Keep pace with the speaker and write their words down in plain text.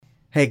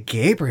Hey,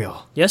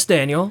 Gabriel, Yes,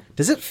 Daniel.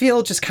 does it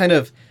feel just kind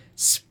of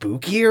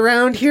spooky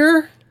around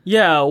here?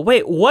 Yeah,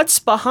 wait, what's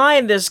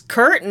behind this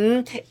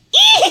curtain?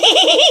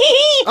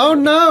 Oh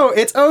no,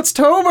 it's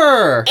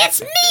Oatstober!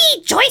 It's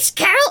me, Joyce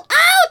Carol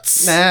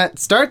Oates! Nah,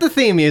 start the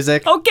theme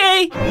music.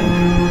 Okay.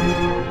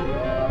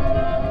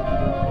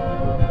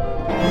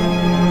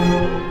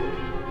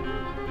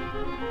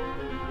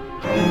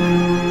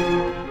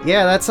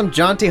 Yeah, that's some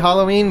jaunty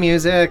Halloween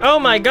music. Oh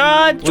my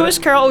god, Joyce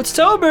Carol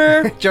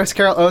Oatstober. Joyce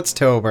Carol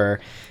Oatstober.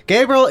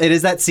 Gabriel, it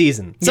is that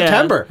season.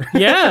 September.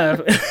 Yeah,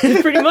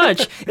 pretty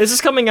much. This is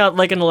coming out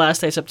like in the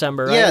last day of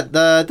September, right? Yeah,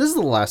 this is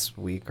the last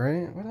week,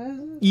 right? What is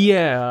it?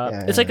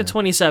 Yeah. It's like the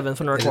 27th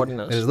when we're recording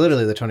It this. is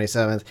literally the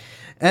 27th.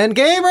 And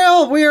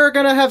Gabriel, we are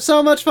going to have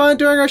so much fun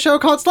doing our show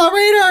called Slow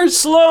Readers!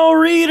 Slow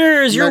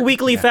Readers, your Yeah.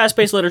 weekly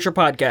fast-paced literature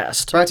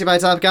podcast. Brought to you by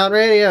Top Gun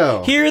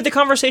Radio. Here, the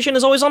conversation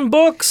is always on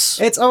books.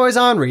 It's always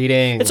on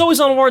reading. It's always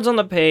on words on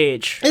the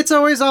page. It's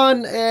always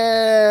on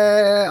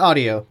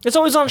audio. It's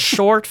always on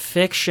short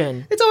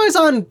fiction. It's always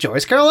on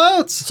Joyce Carol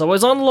Oates. It's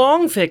always on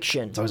long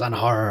fiction. It's always on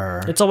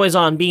horror. It's always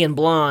on being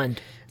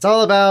blonde. It's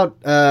all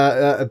about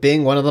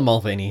being one of the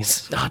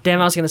Mulvaneys. Oh,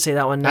 damn, I was going to say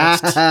that one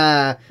next.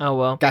 Oh,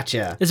 well.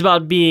 Gotcha. It's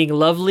about being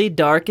lovely,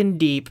 dark, and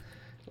deep.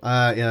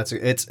 Yeah,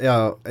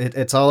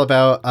 it's all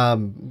about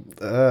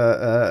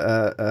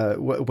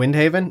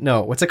Windhaven.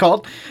 No, what's it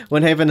called?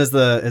 Windhaven is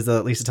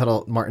the Lisa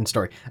Tuttle Martin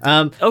story.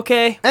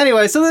 Okay.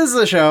 Anyway, so this is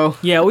the show.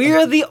 Yeah, we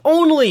are the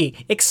only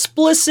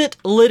explicit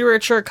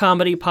literature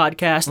comedy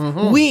podcast.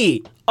 Mm-hmm.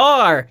 We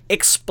are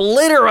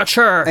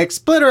Expliterature.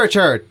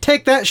 Expliterature.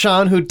 Take that,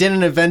 Sean, who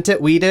didn't invent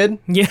it. We did.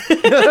 Yeah.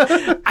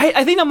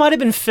 I think that might have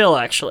been Phil,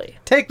 actually.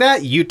 Take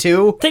that, you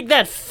two. Take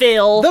that,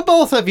 Phil. The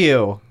both of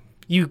you.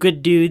 You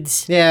good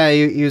dudes. Yeah,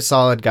 you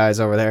solid guys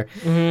over there.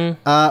 Mm-hmm.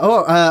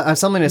 I have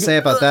something to say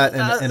about that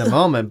in a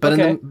moment. But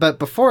Okay. but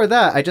before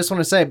that, I just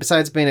want to say,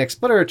 besides being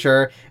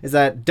Expliterature, is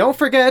that don't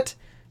forget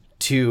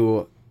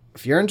to,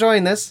 if you're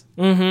enjoying this,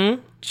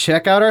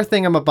 check out our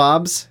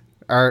thingamabobs.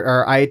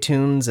 Our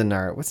iTunes and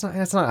our it's not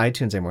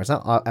iTunes anymore. It's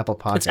not Apple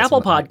Podcasts. It's Apple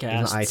It's not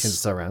Podcasts. iTunes is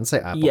still around. Let's say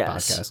Apple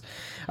Yes. Podcasts.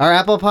 Our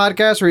Apple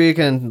Podcast where you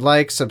can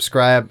like,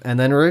 subscribe, and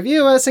then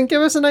review us and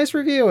give us a nice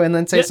review and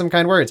then say Yeah. some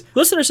kind words.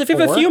 Listeners, if you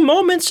have Or- a few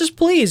moments, just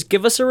please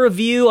give us a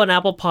review on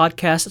Apple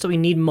Podcasts. That's what we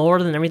need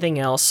more than everything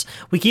else.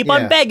 We keep Yeah.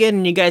 on begging,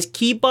 and you guys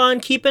keep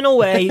on keeping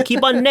away. You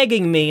keep on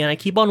negging me, and I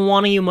keep on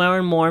wanting you more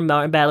and more and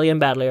badly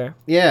and badlier.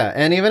 Yeah,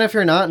 and even if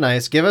you're not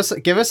nice, give us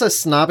a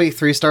snobby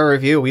 3-star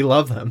review. We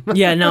love them.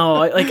 Yeah, no,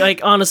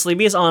 like honestly,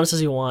 be as honest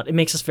as you want. It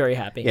makes us very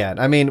happy. Yeah,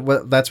 I mean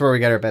that's where we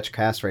get our bitch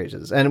cast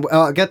rages, and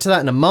I'll get to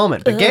that in a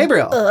moment. But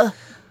Gabriel,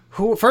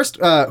 who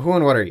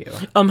and what are you?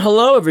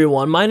 Hello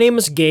everyone. My name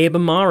is Gabe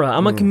Amara.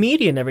 I'm a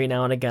comedian every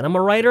now and again. I'm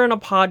a writer and a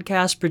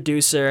podcast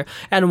producer,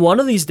 and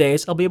one of these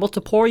days I'll be able to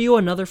pour you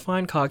another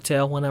fine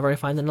cocktail whenever I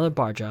find another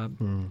bar job.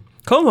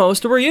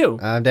 Co-host, who are you?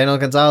 I'm Daniel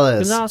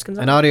Gonzalez, Gonzalez.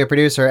 an audio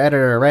producer,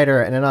 editor,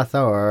 writer, and an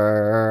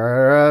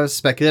author of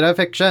speculative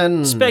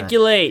fiction.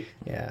 Speculate.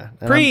 Yeah.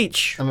 And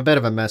Preach. I'm a bit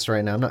of a mess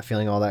right now. I'm not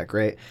feeling all that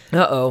great.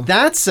 Uh-oh.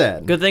 That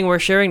said, Good thing we're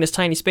sharing this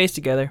tiny space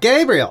together.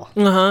 Gabriel,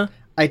 Uh-huh.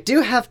 I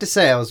do have to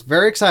say I was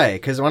very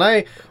excited because when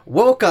I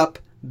woke up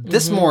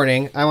this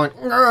morning, I went,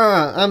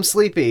 I'm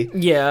sleepy.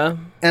 Yeah.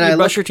 And you I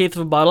brush your teeth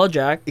with a bottle of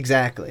Jack.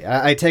 Exactly.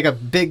 I take a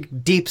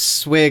big, deep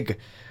swig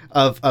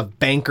of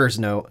Banker's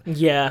Note.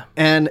 Yeah.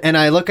 And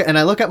I look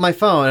at my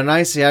phone and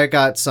I see I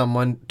got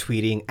someone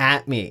tweeting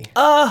at me.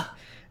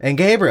 And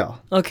Gabriel.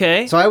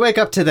 Okay. So I wake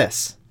up to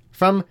this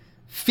from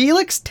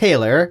Felix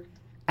Taylor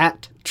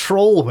at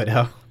Troll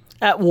Widow.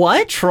 At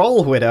what?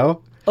 Troll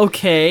Widow.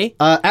 Okay.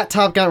 At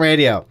Top Gun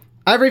Radio.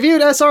 I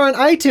reviewed SR on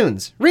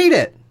iTunes. Read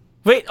it.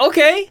 Wait,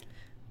 okay.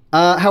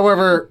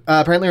 However,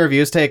 apparently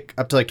reviews take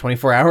up to like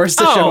 24 hours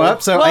to show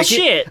up. So well,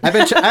 shit. I've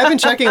been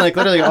checking like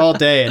literally all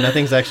day, and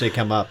nothing's actually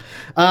come up.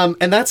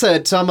 And that's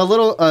it. So I'm a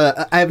little.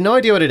 I have no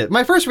idea what it is.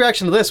 My first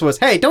reaction to this was,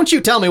 "Hey, don't you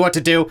tell me what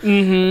to do."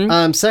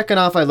 Mm-hmm. Second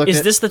off, I looked.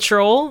 Is this the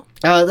troll?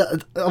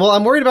 Well,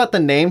 I'm worried about the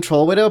name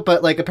Troll Widow,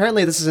 but like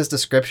apparently this is his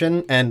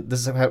description, and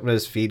this is what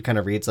his feed kind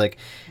of reads like: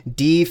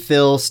 D.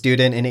 Phil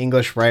student in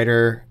English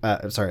writer.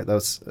 Sorry, that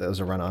was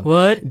a run on.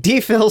 What? D.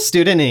 Phil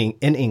student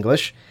in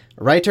English.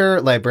 Writer,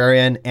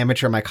 librarian,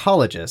 amateur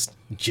mycologist.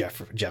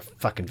 Jeff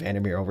fucking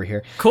Vandermeer over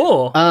here.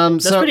 Cool.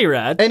 That's so- pretty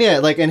rad. And yeah,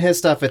 like in his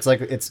stuff, it's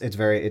like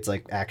it's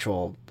like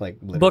actual like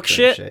literature Book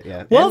and shit.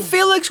 Yeah. Well, And-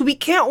 Felix, we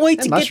can't wait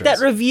to and get that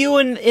mushrooms. review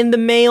in the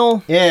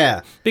mail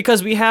yeah.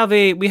 because we have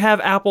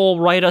Apple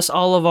write us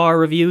all of our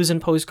reviews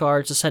and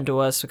postcards to send to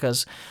us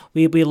because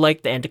we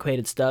like the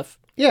antiquated stuff.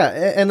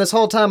 Yeah, and this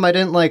whole time I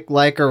didn't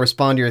like or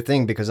respond to your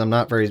thing because I'm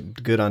not very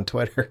good on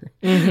Twitter.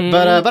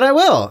 But I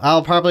will.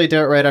 I'll probably do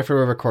it right after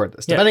we record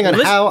this, Yeah. depending on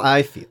how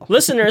I feel.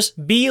 Listeners,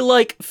 be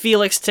like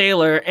Felix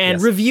Taylor and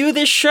Yes. review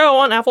this show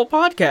on Apple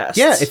Podcasts.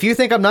 Yeah, if you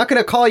think I'm not going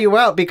to call you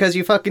out because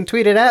you fucking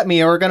tweeted at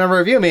me or going to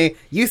review me,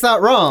 you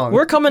thought wrong.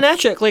 we're coming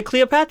at you like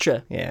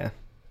Cleopatra. Yeah.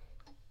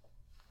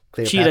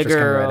 Cheetah Cleopatra's coming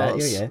Girls. right at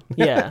you,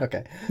 yeah. Yeah.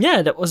 Okay.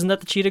 Yeah, wasn't that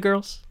the Cheetah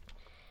Girls?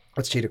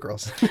 What's Cheetah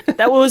Girls?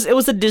 It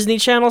was a Disney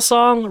Channel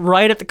song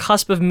right at the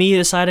cusp of me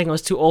deciding I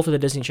was too old for the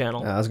Disney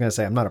Channel. I was gonna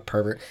say I'm not a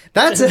pervert.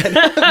 That's it.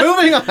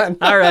 Moving on.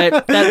 All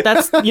right,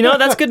 that's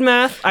that's good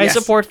math. I Yes.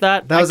 support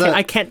that.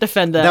 I can't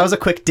defend that. That was a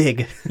quick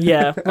dig.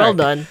 Yeah, well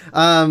done.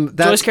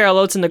 That's, Joyce Carol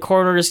Oates in the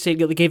corner just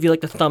gave you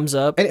like the thumbs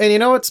up. and you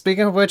know what?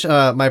 Speaking of which,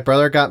 my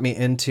brother got me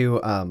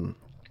into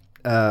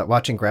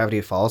watching Gravity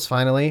Falls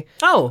finally.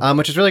 Oh,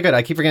 Which is really good.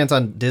 I keep forgetting it's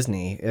on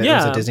Disney. It was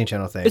Yeah. a Disney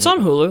Channel thing. it's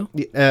on Hulu.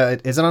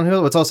 Is it on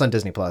Hulu? It's also on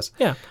Disney Plus.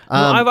 Yeah,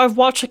 I've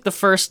watched like the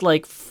first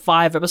like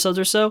 5 episodes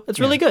or so.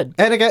 It's really good.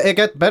 And it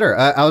got better.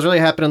 I was really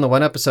happy in the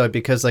one episode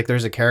because like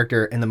there's a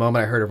character in the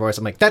moment I heard her voice,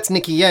 I'm like, that's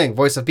Nikki Yang,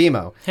 voice of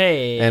BMO.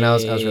 Hey, And I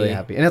was really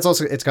happy. And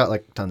it's got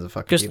like tons of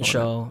fucking Just the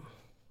people in it. show.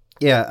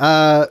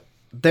 Yeah.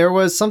 There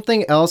was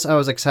something else I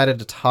was excited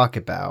to talk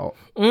about.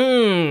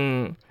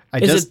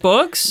 Is it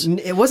books?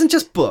 It wasn't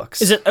just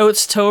books. Is it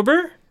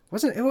Oatstober?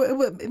 Wasn't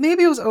it?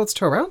 Maybe it was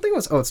Oatstober. I don't think it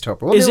was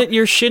Oatstober. Well, Is it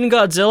your Shin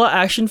Godzilla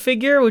action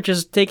figure, which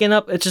is taken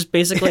up? It's just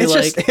basically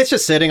it's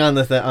just sitting on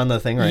the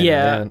thing right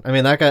Yeah. now. I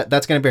mean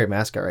that's gonna be our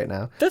mascot right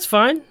now. that's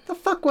fine. The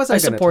fuck was I? I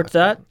gonna support talk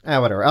that.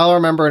 about? Whatever. I'll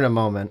remember in a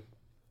moment.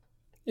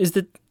 Is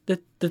the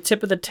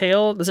tip of the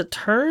tail? Does it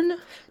turn?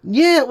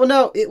 Yeah. Well,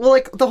 no.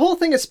 Like the whole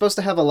thing is supposed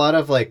to have a lot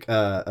of like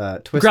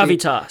twisty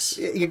Gravitas.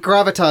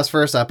 gravitas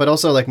first up, but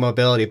also like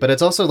mobility. But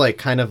it's also like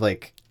kind of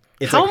like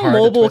it's How like hard to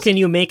mobile twist. can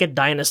you make a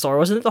dinosaur?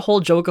 Wasn't it the whole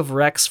joke of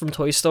Rex from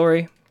Toy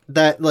Story?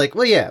 that like?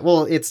 Well, yeah.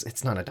 Well,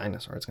 it's not a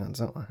dinosaur. It's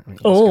Godzilla. I mean,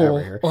 this guy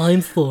over here.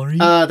 I'm sorry.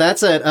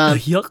 That's it.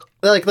 Yuck.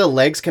 Like the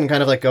legs can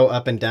kind of like go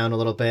up and down a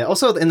little bit.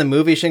 Also, in the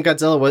movie, Shin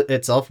Godzilla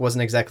itself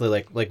wasn't exactly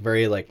like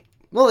very like.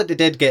 Well, it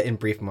did get in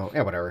brief mode.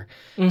 Yeah, whatever.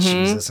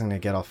 Jesus, I'm gonna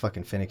get all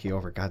fucking finicky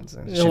over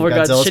Godzilla. Shin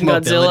Godzilla's Shin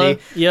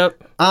mobility. Godzilla.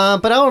 Yep.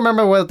 But I'll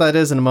remember what that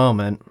is in a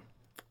moment.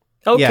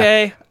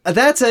 Okay.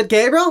 That's it,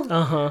 Gabriel.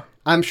 Uh-huh.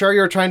 I'm sure you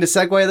were trying to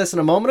segue this in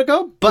a moment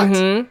ago, but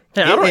Hey,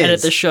 I don't it edit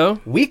is this show.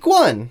 week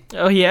 1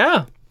 Oh,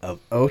 yeah. of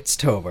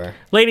Oatstober.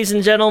 Ladies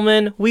and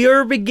gentlemen, we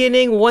are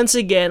beginning once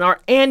again our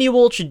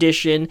annual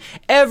tradition.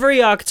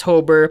 Every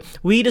October,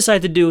 we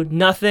decide to do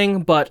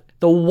nothing but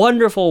the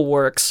wonderful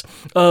works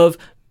of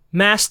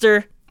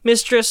Master,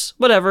 Mistress,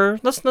 whatever.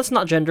 Let's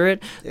not gender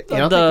it. You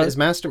don't think is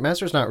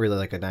Master's not really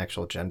like an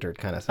actual gendered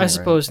kind of thing, I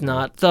suppose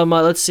not.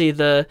 Let's see,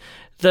 the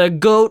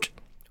goat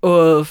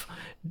of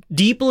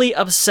deeply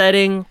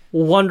upsetting,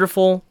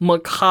 wonderful,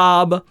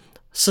 macabre,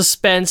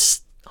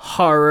 suspense,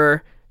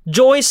 horror,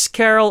 Joyce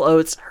Carol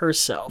Oates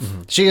herself.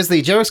 She is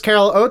the Joyce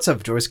Carol Oates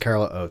of Joyce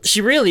Carol Oates.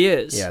 She really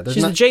is. Yeah,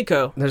 She's the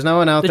Jaco. There's no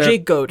one out The there.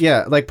 Jake Goat.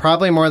 Yeah, like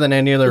probably more than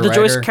any other The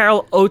writer. Joyce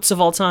Carol Oates of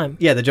all time.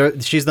 Yeah,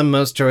 she's the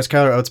most Joyce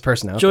Carol Oates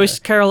person out Joyce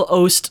Carol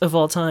Oast of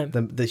all time.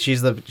 there.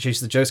 She's the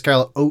Joyce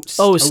Carol Oates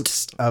of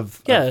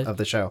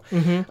the show.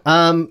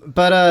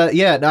 But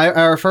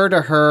I refer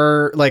to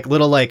her like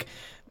little like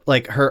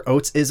her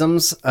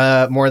Oates-isms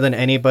more than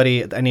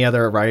any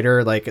other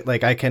writer.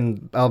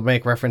 I'll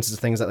make references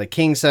to things that like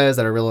King says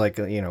that are really like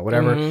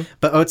whatever.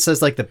 But Oates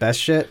says like the best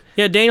shit.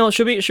 Yeah, Daniel,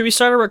 should we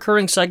start a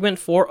recurring segment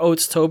for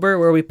Oatstober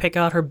where we pick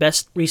out her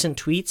best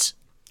recent tweets?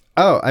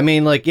 Oh, I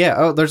mean, like, yeah.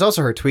 Oh, there's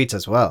also her tweets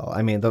as well.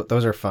 I mean,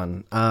 those are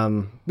fun.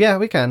 Yeah,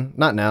 we can.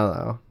 Not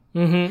now,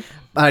 though.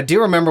 I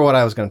do remember what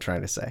I was going to try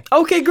to say.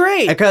 Okay,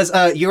 great. Because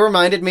you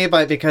reminded me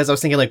because I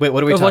was thinking, like, wait,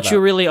 what are we Of talking what about? you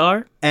really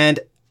are? And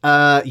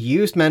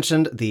you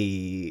mentioned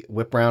the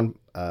Whip Round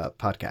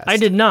podcast. I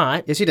did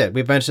not. Yes, you did.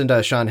 We mentioned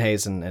Sean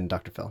Hayes and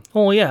Dr. Phil.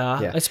 Oh,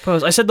 yeah, I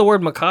suppose. I said the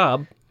word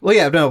macabre. Well,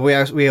 yeah, no,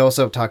 we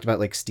also talked about,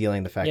 like,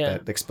 stealing the fact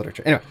that the Exploder...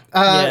 Anyway.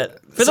 Yeah.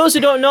 For those who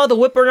don't know, the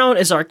Whip Around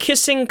is our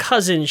kissing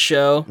cousin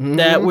show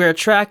that we're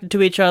attracted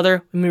to each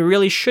other and we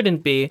really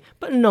shouldn't be,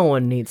 but no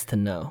one needs to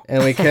know.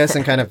 And we kiss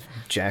and kind of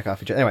jack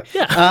off each other. Anyway.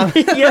 Yeah. Yeah.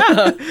 We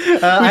do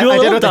a I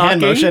little did with the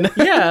hand docking. motion.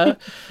 Yeah.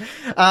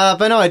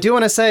 But no, I do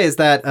want to say is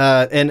that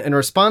in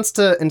response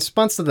to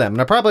them,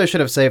 and I probably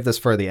should have saved this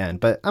for the end,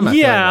 but I'm not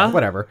feeling well.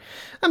 Whatever.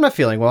 I'm not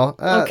feeling well.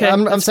 Okay,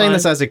 I'm that's saying fine.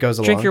 this as it goes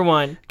along. Drink your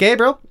wine.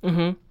 Gabriel.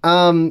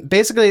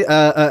 Basically,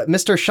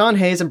 Mr. Sean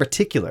Hayes in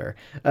particular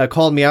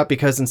called me out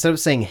because instead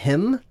of saying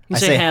him, I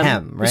say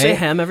hem, right? You say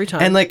hem every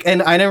time.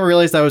 And I never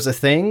realized that was a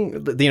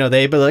thing.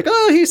 They'd be like,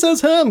 "Oh, he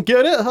says hem,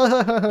 get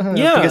it?"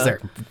 Yeah. Because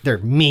they're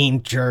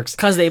mean jerks.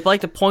 Because they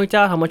like to point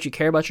out how much you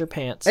care about your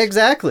pants.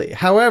 Exactly.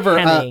 However,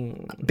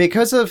 Hemming.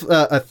 because of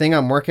a thing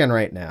I'm working on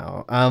right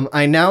now,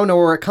 I now know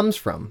where it comes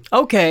from.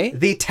 Okay.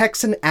 The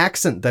Texan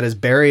accent that is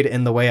buried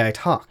in the way I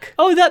talk.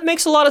 Oh, that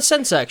makes a lot of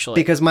sense, actually.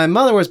 Because my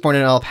mother was born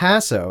in El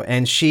Paso,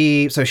 and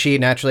she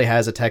naturally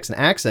has a Texan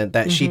accent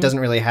that she doesn't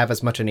really have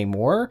as much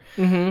anymore.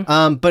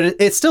 But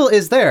it still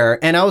is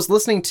there. And I was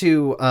listening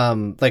to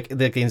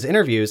these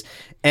interviews,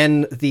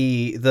 and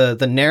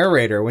the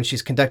narrator, when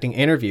she's conducting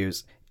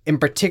interviews, in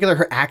particular,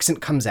 her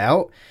accent comes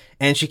out,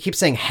 and she keeps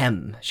saying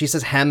hem. She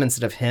says hem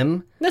instead of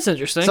him. That's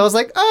interesting. So I was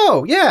like,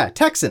 oh yeah,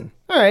 Texan.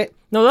 All right.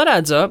 No, that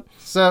adds up.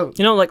 So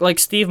You know, like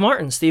Steve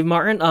Martin. Steve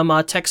Martin,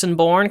 Texan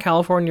born,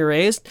 California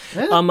raised.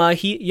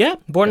 Yeah.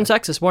 Born in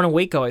Texas, born in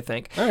Waco, I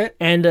think. All right.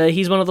 And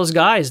he's one of those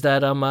guys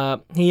that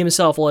he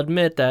himself will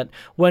admit that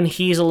when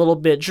he's a little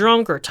bit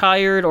drunk or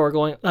tired or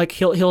going, like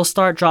he'll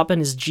start dropping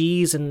his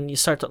G's and you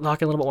start talking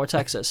a little bit more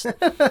Texas.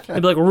 He'll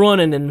be like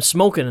running and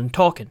smoking and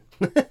talking.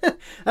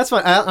 that's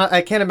fine.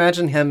 I can't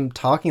imagine him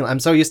talking. I'm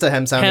so used to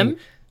him sounding. Him?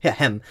 Yeah,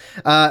 him.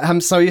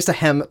 I'm so used to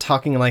him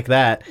talking like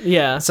that.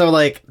 Yeah. So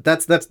like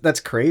that's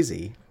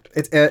crazy.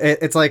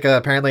 It's like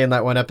apparently in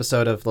that one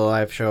episode of the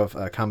live show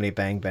of Comedy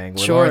Bang Bang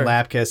where Sure. Lauren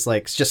Lapkus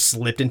like just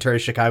slipped into her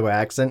Chicago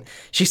accent.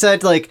 She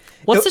said like,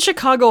 What's the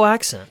Chicago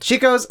accent? she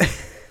goes.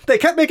 They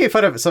kept making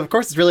fun of it, so of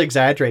course it's really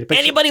exaggerated. But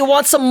Anybody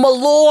want some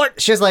Malort?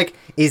 she's like,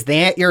 "Is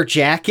that your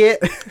jacket?"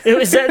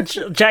 Is that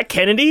Jack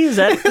Kennedy? Is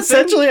that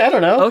Essentially, I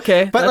don't know.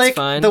 Okay, but that's like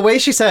fine. the way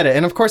she said it,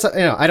 and of course,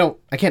 I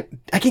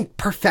can't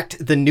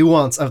perfect the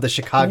nuance of the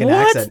Chicago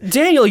What? accent.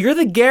 Daniel, you're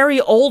the Gary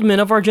Oldman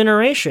of our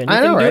generation. You I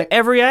know, can do right?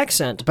 every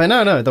accent. But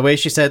no, the way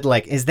she said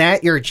like, "Is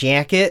that your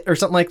jacket?" or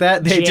something like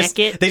that. They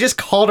Jacket? just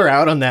called her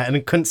out on that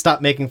and couldn't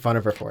stop making fun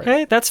of her for it.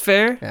 Hey, that's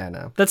fair. Yeah, I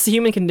know. That's the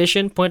human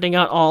condition, pointing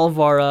out all of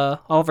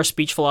our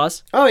speech flaws.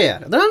 Oh yeah,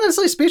 they're not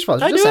necessarily speech flaws.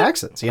 They're I just do it.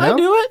 accents. You I know,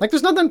 do it. Like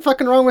there's nothing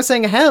fucking wrong with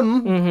saying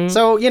hem. Mm-hmm.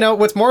 So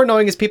what's more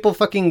annoying is people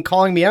fucking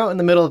calling me out in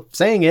the middle of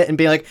saying it and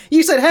being like,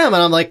 "You said hem,"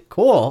 and I'm like,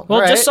 "Cool."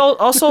 Well, all just right.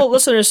 also,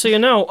 listeners, so you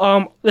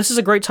know, this is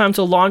a great time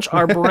to launch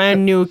our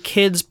brand new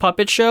kids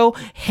puppet show,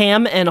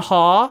 Ham and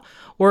Haw,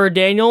 where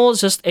Daniel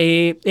is just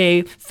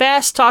a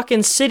fast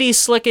talking, city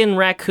slicking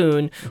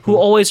raccoon who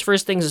always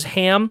first things is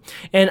ham,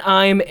 and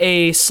I'm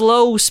a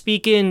slow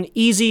speaking,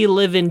 easy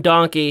living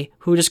donkey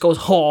who just goes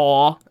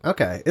haw.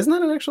 Okay, isn't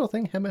that an actual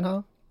thing? Hem and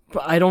haw?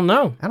 But I don't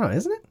know. I don't know,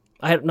 isn't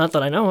it? Not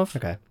that I know of.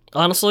 Okay.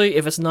 Honestly,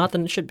 if it's not,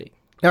 then it should be.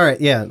 All right.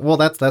 Yeah. Well,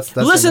 that's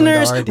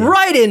Listeners, the idea.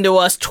 write into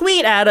us,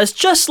 tweet at us,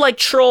 just like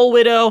Troll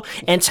Widow,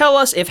 and tell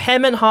us if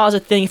Hem and Haw is a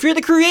thing. If you're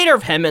the creator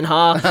of Hem and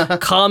Haw,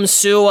 come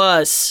sue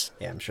us.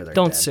 Yeah, I'm sure they're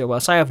Don't dead. sue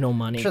us. I have no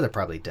money. I'm sure they're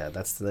probably dead.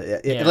 That's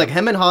Yeah. like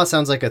Hem and Haw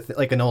sounds like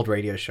like an old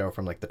radio show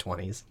from like the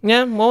 20s.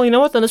 Yeah, well, you know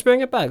what? Then let's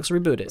bring it back. Let's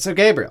reboot it. So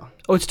Gabriel,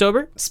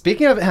 Oatstober?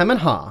 speaking of Hem and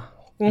Haw,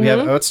 we have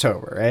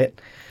Oatstober, right?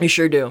 You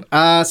sure do.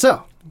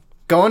 So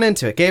going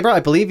into it, Gabriel, I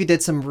believe you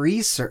did some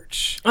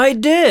research. I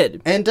did.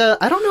 And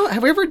I don't know,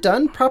 have we ever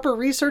done proper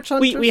research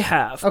on We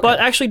have. Okay. But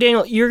actually,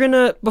 Daniel, you're going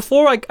to...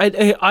 Before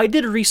I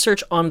did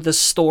research on this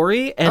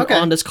story and Okay.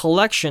 on this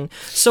collection.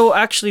 So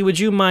actually, would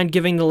you mind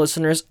giving the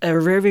listeners a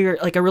very,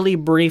 like a really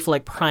brief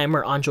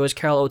primer on Joyce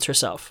Carol Oates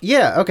herself?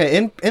 Yeah,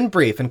 okay, in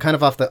brief and kind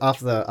of off the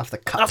cuff.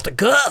 Off the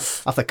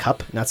cuff. Off the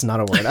cup? That's not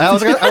a word. I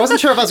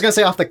wasn't sure if I was going to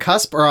say off the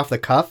cusp or off the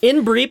cuff.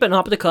 In brief and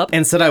off the cup.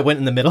 Instead, I went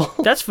in the middle.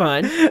 That's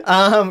fine.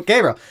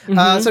 Gabriel.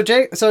 So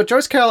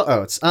Joyce Carol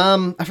Oates.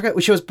 I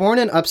forgot. She was born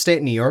in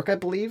upstate New York, I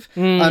believe.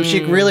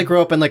 She really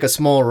grew up in like a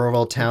small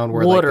rural town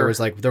where Water.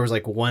 there was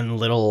one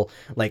little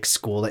like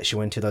school that she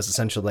went to that was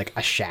essentially like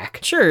a shack.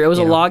 Sure, it was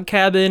a log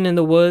cabin in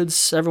the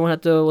woods. Everyone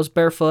was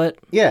barefoot.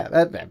 Yeah,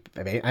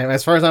 I mean,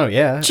 as far as I know,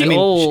 yeah. She I mean,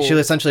 old. she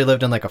essentially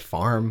lived in like a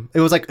farm.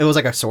 It was like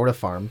a sort of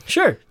farm.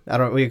 Sure. I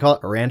don't know what you call it,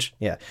 a ranch.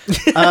 Yeah.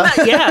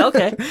 Yeah,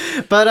 okay.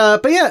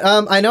 But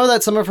yeah, I know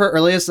that some of her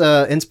earliest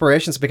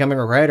inspirations to becoming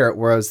a writer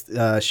was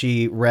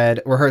she read,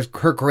 or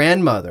her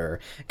grandmother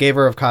gave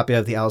her a copy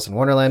of the Alice in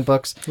Wonderland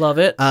books. Love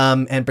it.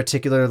 And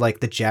particular like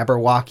the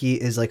Jabberwocky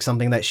is like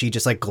something that she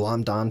just like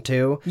glommed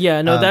onto.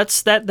 Yeah, no,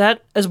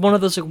 that is one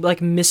of those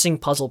like missing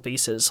puzzle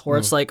pieces where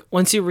it's like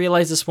once you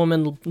realize this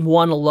woman,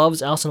 one,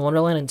 loves Alice in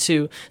Wonderland, and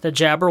two, the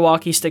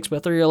Jabberwocky sticks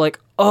with her, you're like,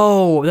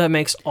 oh, that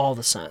makes all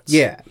the sense.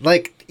 Yeah,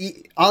 like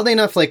oddly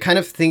enough, like kind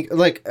of think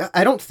like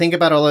I don't think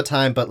about it all the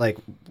time, but like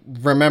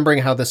remembering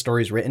how the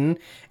story's written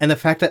and the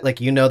fact that like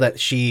that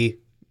she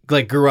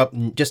like grew up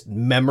just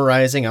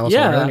memorizing Alice in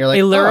Yeah, Wonderland, you're like,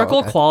 a lyrical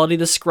oh, okay. quality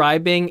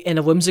describing in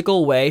a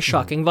whimsical way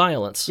shocking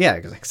violence. Yeah,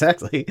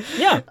 exactly.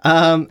 Yeah.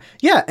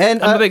 Yeah,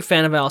 and I'm a big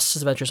fan of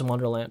Alice's Adventures in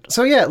Wonderland.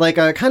 so yeah, like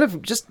kind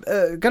of just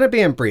gonna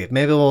be in brief.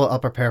 Maybe I'll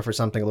prepare for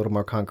something a little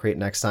more concrete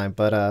next time.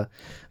 But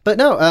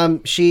no,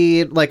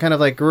 she like kind of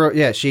like grew up.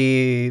 Yeah,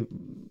 she.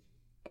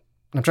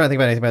 I'm trying to think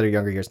about anything about her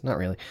younger years. Not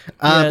really.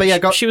 But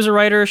yeah, she was a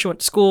writer. She went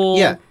to school.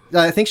 Yeah,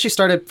 I think she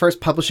started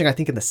first publishing, I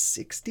think in the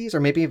 60s or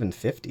maybe even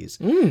 50s.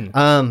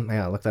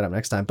 Yeah, I'll look that up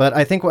next time. But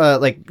I think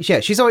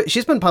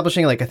she's been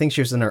publishing like I think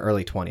she was in her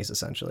early 20s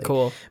essentially.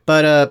 Cool.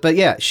 But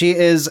yeah, she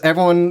is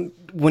everyone.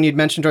 When you'd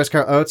mention Joyce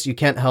Carol Oates, you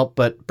can't help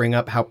but bring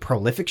up how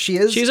prolific she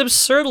is. She's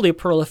absurdly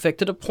prolific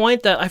to the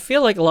point that I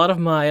feel like a lot of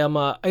my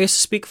I used to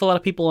speak for a lot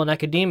of people in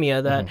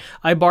academia that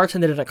I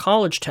bartended in a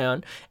college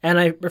town, and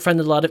I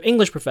befriended a lot of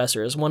English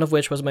professors, one of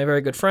which was my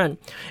very good friend,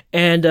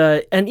 and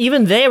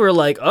even they were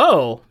like,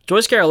 "Oh,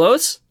 Joyce Carol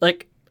Oates,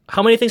 like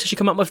how many things has she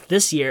come up with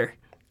this year?"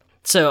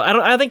 So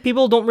I think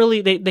people don't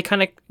really they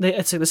kind of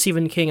it's like the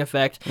Stephen King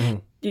effect.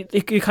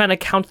 You kind of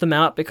count them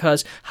out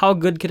because how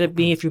good could it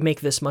be if you make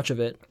this much of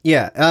it?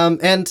 Yeah,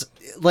 and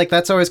like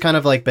that's always kind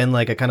of like been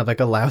like a kind of like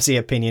a lousy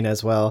opinion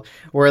as well,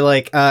 where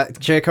like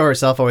J.Ko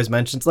herself always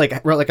mentions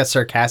like wrote like a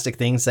sarcastic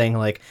thing saying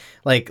like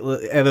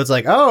it was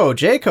like, oh,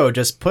 J.Ko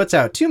just puts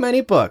out too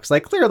many books,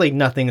 like clearly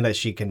nothing that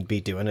she can be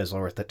doing is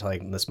worth it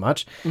like this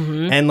much.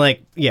 And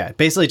like yeah,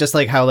 basically just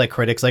like how like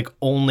critics like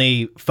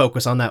only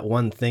focus on that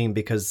one thing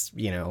because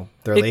you know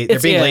they're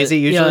being lazy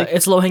usually. Yeah,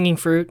 it's low hanging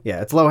fruit.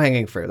 Yeah, it's low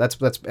hanging fruit. That's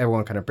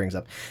everyone kind of brings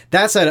up.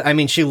 That said, I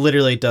mean, she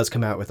literally does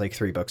come out with like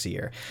 3 books a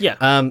year.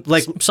 Yeah.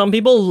 Like Some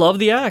people love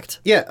the act.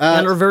 Yeah.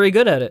 And are very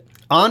good at it.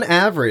 On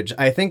average,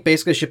 I think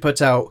basically she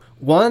puts out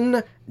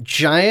one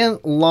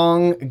giant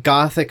long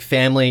gothic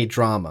family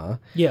drama.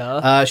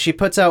 Yeah. She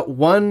puts out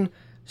one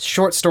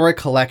short story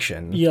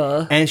collection.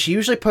 Yeah. And she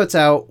usually puts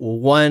out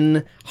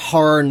one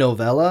horror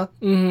novella.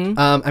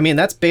 I mean,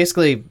 that's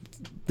basically...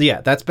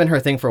 Yeah, that's been her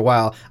thing for a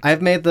while.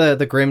 I've made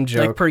the grim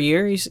joke. Like per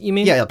year, you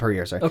mean? Yeah, per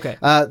year, sorry. Okay.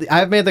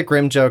 I've made the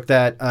grim joke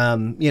that,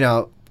 you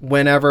know,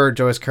 whenever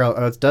Joyce Carol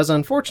Oates does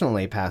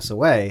unfortunately pass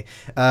away,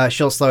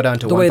 she'll slow down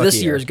to the one way book this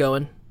a year. year's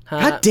going.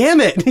 God damn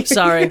it!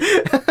 Sorry.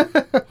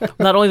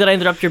 Not only did I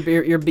interrupt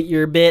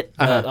your bit,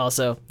 but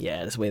also,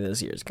 yeah, this way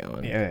this year's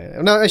going.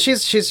 Yeah. No,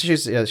 she's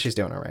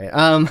doing all right.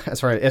 As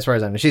far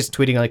as I know, she's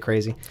tweeting like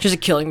crazy. She's a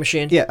killing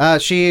machine. Yeah.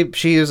 She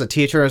is a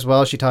teacher as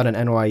well. She taught at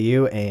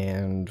NYU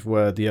and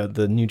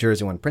the New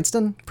Jersey one,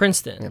 Princeton.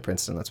 Princeton. Yeah,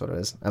 Princeton. That's what it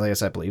is. At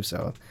least I believe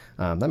so.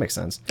 That makes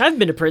sense. I've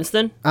been to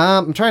Princeton.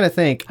 I'm trying to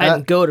think. I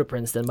didn't go to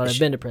Princeton, but I've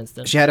been to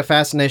Princeton. She had a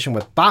fascination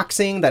with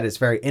boxing that is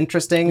very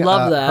interesting.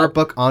 Love that. Her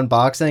book on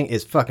boxing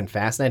is fucking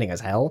fascinating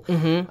as hell.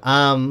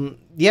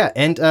 Yeah,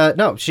 and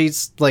no,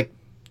 she's like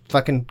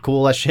fucking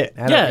cool as shit.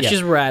 Yeah,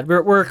 she's rad.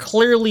 We're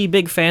clearly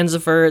big fans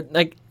of her.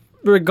 Like,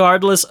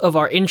 regardless of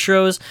our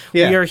intros,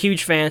 we are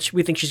huge fans.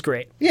 We think she's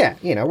great. Yeah,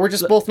 you know, we're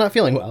just both not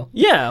feeling well.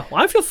 Yeah,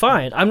 well, I feel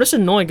fine. I'm just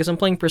annoyed because I'm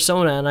playing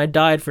Persona and I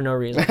died for no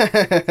reason.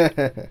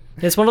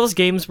 It's one of those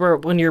games where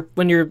when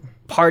your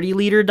party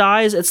leader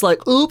dies, it's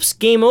like, oops,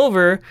 game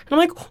over. And I'm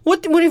like,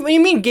 what do you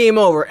mean game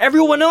over?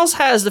 Everyone else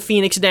has the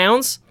Phoenix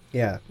Downs.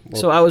 Yeah. Well,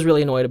 So I was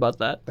really annoyed about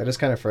that. that is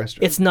kind of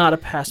frustrating. It's not a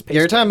fast-paced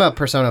You're game. talking about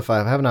Persona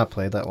 5. I have not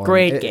played that one.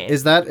 Great game.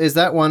 Is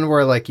that one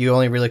where like you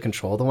only really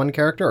control the one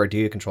character, or do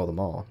you control them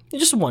all?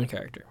 Just one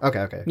character.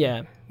 Okay.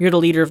 Yeah, you're the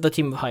leader of the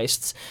team of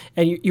heists,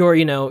 and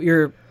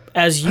you're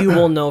as you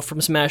will know from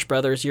Smash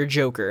Brothers, you're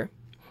Joker,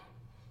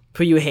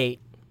 who you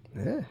hate.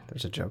 Yeah,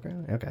 there's a Joker.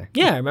 Okay.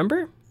 Yeah,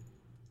 remember?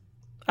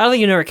 I don't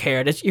think you never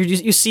cared.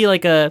 You see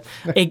like a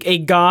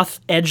goth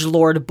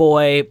edgelord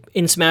boy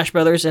in Smash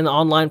Brothers in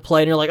online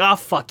play, and you're like, oh,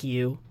 fuck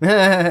you.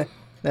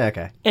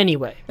 Okay.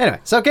 Anyway,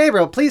 So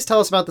Gabriel, please tell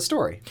us about the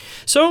story.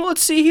 so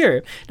let's see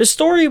here. The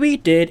story we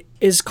did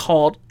is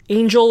called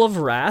Angel of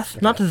Wrath,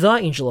 not the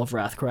Angel of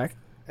Wrath, correct?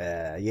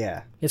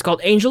 Yeah. It's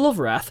called Angel of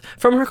Wrath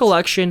from her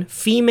collection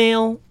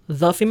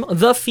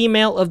The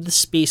Female of the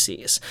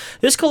Species.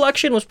 This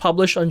collection was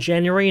published on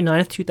January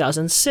 9th,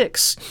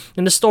 2006,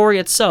 and the story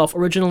itself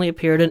originally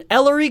appeared in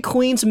Ellery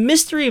Queen's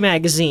Mystery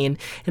Magazine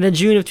in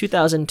June of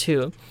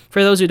 2002.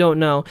 For those who don't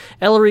know,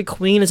 Ellery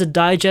Queen is a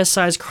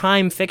digest-sized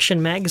crime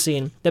fiction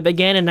magazine that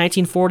began in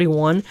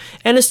 1941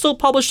 and is still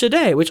published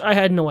today, which I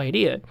had no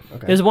idea.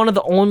 Okay. It's one of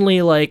the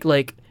only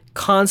like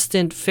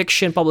constant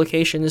fiction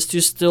publications to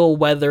still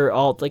weather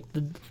all like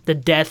the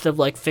death of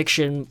like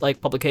fiction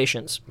like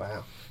publications.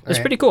 Wow. It's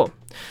pretty cool.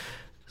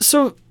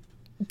 So,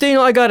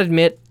 Daniel, I gotta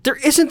admit, there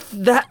isn't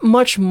that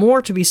much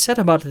more to be said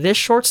about this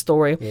short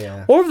story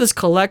or this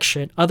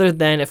collection other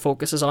than it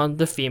focuses on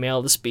the female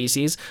of the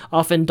species,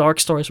 often dark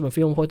stories from a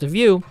female point of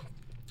view.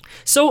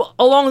 So,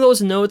 along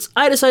those notes,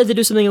 I decided to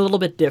do something a little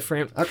bit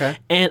different. Okay.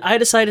 And I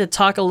decided to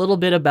talk a little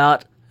bit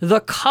about the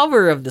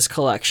cover of this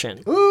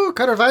collection. Ooh,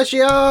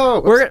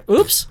 Caravaggio!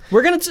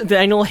 We're gonna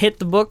Daniel hit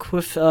the book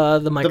with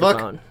the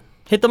microphone.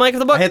 Hit the mic with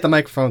the book. I hit the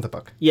microphone with the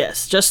book.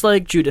 Yes, just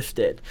like Judith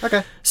did.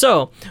 Okay.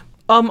 So,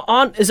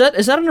 is that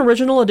an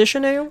original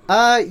edition, Daniel?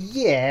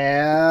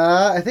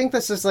 Yeah. I think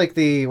this is like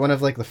one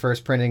of the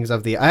first printings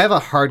of I have a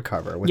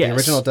hardcover with the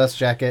original dust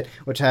jacket,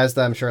 which has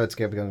I'm sure it's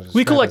going to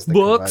We collect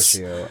books.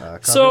 Cover.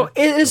 So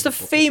it is the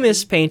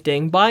famous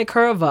painting by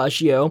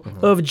Caravaggio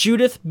of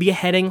Judith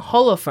beheading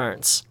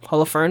Holofernes.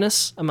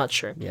 Holofernes? I'm not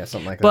sure. Yeah,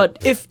 something like that.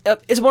 But if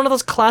it's one of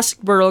those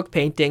classic Baroque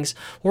paintings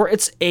where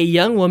it's a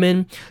young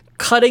woman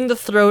cutting the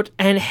throat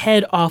and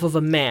head off of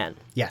a man.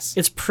 Yes.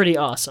 It's pretty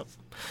awesome.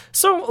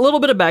 So, a little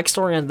bit of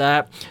backstory on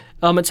that.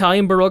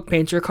 Italian Baroque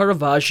painter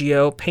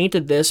Caravaggio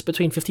painted this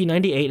between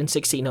 1598 and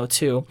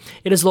 1602.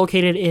 It is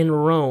located in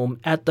Rome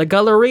at the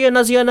Galleria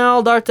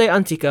Nazionale d'Arte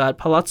Antica at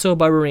Palazzo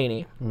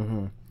Barberini.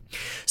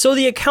 So,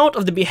 the account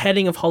of the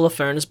beheading of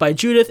Holofernes by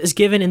Judith is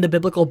given in the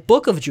biblical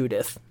Book of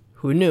Judith.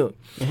 Who knew?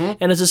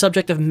 And is the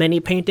subject of many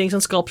paintings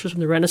and sculptures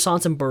from the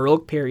Renaissance and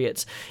Baroque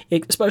periods,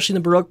 especially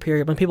in the Baroque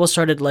period when people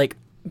started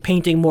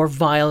painting more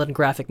violent and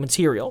graphic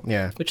material,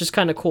 which is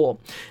kind of cool.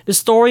 The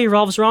story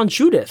revolves around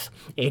Judith,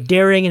 a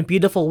daring and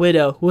beautiful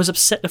widow who is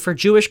upset with her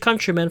Jewish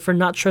countrymen for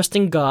not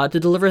trusting God to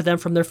deliver them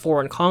from their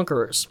foreign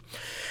conquerors.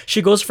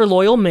 She goes for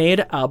loyal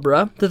maid,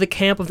 Abra, to the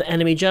camp of the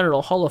enemy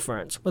general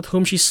Holofernes, with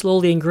whom she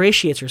slowly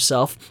ingratiates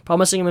herself,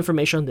 promising him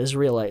information on the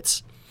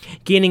Israelites.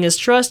 Gaining his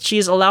trust, she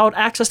is allowed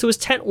access to his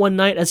tent one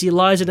night as he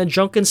lies in a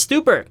drunken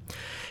stupor.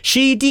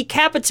 She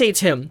decapitates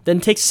him, then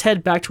takes his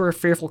head back to her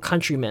fearful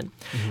countrymen.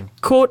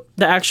 Quote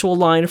the actual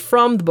line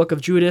from the Book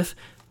of Judith.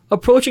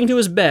 Approaching to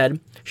his bed,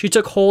 she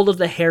took hold of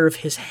the hair of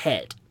his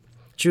head.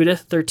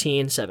 Judith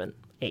 13:7-8.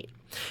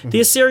 The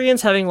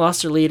Assyrians, having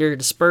lost their leader,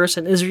 disperse,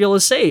 and Israel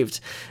is saved.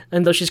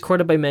 And though she's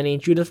courted by many,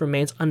 Judith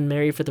remains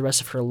unmarried for the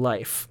rest of her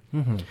life.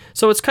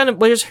 So it's kind of,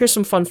 well, here's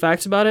some fun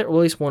facts about it, or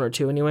at least one or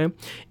two anyway.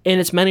 In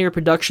its many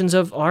reproductions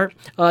of art,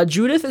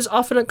 Judith is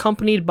often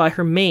accompanied by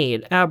her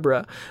maid,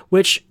 Abra,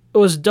 which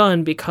was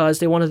done because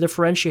they wanted to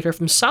differentiate her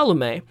from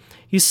Salome.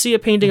 You see a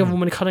painting of a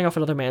woman cutting off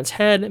another man's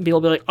head, and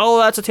people will be like, "Oh,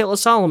 that's a tale of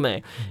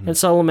Salome." And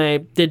Salome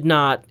did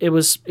not.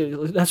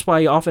 That's why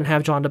you often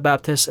have John the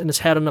Baptist and his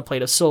head on a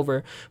plate of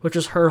silver, which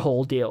was her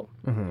whole deal.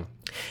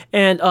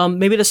 And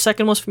maybe the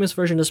second most famous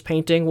version of this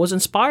painting was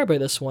inspired by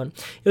this one.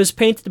 It was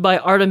painted by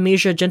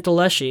Artemisia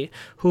Gentileschi,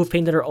 who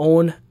painted her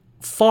own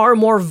far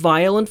more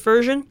violent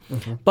version,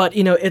 but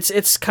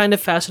it's kind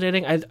of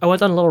fascinating. I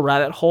went on a little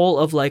rabbit hole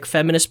of like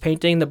feminist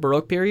painting, the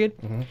Baroque period,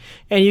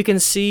 and you can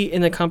see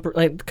in the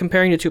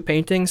comparing the two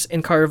paintings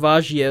in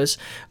Caravaggio's,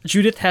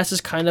 Judith has this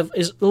kind of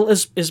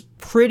is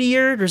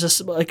prettier. There's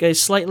a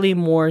slightly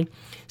more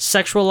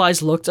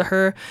sexualized look to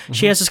her.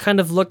 She has this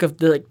kind of look of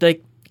the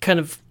kind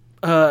of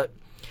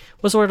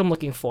what's the word I'm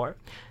looking for?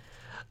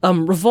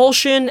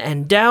 Revulsion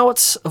and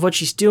doubts of what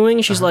she's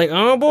doing. She's like,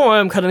 oh boy,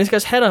 I'm cutting this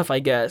guy's head off, I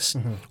guess.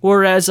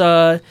 Whereas,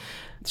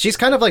 she's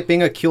kind of like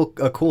being a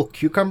cool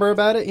cucumber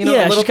about it,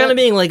 yeah, she's kind of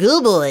being like,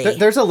 oh boy.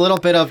 There's a little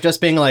bit of just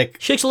being like...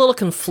 She looks a little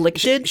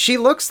conflicted. She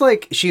looks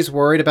like she's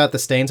worried about the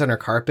stains on her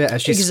carpet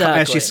as she's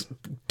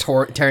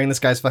tearing this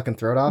guy's fucking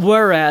throat off.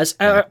 Whereas,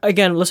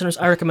 again, listeners,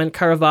 I recommend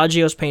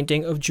Caravaggio's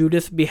painting of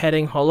Judith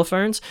beheading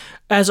Holofernes,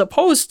 as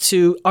opposed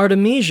to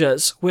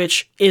Artemisia's,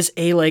 which is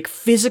a like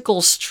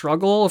physical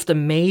struggle of the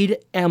maid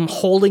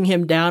holding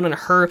him down and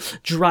her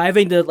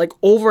driving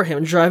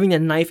the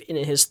knife in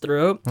his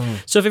throat.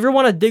 So if you ever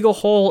want to dig a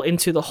hole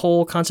into the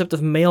whole concept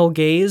of male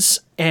gaze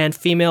and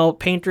female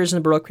painters in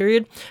the Baroque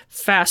period,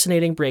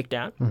 fascinating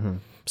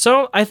breakdown.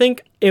 So I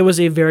think it was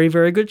a very,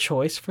 very good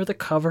choice for the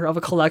cover of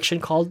a collection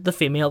called The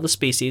Female of the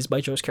Species by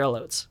Joyce Carol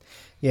Oates.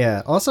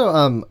 Yeah. Also,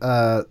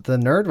 the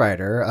Nerd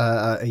Writer,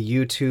 a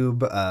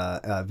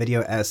YouTube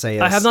video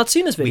essayist. I have not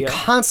seen this video. We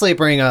constantly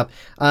bring up.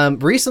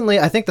 Recently,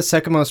 I think the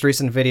second most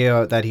recent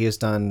video that he has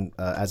done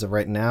as of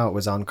right now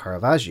was on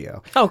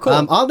Caravaggio. Oh,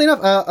 cool. Oddly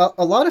enough,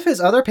 a lot of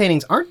his other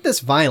paintings aren't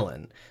this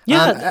violent.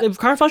 Yeah,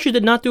 Caravaggio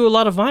did not do a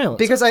lot of violence.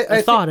 Because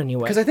I thought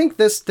anyway. Because I think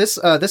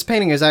this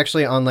painting is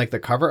actually on like the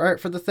cover art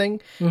for the thing,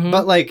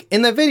 but like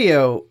in the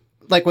video.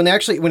 Like when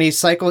he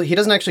cycles, he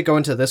doesn't actually go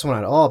into this one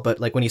at all, but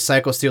like when he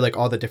cycles through like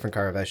all the different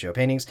Caravaggio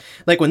paintings,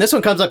 like when this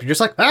one comes up, you're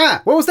just like,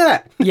 what was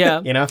that?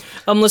 Yeah. You know?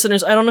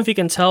 Listeners, I don't know if you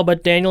can tell,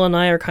 but Daniel and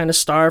I are kind of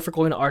starved for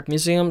going to art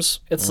museums.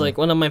 It's like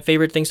one of my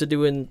favorite things to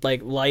do in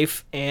like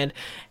life, and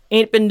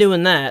ain't been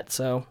doing that,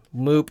 so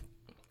moop.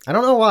 I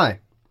don't know why.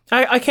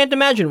 I can't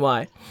imagine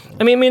why.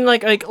 I mean,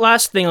 like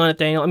last thing on it,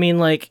 Daniel,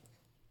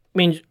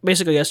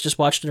 basically, yes, just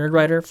watch The Nerd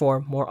Writer for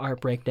more art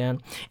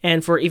breakdown.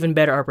 And for even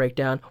better art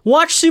breakdown,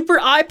 watch Super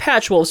Eye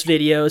Patch Wolf's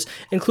videos,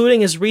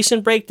 including his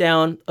recent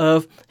breakdown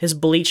of his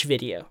Bleach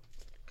video.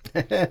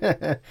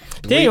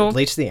 Daniel.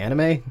 Bleach the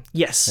anime?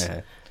 Yes.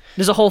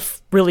 There's a whole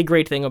really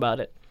great thing about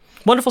it.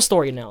 Wonderful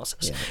story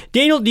analysis. Yeah.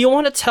 Daniel, do you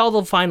want to tell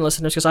the fine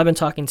listeners, because I've been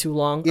talking too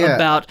long,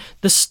 about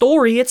the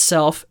story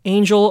itself,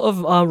 Angel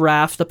of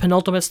Wrath, the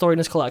penultimate story in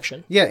this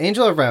collection? Yeah,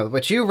 Angel of Wrath,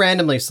 which you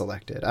randomly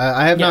selected.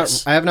 I have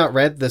not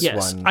read this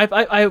one.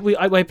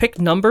 I picked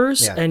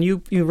numbers, and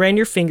you ran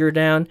your finger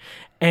down.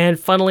 And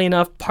funnily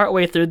enough,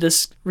 partway through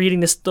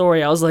reading this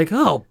story, I was like,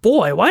 oh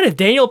boy, why did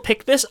Daniel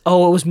pick this?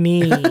 Oh, it was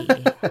me.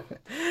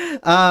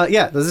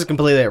 This is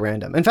completely at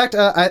random. In fact,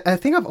 I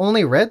think I've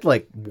only read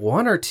like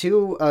one or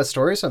two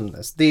stories from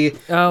this.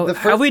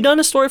 Have we done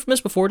a story from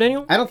this before,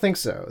 Daniel? I don't think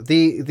so.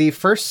 The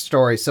first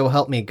story, So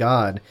Help Me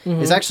God,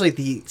 is actually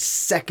the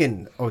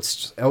second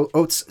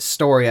Oates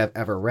story I've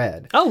ever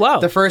read. Oh, wow.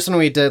 The first one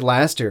we did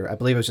last year, I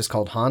believe it was just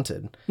called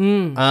Haunted.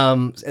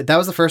 That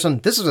was the first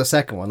one. This was the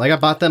second one. Like I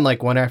bought them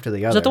like one after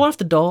the other. Is that the one with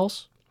the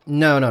dolls?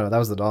 No. That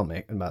was the doll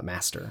about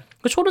Master.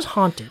 Which one was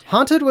Haunted?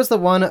 Haunted was the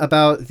one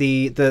about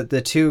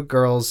the two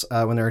girls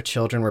when they were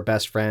children were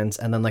best friends,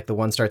 and then like the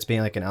one starts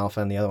being like an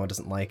alpha and the other one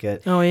doesn't like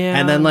it. Oh yeah.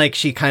 And then like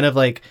she kind of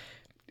like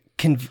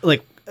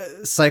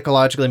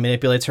psychologically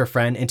manipulates her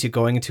friend into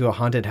going into a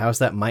haunted house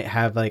that might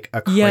have like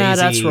a crazy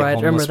that's right.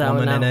 I remember homeless that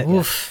woman one now. in it.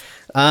 Oof.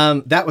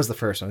 That was the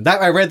first one.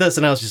 I read this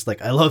and I was just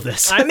like, I love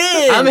this. I'm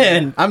in. I'm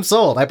in. I'm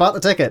sold. I bought the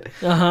ticket.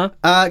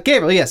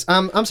 Gabriel, yes.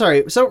 I'm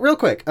sorry. So real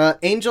quick,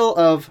 Angel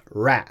of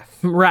Wrath.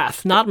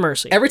 Wrath, not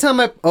Mercy. Every time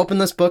I open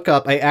this book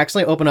up, I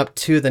accidentally open up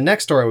to the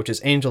next story, which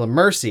is Angel of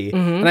Mercy,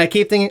 and I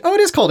keep thinking, it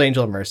is called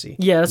Angel of Mercy.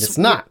 Yeah, it's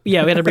not.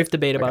 Yeah, we had a brief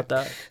debate about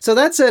that. So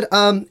that said,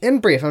 in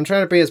brief, I'm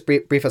trying to be as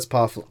brief as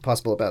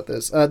possible about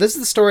this. This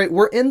is the story.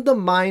 We're in the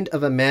mind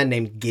of a man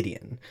named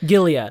Gideon.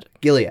 Gilead.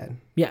 Gilead.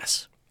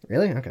 Yes.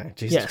 Really? Okay.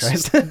 Jesus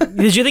Yes. Christ.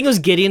 Did you think it was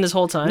Gideon this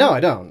whole time? No,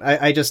 I don't.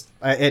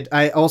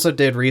 I also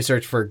did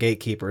research for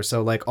Gatekeeper,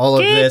 so like all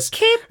of this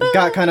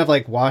got kind of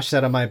like washed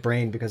out of my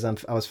brain because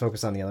I was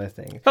focused on the other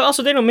thing. But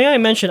also, Daniel, may I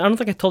mention, I don't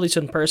think I told you this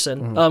in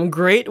person,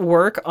 great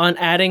work on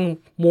adding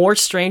more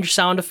strange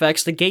sound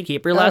effects to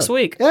Gatekeeper last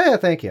week. Yeah,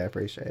 thank you. I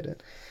appreciate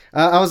it.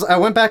 I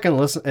went back and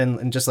listened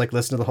and just like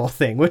listened to the whole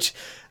thing, which,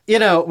 you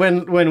know,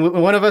 when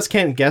one of us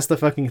can't guess the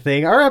fucking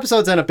thing, our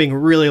episodes end up being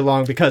really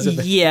long because of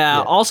it.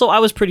 Yeah. Also, I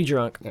was pretty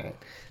drunk. Right.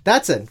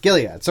 That's it,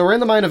 Gilead. So we're in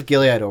the mind of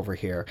Gilead over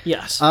here.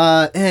 Yes.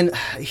 And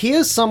he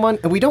is someone,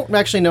 and we don't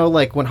actually know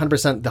like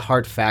 100% the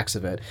hard facts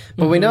of it,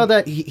 but we know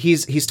that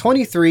he's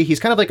 23. He's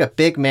kind of like a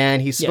big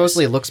man. He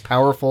supposedly looks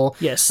powerful.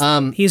 Yes.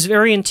 He's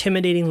very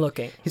intimidating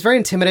looking. He's very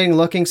intimidating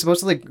looking.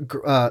 Supposedly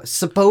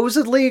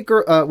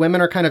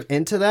women are kind of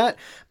into that,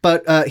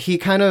 but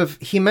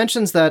he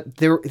mentions that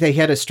he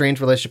had a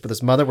strange relationship with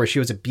his mother where she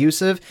was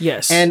abusive.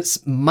 Yes. And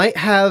might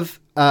have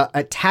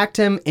attacked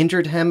him,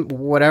 injured him,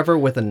 whatever,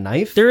 with a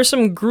knife. There are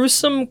some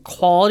gruesome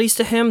qualities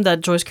to him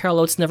that Joyce Carol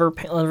Oates never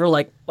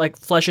like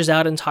fleshes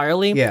out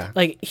entirely. Yeah.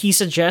 Like he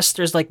suggests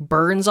there's like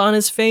burns on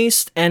his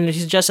face, and he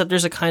suggests that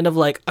there's a kind of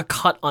like a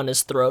cut on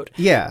his throat.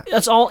 Yeah.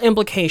 That's all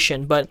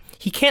implication, but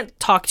he can't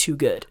talk too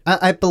good.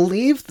 I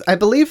believe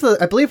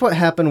what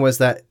happened was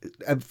that,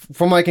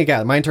 from what I can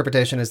gather, my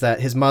interpretation is that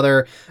his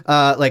mother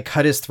like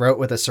cut his throat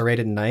with a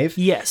serrated knife.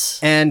 Yes.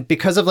 And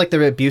because of like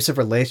the abusive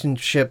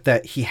relationship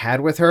that he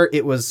had with her,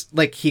 it was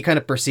like he kind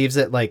of perceives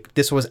it like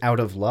this was out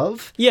of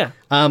love. Yeah.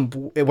 I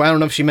don't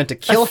know if she meant to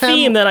kill him. A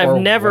theme that I've or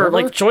never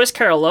whatever. like Joyce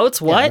Carol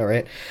Oates. What? Yeah,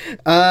 right.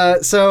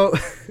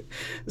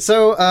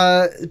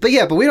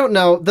 But we don't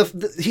know.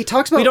 He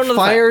talks about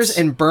fires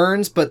and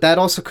burns, but that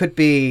also could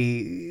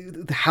be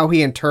how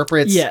he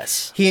interprets.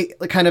 Yes. He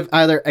kind of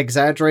either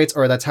exaggerates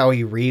or that's how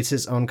he reads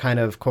his own kind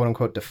of quote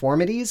unquote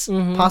deformities,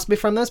 possibly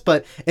from this.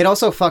 But it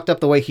also fucked up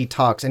the way he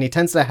talks, and he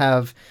tends to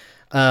have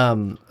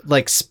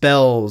like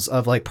spells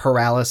of like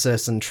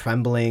paralysis and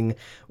trembling.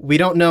 We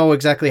don't know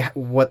exactly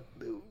what.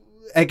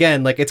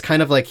 Again, like it's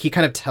kind of like he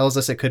kind of tells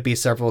us it could be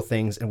several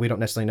things, and we don't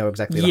necessarily know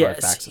exactly the hard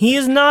facts. He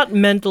is not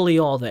mentally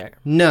all there.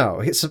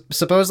 No,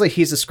 supposedly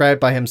he's described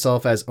by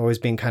himself as always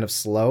being kind of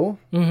slow.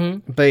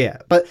 Mm-hmm.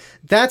 But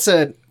that's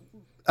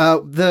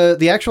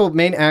the actual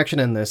main action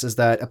in this is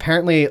that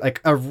apparently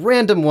like a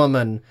random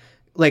woman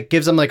like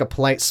gives him like a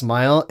polite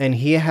smile, and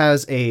he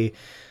has a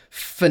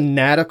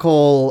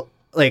fanatical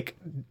like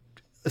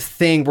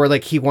thing where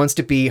like he wants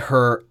to be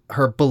her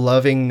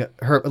loving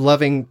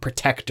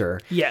protector.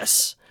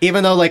 Yes.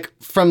 Even though, like,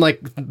 from,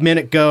 like,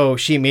 minute go,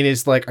 she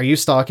is like, are you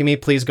stalking me?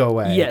 Please go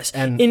away. Yes.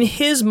 And in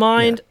his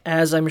mind,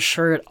 as I'm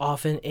sure it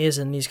often is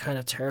in these kind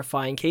of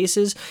terrifying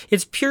cases,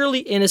 it's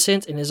purely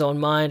innocent in his own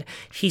mind.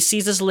 He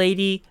sees this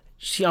lady,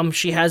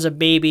 she has a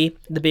baby,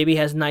 the baby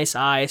has nice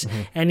eyes,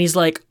 and he's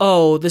like,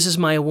 oh, this is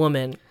my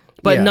woman.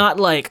 But not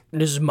like,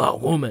 this is my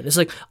woman. It's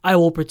like, I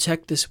will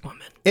protect this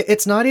woman.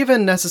 It's not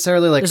even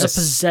necessarily like there's a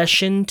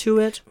possession to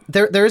it.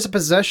 There is a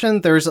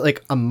possession. There's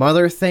like a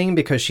mother thing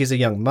because she's a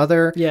young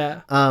mother.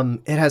 Yeah.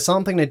 It has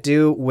something to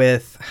do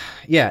with,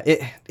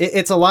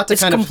 it's a lot to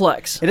it's kind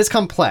complex. It is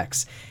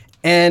complex.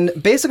 And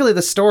basically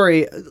the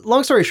story,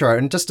 long story short,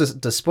 and just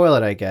to spoil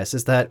it, I guess,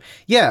 is that,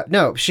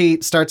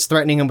 she starts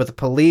threatening him with the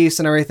police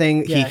and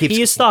everything. Yeah,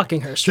 he is stalking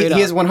her straight up.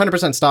 He is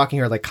 100% stalking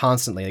her, like,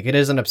 constantly. Like, it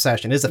is an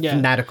obsession. It is a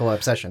fanatical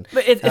obsession.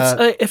 But it's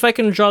if I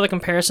can draw the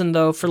comparison,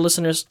 though, for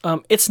listeners,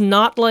 it's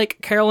not like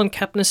Carolyn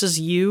Kepnes's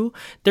You.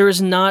 There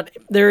is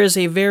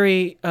a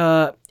very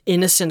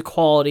innocent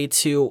quality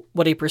to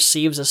what he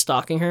perceives as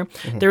stalking her.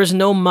 There is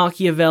no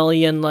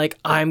Machiavellian like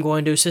I'm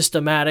going to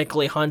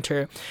systematically hunt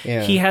her.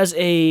 Yeah. He has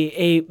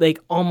a like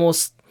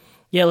almost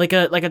like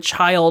a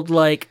child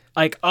like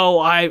I'm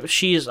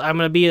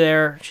gonna be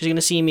there. She's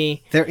gonna see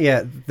me.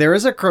 There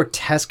is a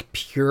grotesque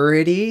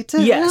purity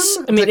to him.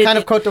 I mean,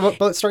 to quote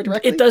the story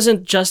directly. It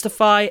doesn't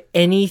justify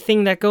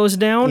anything that goes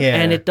down, Yeah.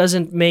 and it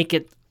doesn't make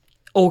it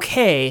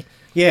okay.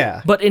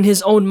 Yeah. But in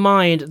his own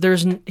mind,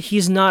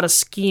 he's not a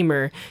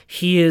schemer.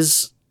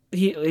 He's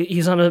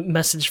on a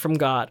message from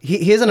God.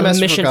 He is on a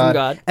message mission from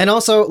God. And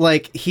also,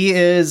 like,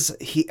 there's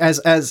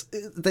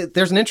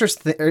an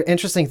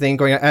interesting thing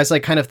going on as,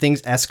 like, kind of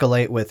things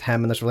escalate with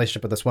him and this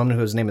relationship with this woman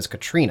whose name is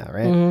Katrina,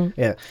 right? Mm-hmm.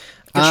 Yeah.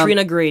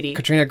 Katrina Grady.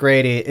 Katrina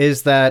Grady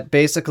is that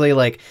basically,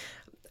 like,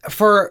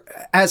 for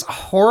as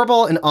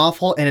horrible and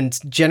awful and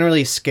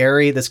generally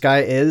scary this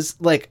guy is,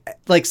 like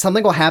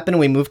something will happen and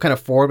we move kind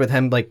of forward with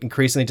him, like,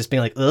 increasingly just being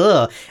like,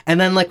 ugh,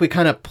 and then, like, we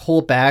kind of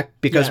pull back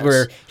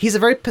because he's a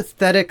very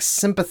pathetic,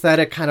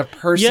 sympathetic kind of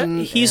person.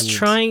 Yeah, he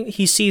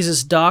sees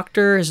his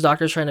doctor's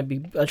trying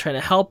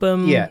to help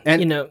him. Yeah,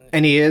 and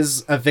and he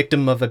is a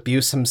victim of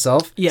abuse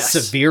himself. Yes.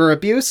 Severe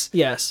abuse.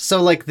 Yes.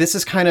 So, like, this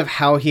is kind of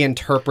how he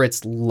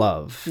interprets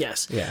love.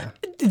 Yes. Yeah.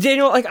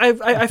 Daniel, like,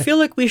 I feel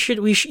like you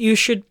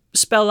should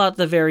spell out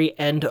the very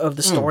end of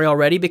the story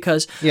already,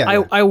 because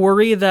I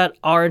worry that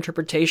our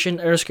interpretation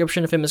or description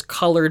perception of him is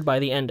colored by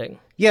the ending.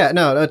 Yeah,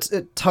 no,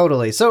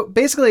 totally. So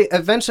basically,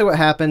 eventually what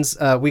happens,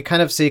 we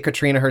kind of see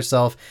Katrina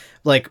herself,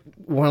 like,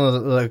 one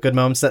of the good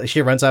moments that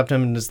she runs up to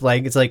him and is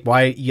like, it's like,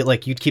 why,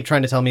 you keep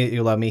trying to tell me that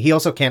you love me. He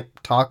also can't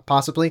talk,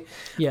 possibly.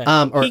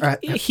 Yeah.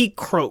 He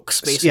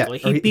croaks,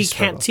 basically.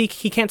 Yeah,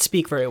 he can't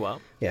speak very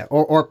well. Yeah,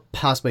 or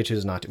possibly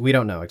chooses not to. We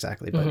don't know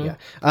exactly, but yeah.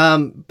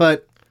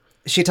 But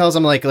she tells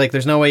him, like,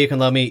 there's no way you can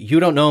love me. You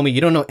don't know me. You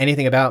don't know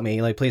anything about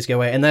me. Like, please go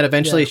away. And then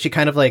eventually she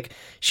kind of, like,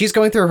 she's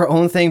going through her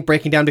own thing,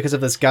 breaking down because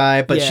of this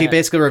guy, but she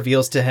basically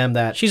reveals to him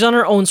that... She's on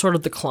her own sort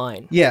of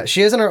decline. Yeah,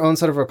 she is on her own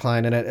sort of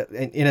decline, and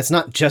it's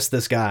not just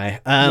this guy.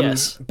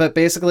 Yes. But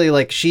basically,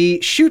 like, she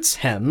shoots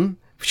him.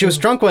 She was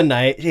drunk one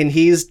night, and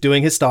he's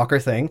doing his stalker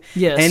thing.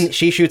 Yes. And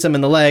she shoots him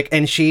in the leg,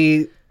 and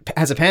she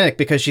has a panic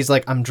because she's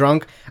like, I'm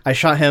drunk. I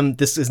shot him.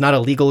 This is not a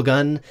legal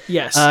gun.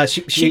 Yes.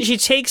 She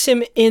takes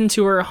him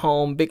into her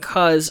home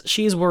because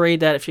she's worried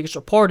that if she gets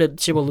reported,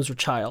 she will lose her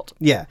child.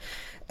 Yeah.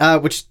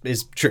 Which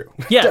is true.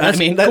 Yeah, that's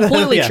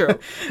completely true.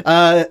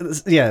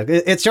 Yeah,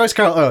 it's Joyce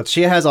Carol Oates.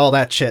 She has all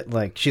that shit.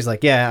 Like, she's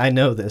like, yeah, I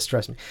know this.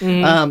 Trust me.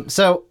 Mm-hmm.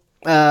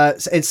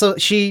 So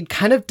she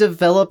kind of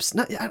develops.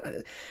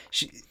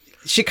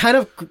 She kind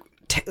of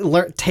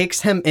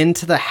takes him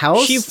into the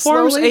house. She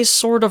forms slowly. a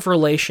sort of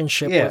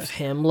relationship with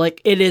him.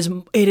 Like, it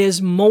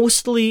is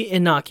mostly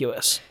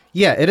innocuous.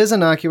 Yeah, it is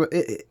innocuous.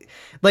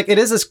 Like, it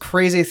is this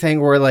crazy thing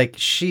where, like,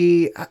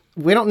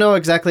 we don't know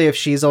exactly if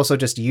she's also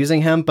just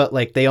using him, but,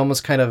 like, they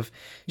almost kind of,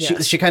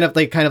 she kind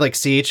of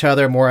see each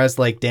other more as,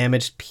 like,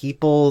 damaged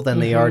people than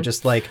they are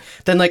just, like,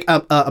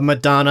 a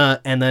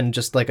Madonna and then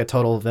just, like, a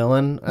total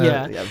villain.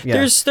 Yeah.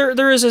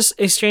 There is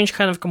a strange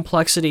kind of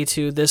complexity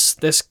to this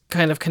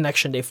kind of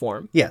connection they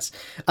form. Yes.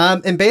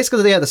 And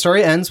basically, the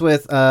story ends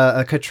with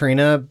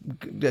Katrina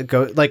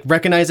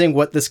recognizing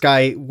what this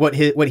guy, what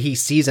he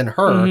sees in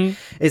her,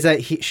 is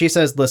that she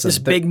says, listen. This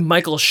big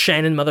Michael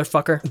Shannon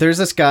motherfucker. There's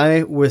this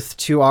guy with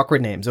two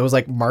awkward names. It was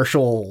like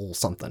Marshall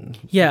something.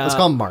 Yeah. Let's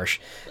call him Marsh.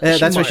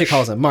 That's what she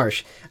calls him,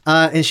 Marsh.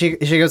 And she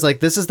goes like,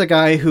 this is the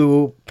guy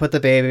who put the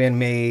baby in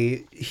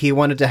me. He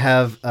wanted to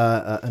have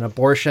an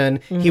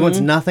abortion. He wants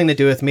nothing to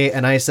do with me.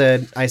 And I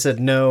said,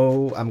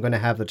 no, I'm going to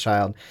have the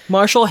child.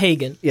 Marshall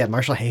Hagen. Yeah,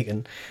 Marshall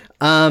Hagen.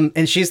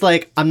 And she's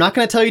like, I'm not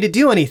going to tell you to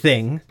do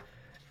anything.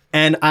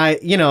 And I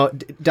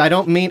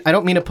don't mean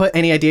to put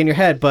any idea in your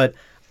head, but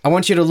I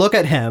want you to look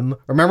at him.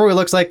 Remember what he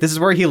looks like. This is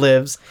where he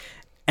lives.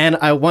 And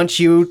I want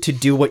you to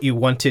do what you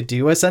want to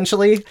do,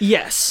 essentially.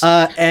 Yes.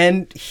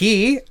 And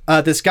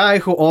this guy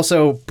who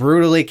also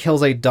brutally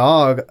kills a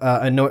dog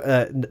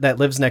that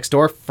lives next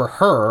door for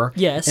her.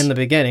 Yes. In the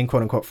beginning,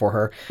 quote unquote, for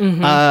her.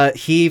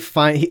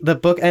 The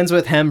book ends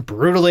with him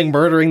brutally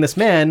murdering this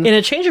man. In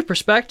a change of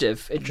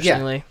perspective,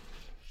 interestingly.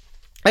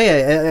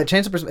 Yeah,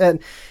 change of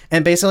perspective.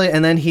 And basically,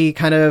 and then he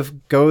kind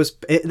of goes.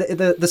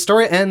 The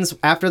story ends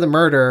after the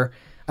murder.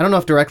 I don't know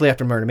if directly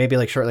after murder, maybe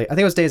like shortly. I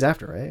think it was days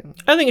after, right?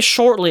 I think it's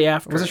shortly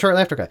after. Was it shortly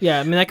after? Okay.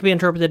 Yeah, I mean that could be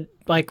interpreted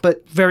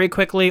but very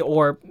quickly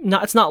or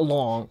not. It's not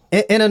long.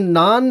 In a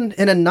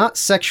not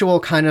sexual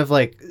kind of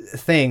like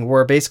thing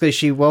where basically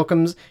she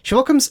welcomes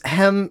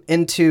him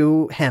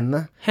into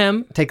him.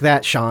 Take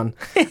that, Sean.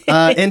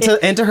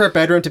 into her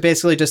bedroom to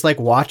basically just like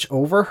watch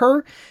over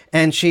her,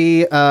 and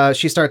she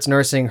starts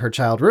nursing her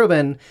child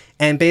Ruben,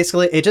 and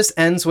basically it just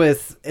ends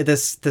with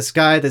this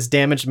guy, this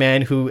damaged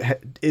man who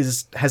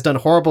has done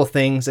horrible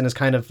things and is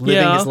kind of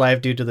living his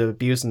life due to the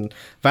abuse and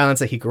violence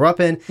that he grew up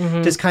in,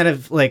 just kind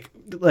of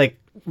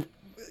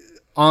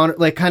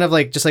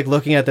just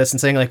looking at this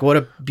and saying like what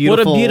a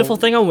beautiful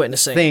thing I'm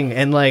witnessing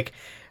and like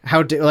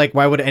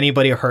why would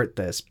anybody hurt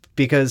this,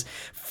 because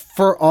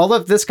for all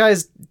of this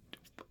guy's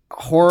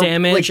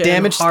damage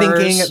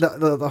thinking,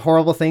 the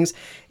horrible things,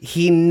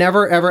 he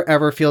never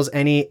ever feels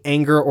any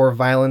anger or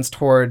violence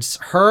towards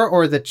her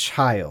or the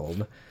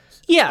child.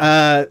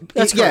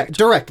 That's correct.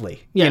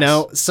 Directly.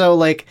 Yes. So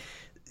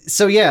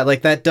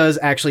that does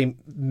actually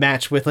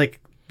match with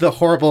like the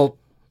horrible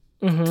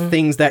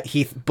things that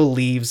he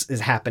believes is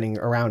happening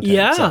around him.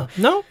 Yeah, so,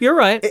 no, you're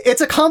right. It's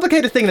a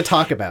complicated thing to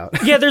talk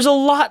about. Yeah, there's a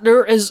lot.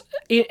 There is,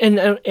 and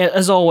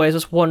as always,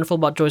 what's wonderful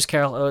about Joyce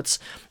Carol Oates,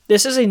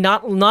 this is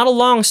not a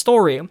long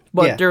story,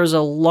 but there's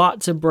a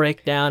lot to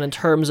break down in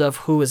terms of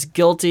who is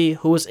guilty,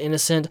 who is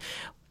innocent,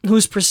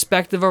 whose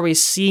perspective are we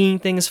seeing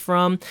things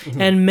from,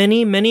 and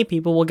many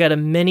people will get a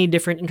many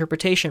different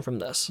interpretation from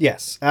this.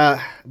 Yes, but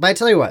I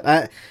tell you what,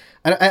 I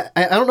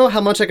don't know how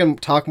much I can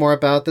talk more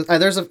about this.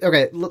 Let's go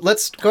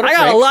to break. I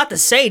got a lot to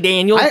say,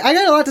 Daniel. I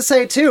got a lot to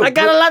say, too. I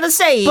got a lot to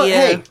say. But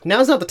hey,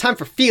 now's not the time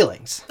for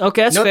feelings.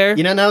 Okay, that's fair.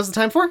 You know now's the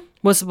time for?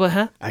 What,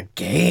 huh? A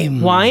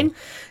game. Wine?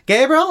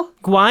 Gabriel?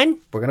 Wine?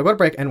 We're gonna go to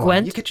break and wine.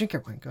 Gwen? You can drink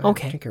your wine. Go ahead.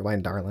 Okay. Drink your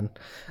wine, darling.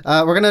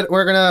 We're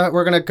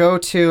gonna go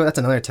to, that's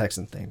another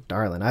Texan thing,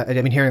 darling. I've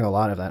been hearing a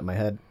lot of that in my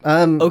head.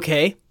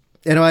 Okay.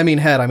 I mean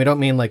head. I don't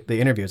mean like the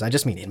interviews. I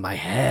just mean in my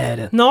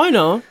head. No, I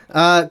know.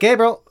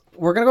 Gabriel,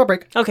 we're going to go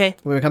break. Okay.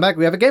 When we come back,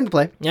 we have a game to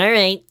play. All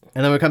right.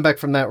 And then when we come back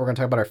from that, we're going to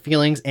talk about our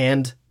feelings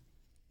and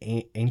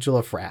Angel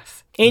of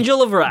Wrath.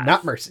 Angel of Wrath.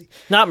 Not Mercy.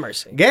 Not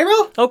Mercy.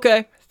 Gabriel?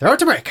 Okay. Throw it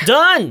to break.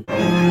 Done.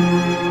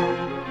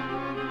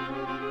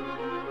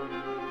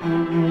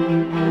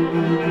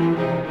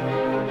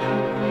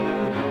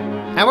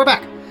 And we're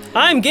back.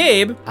 I'm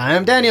Gabe.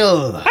 I'm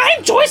Daniel.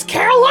 I'm Joyce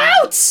Carol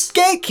Oates.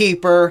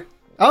 Gatekeeper.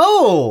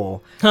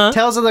 Oh. Huh?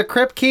 Tales of the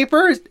Crypt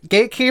Keeper.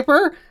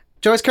 Gatekeeper.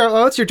 Joyce Carol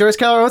Oates. Your Joyce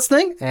Carol Oates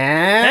thing.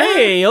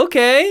 Hey,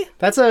 okay.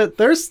 There's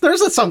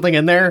a something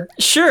in there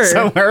Sure.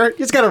 somewhere. You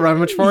just got to run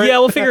much for it. Yeah,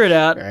 we'll figure it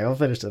out. All right, we'll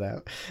finish it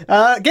out.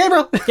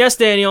 Gabriel. Yes,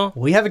 Daniel.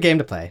 We have a game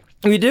to play.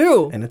 We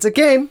do. And it's a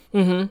game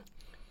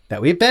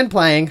that we've been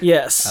playing.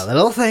 Yes. A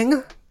little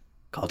thing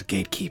called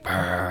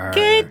Gatekeeper.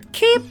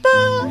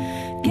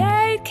 Gatekeeper.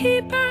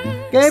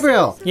 Gatekeeper.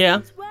 Gabriel,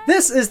 Yeah.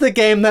 this is the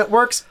game that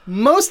works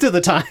most of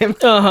the time.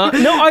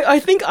 No, I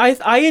think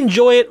I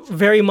enjoy it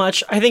very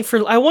much.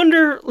 I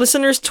wonder,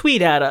 listeners,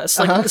 tweet at us.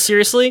 Like,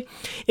 seriously,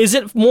 is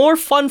it more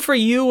fun for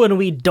you when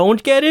we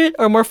don't get it,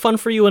 or more fun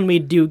for you when we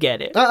do get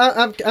it?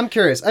 I'm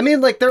curious. I mean,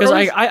 like, there Because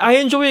are... I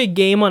enjoy a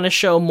game on a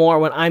show more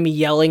when I'm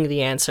yelling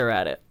the answer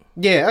at it.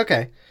 Yeah,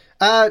 okay.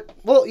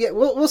 Well, yeah,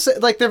 we'll say,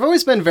 like, they've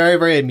always been very,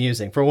 very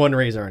amusing for one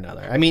reason or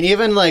another. I mean,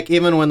 even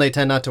when they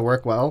tend not to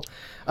work well.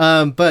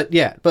 But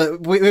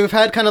we've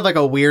had kind of like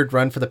a weird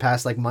run for the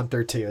past, like, month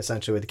or two,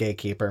 essentially, with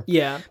Gatekeeper.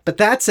 Yeah. But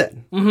that's it.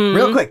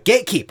 Real quick,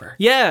 Gatekeeper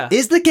Yeah.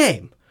 is the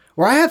game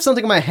where I have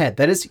something in my head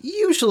that is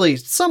usually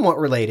somewhat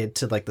related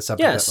to, like, the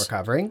subject Yes. that we're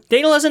covering.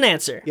 Daniel has an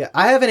answer. Yeah,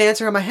 I have an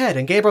answer in my head,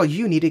 and Gabriel,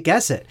 you need to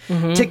guess it.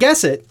 To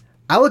guess it,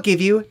 I will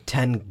give you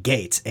 10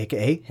 gates,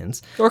 aka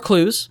hints, Or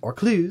clues. or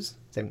clues.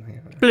 Same thing.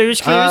 Blues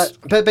clues.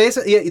 But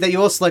basically, yeah, that you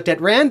will select at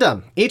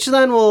random. Each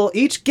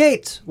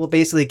gate will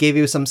basically give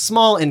you some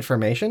small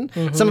information.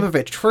 Some of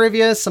it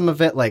trivia, some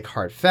of it like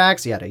hard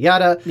facts, yada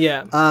yada.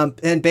 Yeah.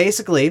 And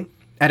basically,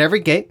 at every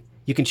gate,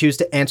 you can choose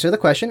to answer the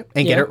question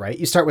and get Yeah. it right.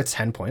 You start with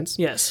 10 points.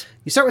 Yes.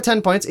 You start with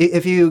 10 points.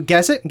 If you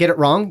guess it and get it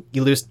wrong,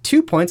 you lose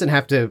 2 points and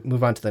have to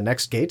move on to the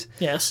next gate.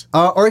 Yes.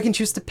 Or you can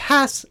choose to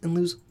pass and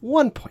lose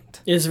 1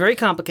 point. It's very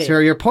complicated. So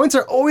your points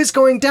are always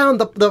going down.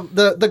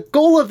 The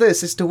goal of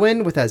this is to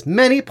win with as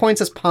many points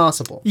as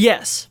possible.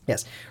 Yes.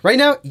 Yes. Right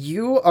now,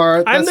 you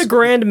are... I'm the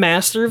grand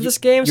master of this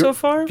game so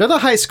far. You're the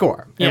high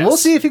score. And we'll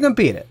Yes. see if you can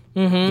beat it.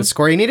 The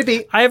score you need to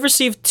beat. I have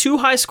received 2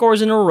 high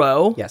scores in a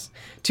row. Yes.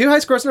 2 high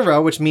scores in a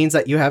row, which means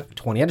that you have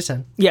 20 out of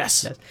 10.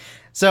 Yes.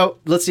 So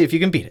let's see if you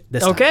can beat it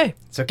this time. Okay.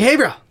 So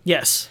Gabriel,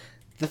 Yes.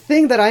 the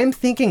thing that I'm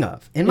thinking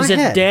of in my Is it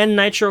head Dan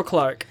Nitro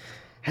Clark?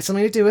 has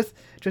something to do with...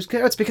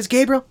 It's because,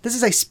 Gabriel, this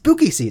is a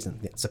spooky season.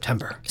 Yeah,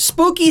 September.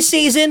 Spooky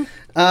season.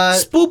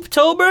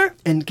 Spooptober.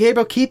 And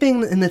Gabriel,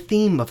 keeping in the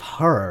theme of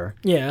horror,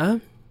 Yeah.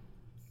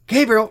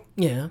 Gabriel,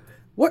 Yeah.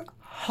 what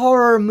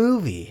horror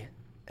movie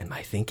am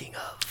I thinking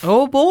of?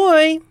 Oh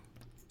boy.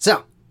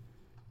 So,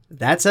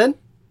 that said,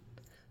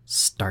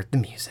 start the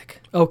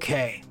music.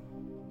 Okay.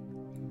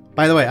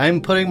 By the way,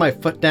 I'm putting my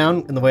foot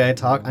down in the way I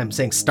talk. I'm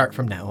saying start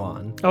from now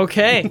on.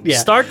 Okay. Yeah.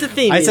 Start the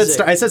theme. I music.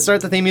 said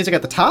start the theme music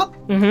at the top,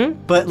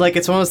 but like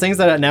it's one of those things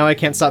that now I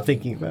can't stop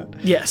thinking about.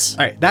 Yes.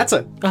 All right, that's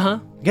it. Uh-huh.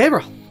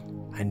 Gabriel,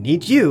 I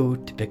need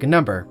you to pick a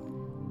number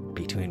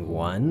between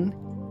 1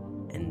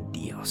 and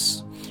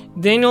Dios.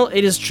 Daniel,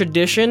 it is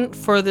tradition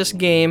for this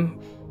game.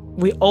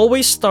 We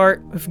always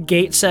start with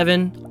Gate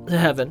 7 to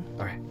heaven.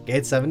 All right,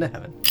 gate 7 to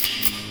heaven.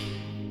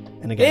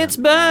 And again, It's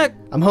back.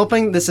 I'm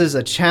hoping this is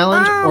a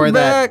challenge I'm or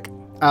back. that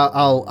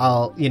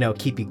I'll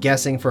keep you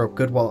guessing for a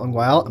good long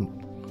while. I'm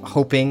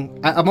hoping.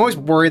 I'm always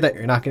worried that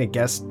you're not going to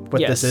guess what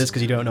this Yes. is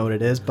because you don't know what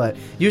it is. But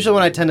usually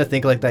when I tend to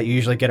think like that, you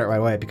usually get it right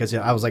away because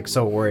I was like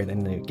so worried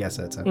and then you guess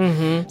it. So,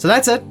 so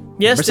that's it.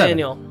 Yes, Number 7.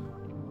 Daniel.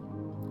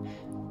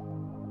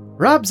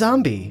 Rob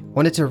Zombie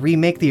wanted to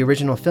remake the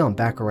original film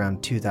back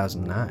around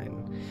 2009.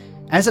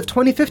 As of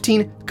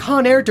 2015,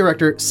 Con Air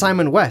director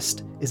Simon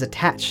West is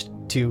attached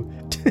to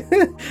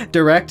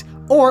direct,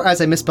 or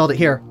as I misspelled it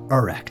here,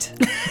 erect.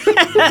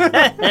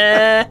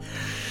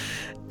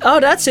 Oh,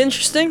 that's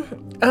interesting.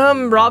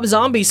 Rob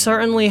Zombie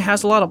certainly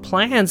has a lot of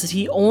plans that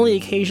he only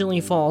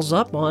occasionally follows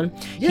up on.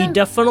 Yeah. He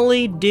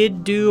definitely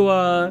did do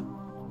a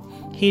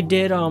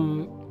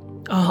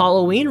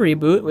Halloween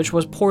reboot, which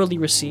was poorly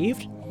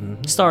received,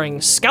 starring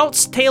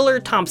Scouts Taylor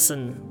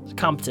Compton.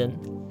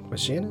 Was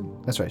she in it?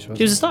 That's right. She was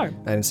a star.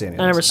 I didn't see any.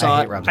 I never saw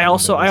hate it. Rob I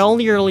Zombie movies.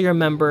 only really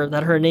remember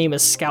that her name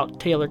is Scout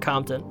Taylor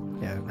Compton.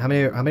 Yeah. How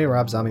many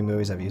Rob Zombie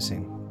movies have you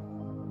seen?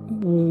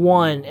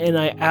 1, and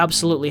I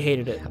absolutely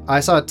hated it. I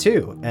saw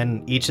 2,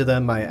 and each of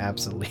them I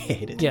absolutely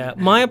hated. Yeah,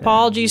 my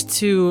apologies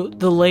to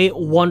the late,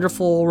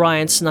 wonderful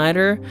Ryan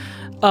Snyder.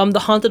 The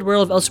Haunted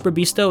World of El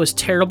Superbeasto is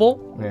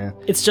terrible. Yeah.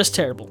 It's just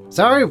terrible.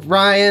 Sorry,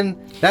 Ryan.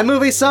 That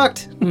movie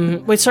sucked.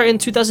 Wait, sorry, in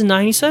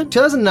 2009 he said?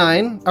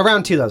 2009,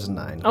 around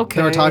 2009. Okay.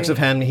 There were talks of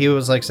him. He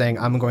was like saying,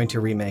 "I'm going to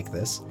remake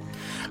this."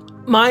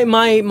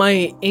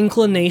 My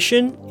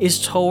inclination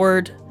is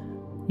toward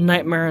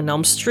Nightmare on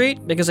Elm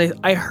Street because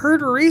I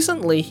heard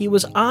recently he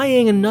was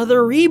eyeing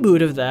another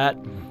reboot of that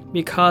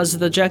because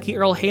the Jackie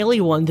Earl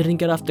Haley one didn't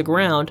get off the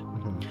ground,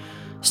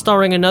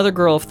 starring another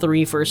girl of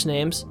 3 first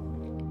names.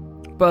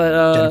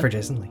 But Jennifer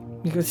Jason Leigh.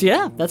 because,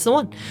 yeah, that's the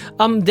one.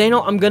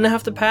 Daniel, I'm gonna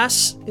have to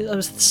pass.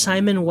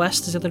 Simon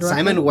West is the other director.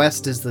 Simon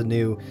West is the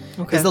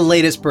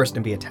latest person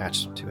to be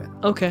attached to it.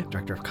 Okay.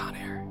 Director of Con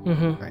Air.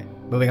 Mm-hmm.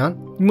 Right. Moving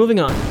on. Moving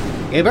on.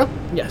 Gabriel,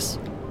 Yes.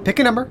 pick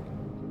a number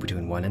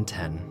between 1 and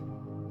 10.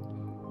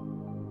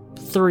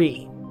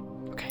 3.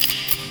 Okay.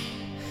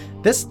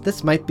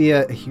 This might be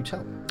a huge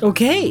help.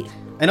 Okay.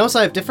 And also,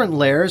 I have different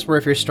layers where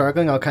if you're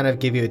struggling, I'll kind of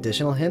give you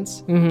additional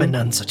hints, but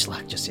none such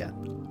luck just yet.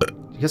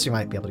 I guess you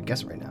might be able to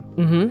guess it right now.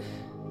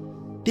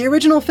 The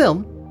original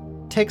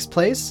film takes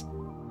place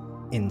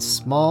in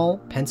small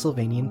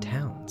Pennsylvanian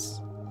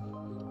towns.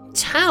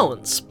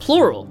 Towns,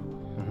 plural.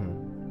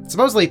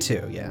 Supposedly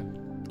 2, yeah.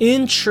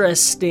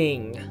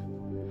 Interesting.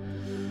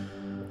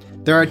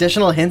 There are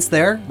additional hints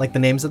there, like the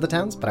names of the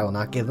towns, but I will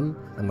not give them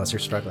unless you're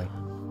struggling.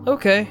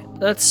 Okay,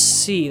 let's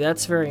see.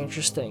 That's very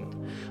interesting.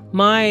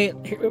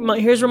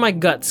 Here's where my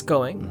gut's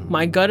going.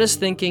 My gut is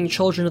thinking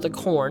Children of the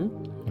Corn,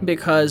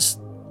 because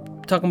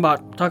talking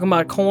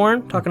about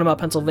corn, talking about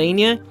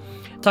Pennsylvania,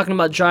 talking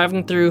about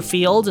driving through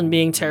fields and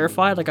being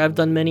terrified, like I've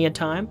done many a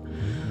time.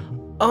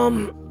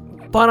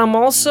 But I'm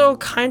also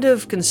kind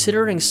of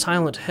considering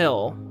Silent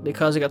Hill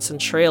because I got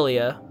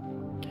Centralia.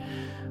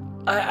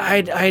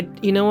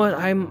 You know what?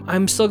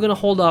 I'm still gonna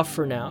hold off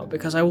for now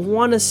because I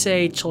want to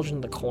say Children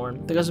of the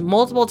Corn because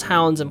multiple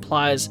towns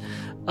implies,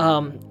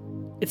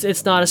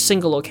 it's not a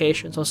single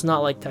location, so it's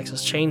not like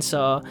Texas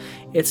Chainsaw.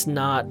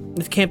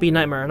 It can't be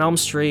Nightmare on Elm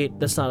Street.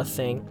 That's not a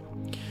thing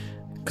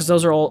because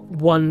those are all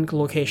one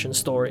location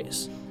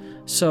stories.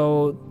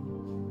 So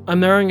I'm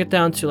narrowing it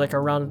down to like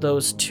around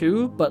those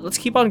 2, but let's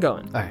keep on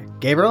going. All right,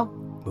 Gabriel,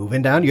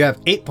 moving down. You have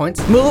 8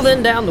 points.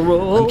 Moving down the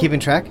road. I'm keeping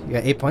track. You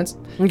got 8 points.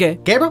 Okay.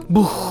 Gabriel,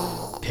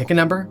 pick a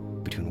number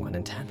between 1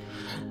 and 10.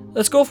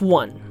 Let's go with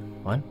 1.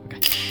 1? Okay.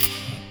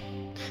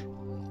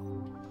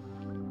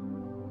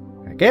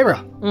 All right,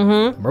 Gabriel.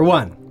 Number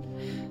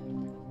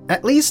 1.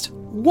 At least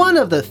one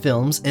of the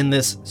films in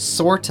this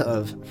sort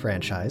of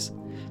franchise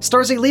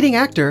stars a leading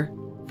actor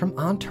from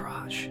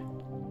Entourage.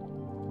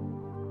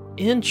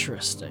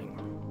 Interesting.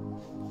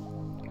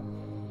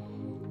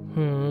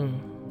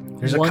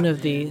 There's One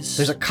of these.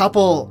 There's a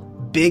couple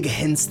big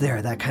hints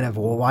there that kind of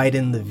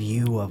widen the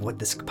view of what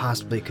this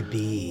possibly could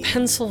be.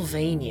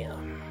 Pennsylvania.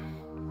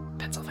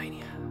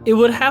 Pennsylvania. It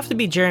would have to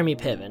be Jeremy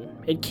Piven.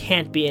 It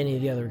can't be any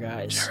of the other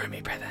guys.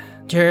 Jeremy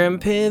Piven. Jeremy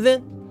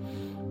Piven.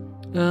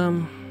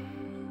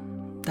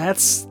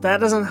 That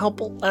doesn't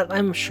help.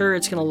 I'm sure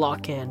it's gonna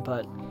lock in,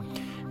 but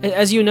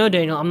as you know,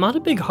 Daniel, I'm not a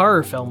big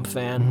horror film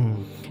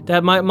fan.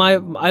 That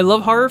I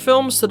love horror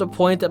films to the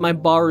point that my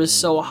bar is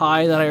so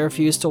high that I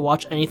refuse to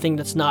watch anything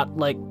that's not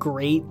like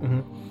great,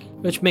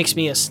 which makes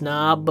me a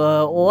snob.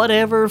 But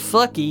whatever,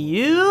 fuck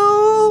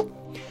you.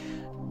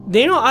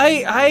 Daniel,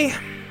 I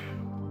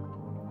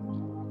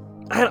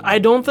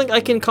don't think I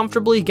can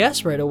comfortably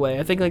guess right away.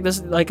 I think like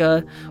this,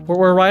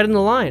 we're right in the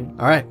line.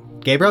 All right,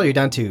 Gabriel, you're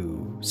down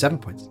to 7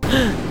 points.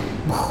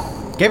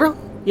 Gabriel,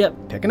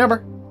 Yep, pick a number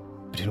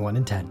between 1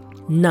 and 10.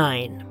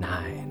 9.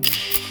 9.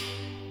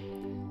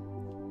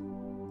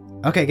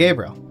 Okay,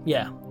 Gabriel.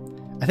 Yeah.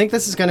 I think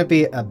this is going to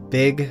be a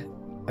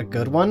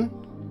good one.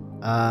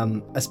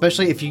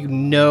 Especially if you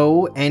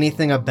know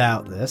anything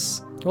about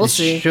this. We'll this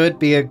see. Should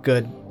be a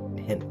good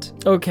hint.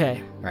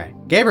 Okay. All right,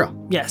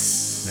 Gabriel.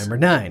 Yes. Number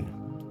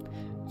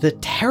 9. The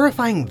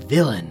terrifying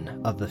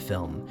villain of the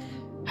film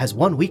has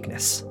one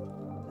weakness: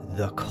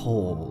 the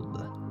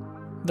cold.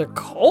 The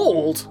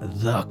cold?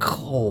 The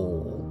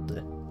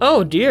cold.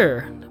 Oh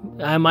dear.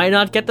 I might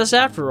not get this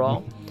after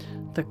all.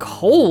 The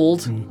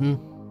cold?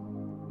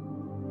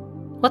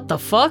 What the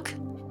fuck?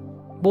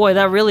 Boy,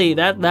 that really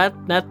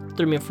that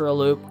threw me for a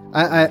loop.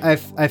 I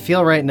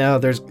feel right now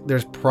there's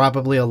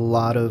probably a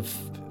lot of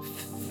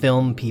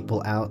film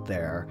people out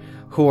there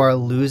who are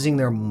losing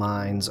their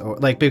minds, or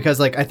like, because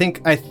like I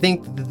think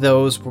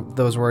those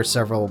were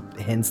several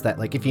hints that,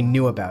 like, if you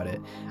knew about it,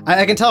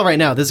 I can tell right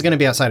now this is going to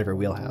be outside of your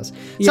wheelhouse.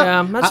 So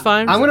Yeah, that's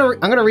fine. I'm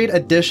gonna read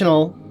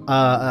additional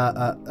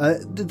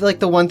like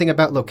the one thing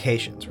about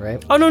locations,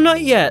 right? Oh no,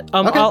 not yet.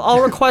 Okay.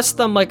 I'll request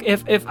them like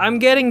if I'm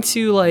getting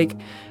to like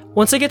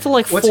once I get to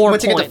like Once 4 you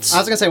get to, points. I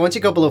was gonna say once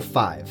you go below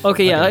 5.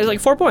 Okay, yeah, like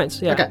 4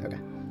 points. Yeah. Okay.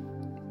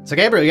 So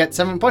Gabriel, you got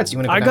 7 points. You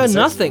want to go I down got to 6?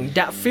 nothing.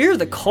 Fear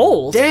the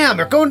cold. Damn,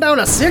 you're going down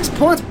to 6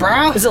 points,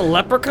 bro. Is it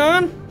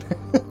Leprechaun?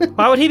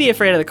 Why would he be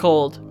afraid of the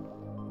cold?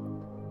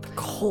 The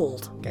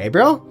cold.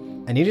 Gabriel,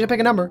 I need you to pick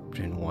a number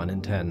between 1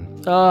 and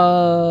 10.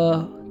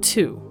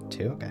 2.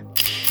 2, okay.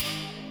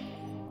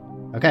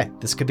 Okay,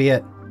 this could be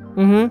it.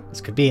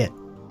 This could be it.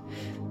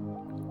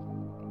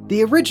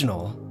 The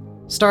original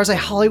stars a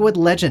Hollywood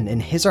legend in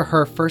his or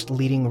her first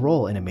leading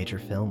role in a major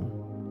film.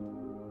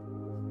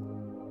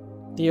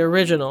 The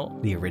original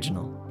The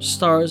original.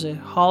 stars a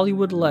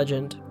Hollywood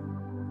legend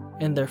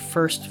in their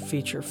first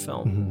feature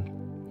film.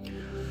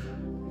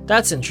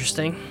 That's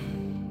interesting.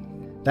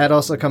 That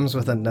also comes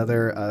with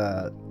another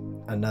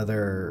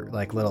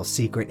like little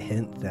secret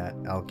hint that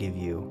I'll give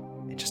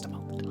you in just a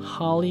moment.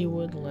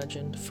 Hollywood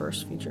legend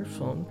first feature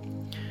film.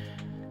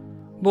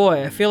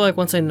 Boy, I feel like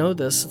once I know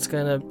this, it's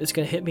gonna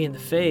hit me in the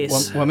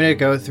face. Want me to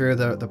go through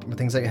the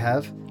things that you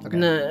have? Okay.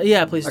 Nah,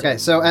 yeah, please. Okay,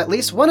 so at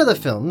least one of the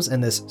films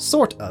in this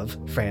sort of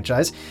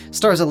franchise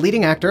stars a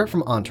leading actor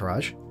from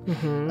Entourage,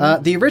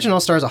 The original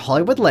stars a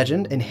Hollywood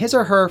legend in his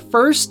or her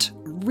first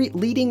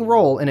leading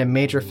role in a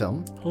major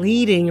film.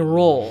 Leading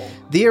role.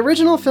 The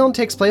original film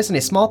takes place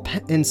in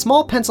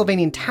small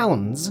Pennsylvania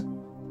towns.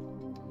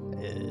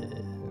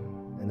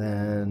 And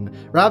then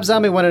Rob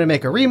Zombie wanted to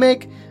make a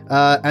remake.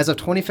 As of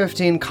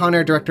 2015, Con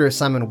Air director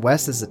Simon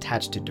West is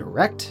attached to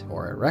direct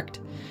or erect.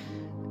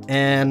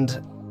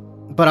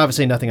 But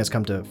obviously nothing has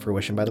come to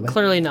fruition, by the way.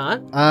 Clearly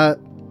not.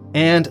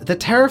 And the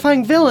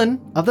terrifying villain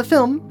of the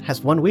film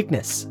has one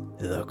weakness: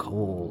 the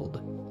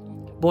cold.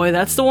 Boy,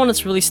 that's the one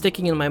that's really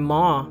sticking in my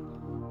maw.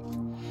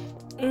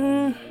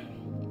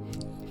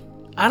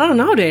 I don't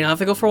know, Dane. I'll have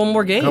to go for one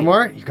more game. No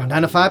more? You're going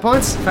down to 5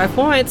 points? 5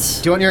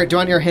 points. Do you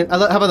want your hint?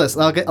 How about this?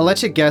 I'll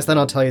let you guess, then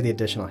I'll tell you the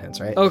additional hints,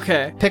 right?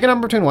 Okay. Pick a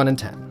number between 1 and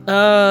 10.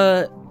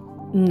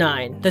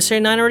 9. Did I say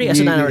 9 already? I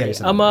said 9 yeah, already. you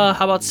said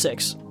How about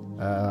 6?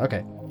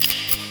 Okay.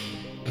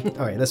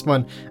 All right, this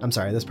one, I'm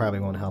sorry, this probably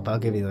won't help. I'll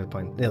give you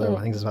the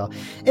other things as well.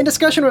 In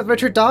discussion with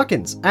Richard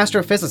Dawkins,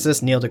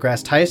 astrophysicist Neil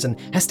deGrasse Tyson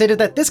has stated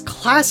that this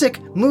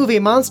classic movie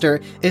monster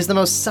is the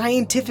most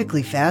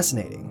scientifically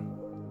fascinating.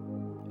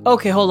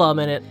 Okay, hold on a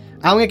minute.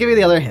 I'm gonna give you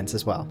the other hints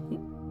as well.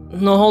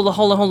 No, hold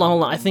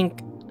on. I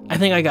think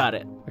I got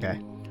it. Okay.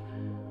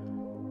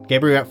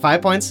 Gabriel, you got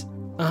 5 points.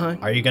 Uh-huh.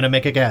 Are you gonna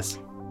make a guess?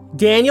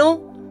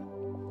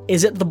 Daniel,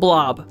 is it the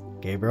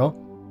Blob? Gabriel?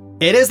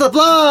 It is the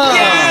Blob!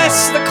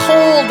 Yes! The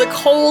cold! The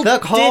cold! The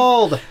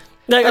cold!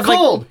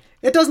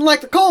 It doesn't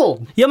like the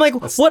cold! Yeah, I'm like,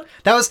 what?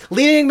 That was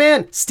leading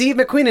man Steve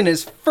McQueen in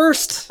his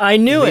first I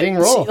knew leading it.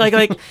 role.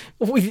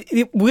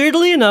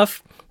 Weirdly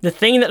enough, the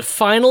thing that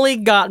finally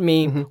got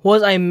me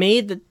was I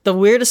made the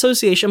weird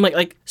association. I'm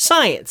like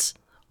science,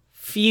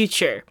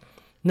 future.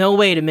 No,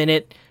 wait a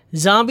minute.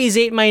 Zombies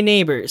ate my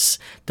neighbors.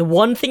 The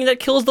one thing that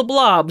kills the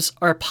blobs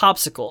are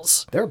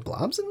popsicles. There are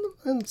blobs in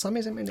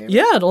Zombies in my neighborhood?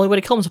 Yeah, the only way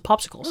to kill them is with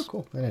popsicles. Oh,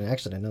 cool. I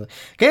didn't know that.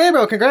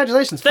 Gabriel,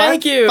 congratulations.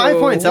 Thank you. 5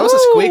 points. That was a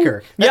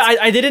squeaker. Yeah,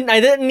 I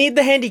didn't need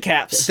the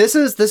handicaps.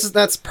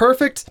 That's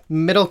perfect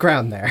middle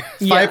ground there.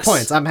 5 Yes.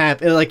 points. I'm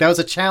happy. Like, that was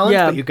a challenge,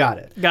 Yeah. but you got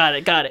it. Got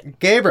it.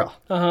 Gabriel.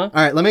 Uh-huh. All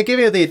right, let me give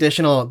you the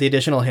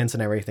additional hints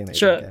and everything that you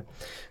Sure. can get.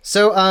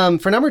 So,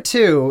 for number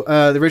 2,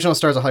 the original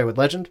stars a Hollywood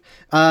legend.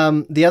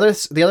 The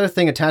other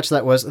thing attached to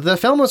that was the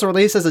film was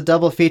released as a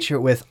double feature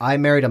with "I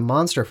Married a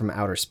Monster from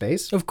Outer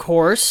Space," Of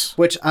course.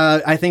 which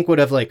I think would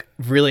have like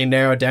really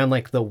narrowed down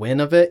like the win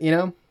of it. You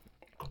know.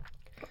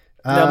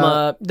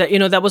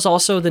 That was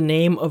also the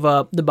name of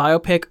the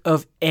biopic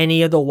of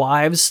any of the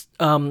wives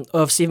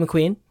of Steve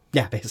McQueen.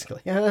 Yeah,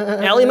 basically.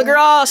 Ally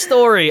McGraw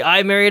story.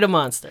 I Married a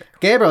Monster.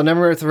 Gabriel,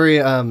 number 3,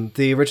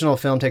 the original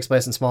film takes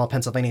place in small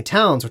Pennsylvania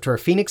towns, which were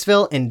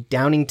Phoenixville and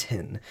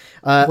Downingtown.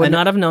 Would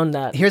not have known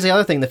that. Here's the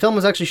other thing. The film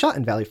was actually shot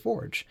in Valley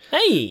Forge.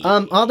 Hey.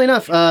 Oddly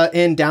enough,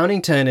 in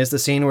Downingtown is the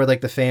scene where like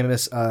the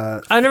famous...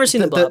 I've never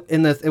seen the Blob.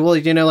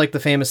 Like the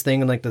famous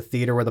thing in like the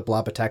theater where the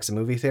Blob attacks a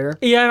movie theater?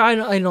 Yeah,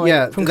 I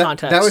know from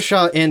context. That was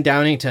shot in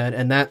Downingtown,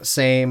 and that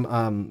same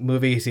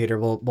movie theater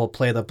will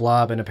play the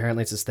Blob, and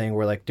apparently it's this thing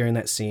where like during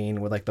that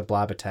scene where like the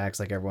Blob attacks,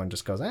 like everyone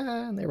just goes,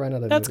 and they run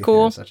out of That's movie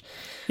cool. theater and such.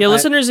 Yeah,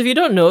 listeners, if you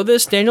don't know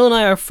this, Daniel and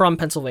I are from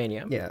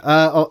Pennsylvania. Yeah.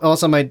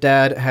 Also, my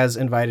dad has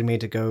invited me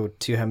to go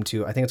to him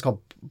to, I think it's called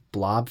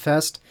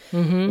Blobfest,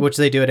 which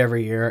they do it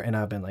every year, and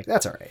I've been like,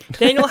 that's all right.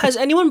 Daniel, has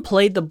anyone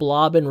played the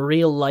Blob in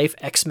real life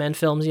X-Men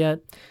films yet?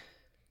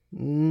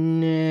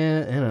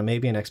 Nah, I don't know,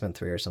 maybe an X-Men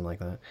 3 or something like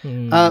that.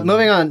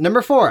 Moving on,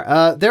 number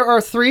 4. There are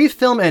 3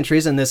 film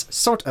entries in this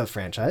sort of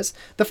franchise.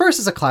 The first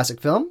is a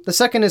classic film. The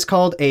second was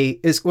called a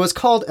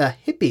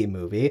hippie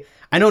movie.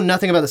 I know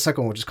nothing about the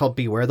second one, which is called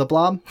Beware the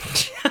Blob.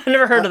 I've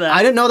never heard of that.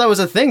 I didn't know that was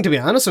a thing, to be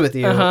honest with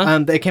you.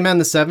 They came out in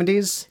the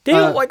 70s.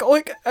 Daniel,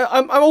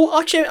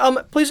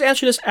 please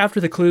answer this after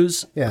the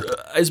clues. Yeah.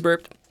 I just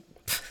burped.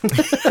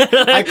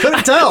 I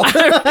couldn't tell.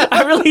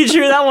 I really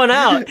drew that one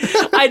out.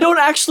 I don't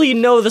actually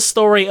know the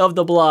story of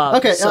the Blob.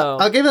 Okay, so.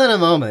 I'll give it in a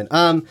moment.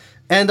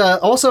 And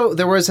also,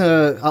 there was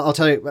I'll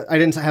tell you, I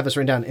didn't have this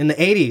written down. In the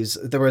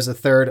 80s, there was a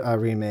third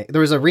remake.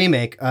 There was a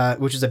remake,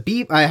 which is a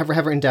B, I have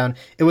written down.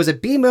 It was a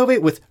B movie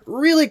with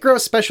really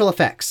gross special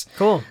effects.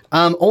 Cool.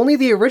 Only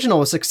the original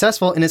was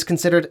successful and is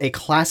considered a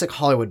classic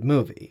Hollywood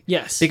movie.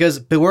 Yes. Because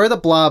Beware the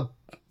Blob,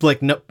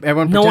 like,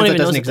 everyone No pretends one it even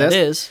doesn't knows what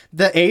exist.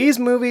 that is. The 80s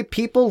movie,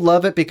 people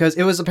love it because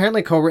it was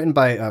apparently co-written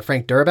by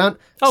Frank Darabont.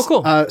 Oh,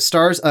 cool.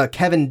 Stars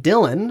Kevin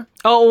Dillon.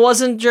 Oh, it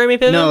wasn't Jeremy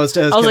Piven? No, it was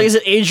I was Kevin. like, is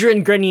it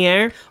Adrian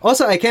Grenier?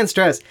 Also, I can't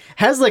stress,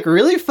 has like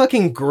really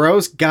fucking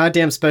gross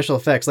goddamn special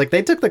effects. Like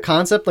they took the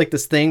concept, like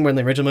this thing when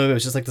the original movie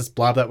was just like this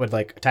blob that would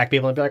like attack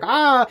people and be like,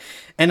 ah.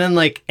 And then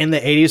like in the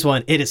 80s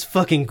one, it is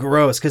fucking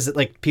gross because it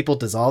like people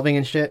dissolving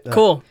and shit.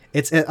 Cool.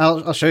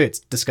 I'll show you. It's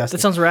disgusting.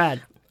 That sounds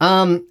rad.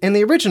 In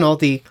the original,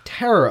 the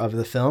terror of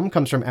the film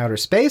comes from outer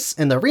space.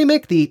 In the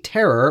remake, the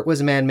terror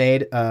was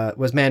man-made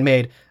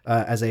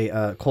as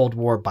a Cold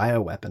War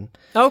bioweapon.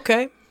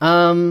 Okay.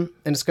 In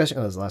discussion,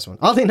 that was the last one.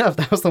 Oddly enough,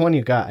 that was the one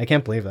you got. I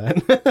can't believe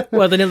that.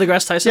 Well, the Neil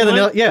deGrasse Tyson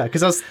one?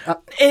 Because I was.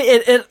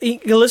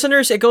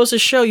 Listeners, it goes to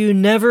show you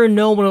never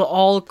know when it'll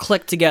all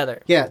click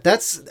together. Yeah,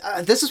 this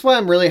is why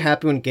I'm really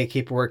happy when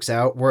Gatekeeper works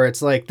out, where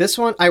it's like this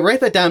one. I write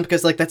that down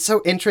because like that's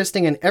so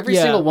interesting, and every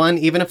single one,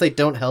 even if they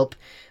don't help,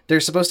 they're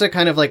supposed to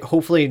kind of like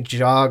hopefully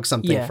jog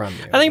something from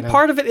you. I think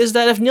part of it is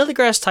that if Neil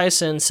deGrasse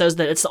Tyson says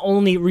that it's the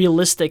only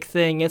realistic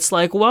thing, it's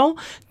like, well,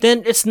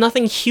 then it's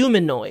nothing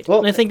humanoid. Well,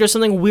 and I think there's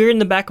something weird in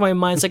the back of my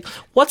mind. It's like,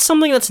 what's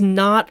something that's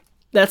not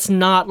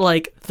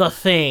like the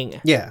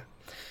thing? Yeah.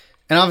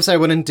 And obviously I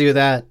wouldn't do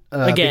that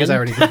because I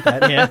already did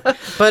that. Yeah.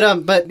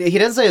 But he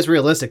doesn't say it's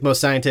realistic, most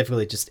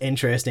scientifically just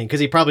interesting, because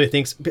he probably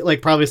thinks,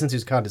 like, probably since he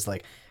was caught, it's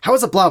like, how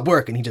does a blob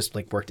work? And he just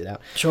like worked it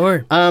out.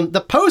 Sure.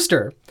 The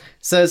poster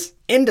says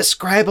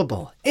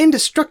indescribable,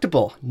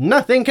 indestructible,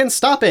 nothing can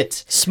stop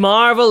it.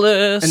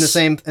 Smarvelous. And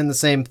the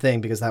same thing,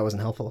 because that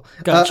wasn't helpful.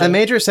 Gotcha. A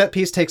major set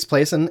piece takes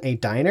place in a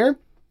diner,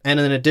 and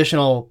an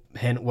additional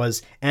hint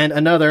was and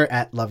another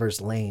at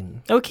Lover's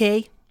Lane.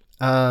 Okay.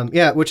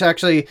 Which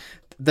actually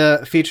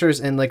the features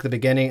in like the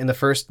beginning in the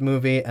first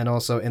movie and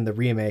also in the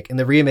remake. In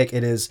the remake,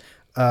 it is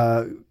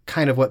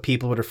kind of what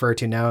people would refer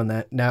to now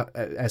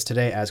as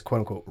today as quote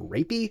unquote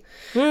rapey.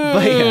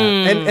 But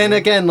yeah, and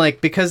again,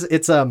 like, because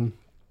it's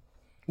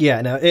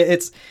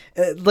it's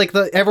like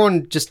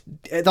everyone just,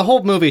 the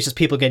whole movie is just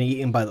people getting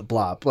eaten by the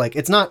blob. Like,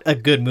 it's not a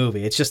good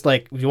movie. It's just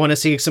like, you want to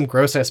see some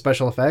gross ass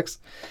special effects.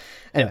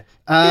 Anyway,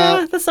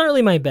 yeah, that's not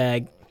really my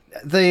bag.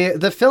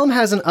 The film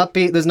has an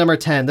upbeat, this is number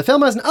 10. The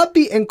film has an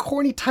upbeat and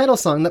corny title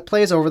song that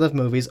plays over the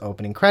movie's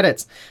opening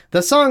credits.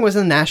 The song was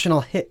a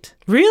national hit.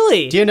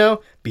 Really? Do you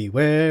know?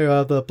 Beware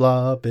of the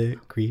blob,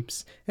 it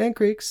creeps and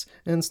creaks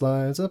and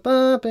slides up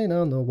bumping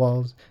on the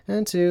walls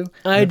and to.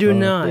 I do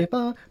not.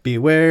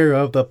 Beware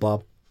of the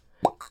blob.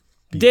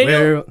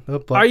 Daniel,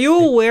 are you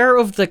aware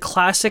of the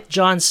classic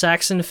John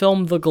Saxon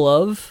film, The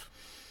Glove?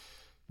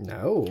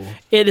 No.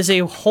 It is a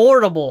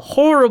horrible,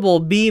 horrible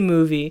B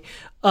movie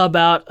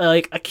about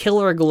like a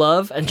killer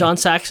glove, and John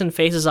Saxon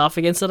faces off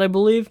against it, I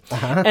believe.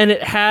 And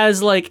it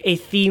has like a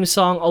theme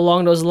song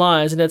along those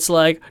lines, and it's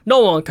like, no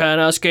one can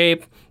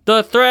escape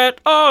the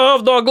threat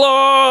of the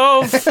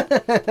glove.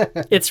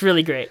 It's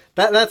really great.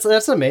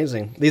 That's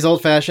amazing. These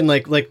old fashioned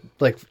like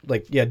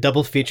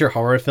double feature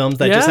horror films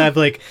that just have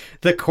like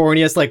the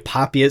corniest, like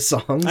poppiest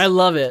songs. I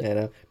love it. You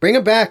know, bring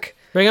them back.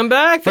 Bring them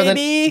back,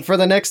 baby. For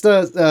the next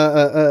what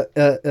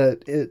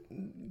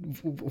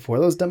are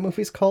those dumb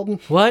movies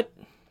called? What?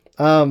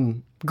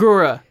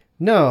 Gura.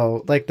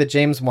 No, like the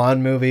James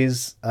Wan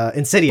movies,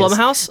 Insidious.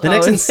 Blumhouse? The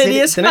next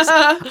Insidious.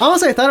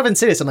 Almost I thought of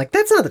Insidious. I'm like,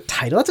 that's not the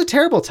title. That's a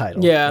terrible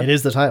title. Yeah. It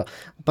is the title.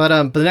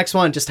 But the next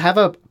one, just have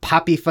a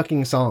poppy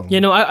fucking song.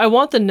 You know, I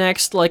want the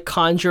next like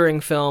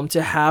Conjuring film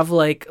to have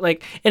like,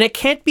 and it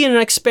can't be an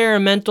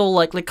experimental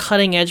like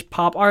cutting edge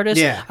pop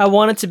artist. Yeah. I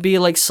want it to be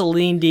like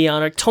Celine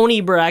Dion or Tony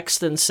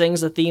Braxton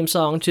sings the theme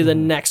song to the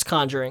next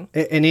Conjuring.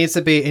 It needs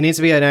to be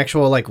an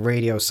actual like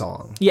radio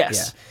song.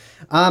 Yes. Yeah.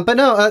 But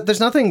no, there's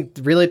nothing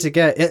really to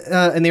get.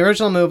 In the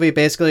original movie,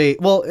 basically,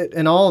 A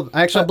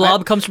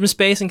blob comes from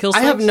space and kills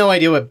things? I have no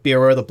idea what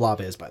Beware the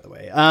Blob is, by the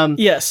way.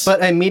 Yes.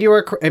 But a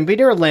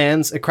meteor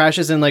lands, it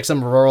crashes in like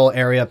some rural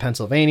area of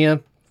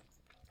Pennsylvania.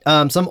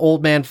 Some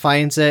old man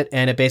finds it,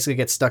 and it basically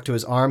gets stuck to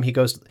his arm.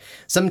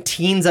 Some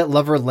teens at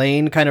Lover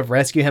Lane kind of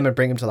rescue him and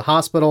bring him to the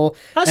hospital.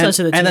 That's nice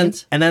of the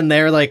teens. And then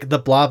they're like, the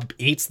blob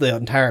eats the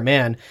entire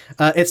man.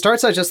 It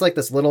starts out just like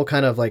this little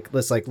kind of like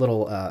this like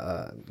little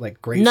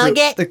like grapefruit,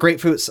 nugget, the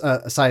grapefruit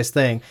size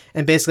thing,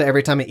 and basically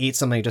every time it eats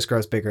something, it just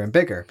grows bigger and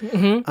bigger.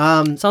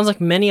 Mm-hmm. Sounds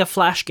like many a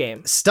Flash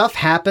game. Stuff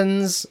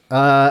happens.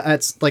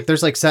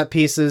 There's like set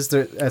pieces.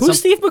 Who's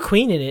Steve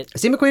McQueen in it?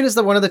 Steve McQueen is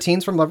one of the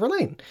teens from Lover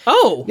Lane.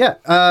 Oh, yeah.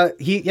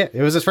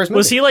 It was his first movie.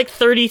 Was he like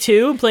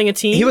 32 playing a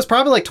teen? He was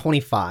probably like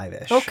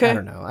 25-ish. Okay. I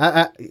don't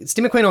know.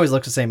 Steve McQueen always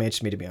looks the same age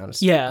to me, to be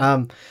honest.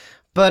 Yeah.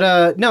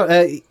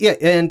 Basically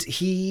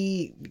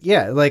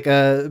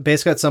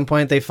at some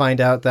point they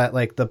find out that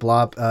like the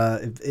blob,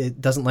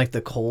 it doesn't like the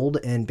cold,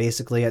 and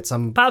basically at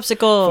some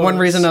popsicle, for one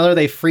reason or another,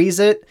 they freeze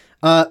it.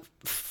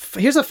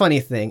 Here's a funny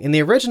thing. In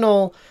the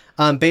original,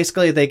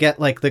 basically they get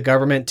like the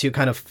government to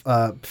kind of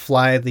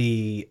fly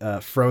the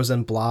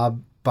frozen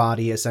blob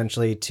body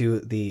essentially to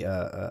the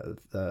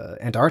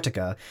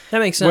Antarctica. That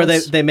makes sense.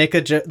 Where they make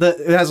it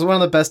has one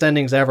of the best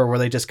endings ever, where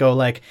they just go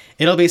like,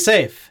 it'll be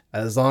safe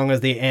as long as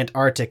the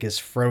Antarctic is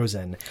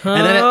frozen.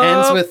 And then it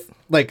ends with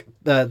like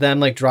them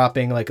like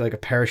dropping like a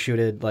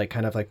parachuted like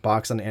kind of like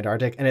box on the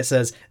Antarctic, and it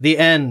says the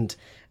end,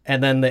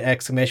 and then the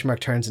exclamation mark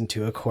turns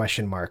into a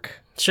question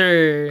mark.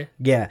 Sure.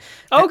 Yeah.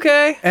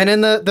 Okay. And in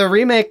the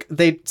remake,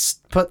 they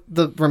put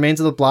the remains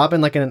of the blob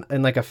in like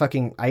a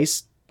fucking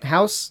ice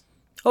house.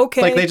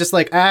 Okay. Like they just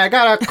like, I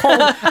got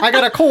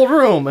a cold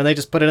room, and they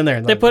just put it in there.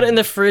 They put it in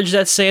the fridge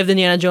that saved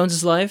Indiana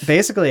Jones's life.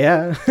 Basically,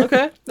 yeah.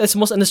 Okay, that's the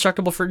most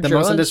indestructible fridge. The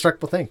most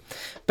indestructible thing.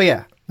 But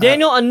yeah,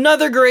 Daniel,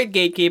 another great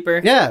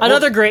gatekeeper. Yeah,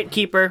 another great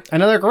keeper.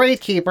 Another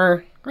great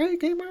keeper.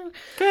 Great gamer.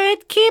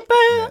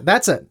 Gatekeeper.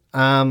 That's it.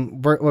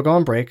 We'll go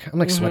on break. I'm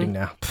like sweating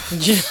now.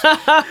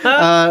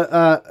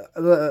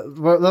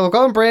 We'll go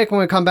on break. When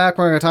we come back,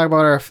 we're going to talk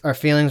about our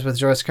feelings with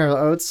Joyce Carol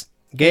Oates.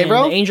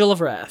 Gabriel, And the Angel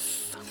of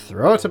Wrath.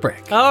 throw it to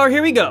break. Oh,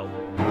 here we go.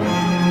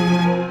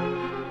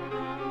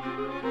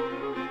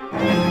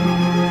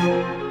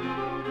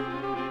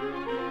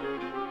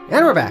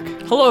 And we're back.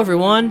 Hello,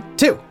 everyone.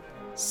 2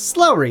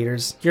 Slow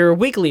Readers, Your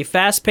weekly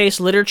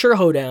fast-paced literature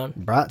hoedown.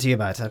 brought to you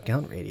by Top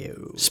Count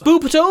Radio.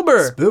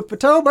 Spooptober.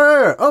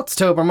 Spooptober.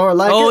 Oatstober, more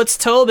like Oh, it. it's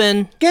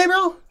Tobin.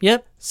 Gabriel,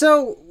 Yep,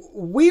 so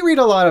we read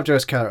a lot of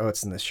Joyce Carol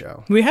Oates in this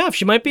show. we have.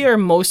 She might be our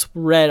most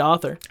read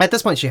author. At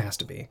this point, she has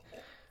to be.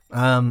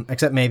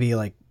 Except maybe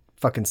like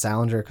fucking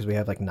Salinger, because we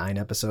have like 9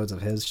 episodes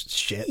of his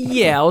shit.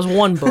 Yeah, it was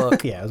one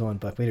book. Yeah, it was one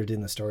book. We were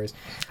doing the stories.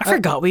 I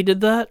forgot we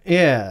did that.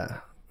 Yeah.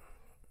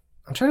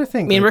 I'm trying to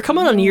think. I mean, we're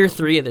coming on year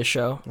 3 of this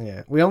show.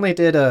 Yeah, we only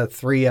did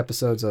 3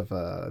 episodes of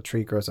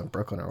Tree Grows in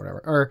Brooklyn or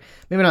whatever. Or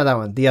maybe not that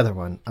one. The other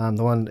one.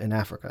 The one in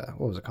Africa.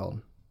 What was it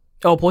called?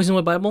 Oh,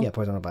 Poisonwood Bible? Yeah,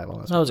 Poison on the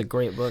Bible. That was a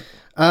great book.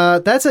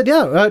 That's it.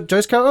 Yeah,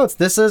 Joyce Carol Oates.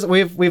 This is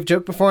we've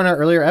joked before in our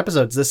earlier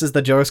episodes. This is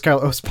the Joyce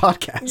Carol Oates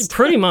podcast.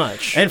 Pretty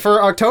much. And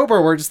for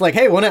October, we're just like,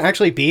 hey, wouldn't it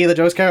actually be the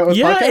Joyce Carol Oates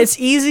Yeah, podcast? it's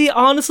easy.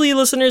 Honestly,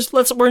 listeners,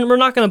 we're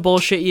not going to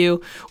bullshit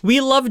you.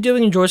 We love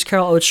doing Joyce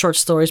Carol Oates short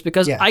stories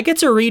because Yeah. I get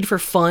to read for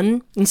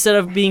fun instead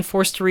of being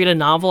forced to read a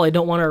novel I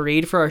don't want to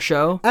read for our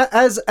show.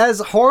 As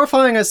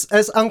horrifying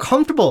as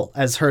uncomfortable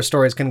as her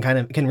stories can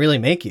really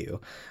make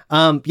you.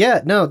 Yeah,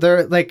 no,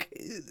 they're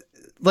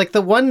like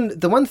the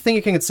one thing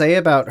you can say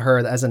about her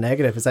as a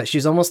negative is that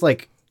she's almost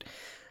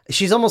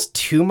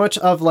too much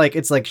of like,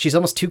 it's like she's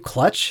almost too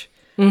clutch.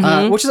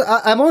 Which is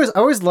I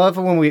always love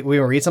when we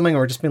read something and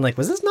we're just being like,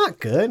 was this not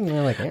good? And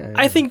we're like, yeah.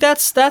 I think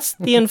that's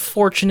the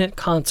unfortunate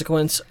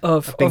consequence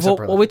of being so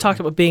what we talked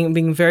about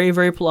being very,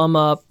 very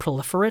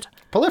proliferate.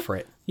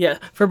 Proliferate. Yeah,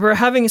 for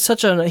having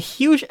such a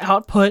huge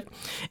output,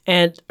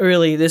 and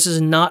really, this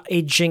is not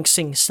a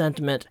jinxing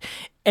sentiment,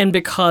 and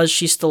because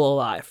she's still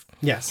alive.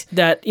 Yes.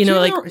 That,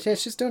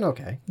 she's doing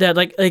okay.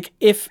 that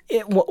if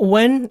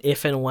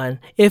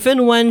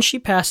and when she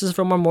passes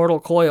from her mortal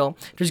coil,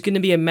 there's going to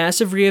be a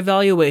massive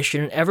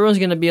reevaluation, and everyone's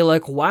going to be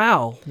like,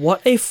 wow,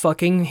 what a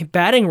fucking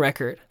batting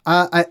record.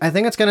 I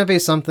think it's gonna be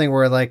something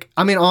where like,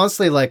 I mean,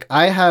 honestly, like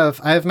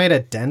I've made a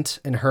dent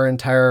in her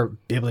entire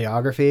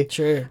bibliography.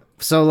 Sure.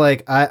 So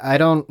like I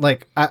don't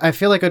like I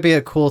feel like it'd be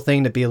a cool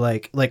thing to be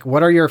like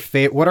what are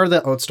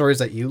the Oates stories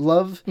that you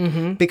love?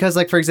 Mm-hmm. Because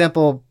like, for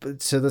example,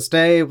 to this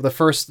day,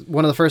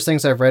 one of the first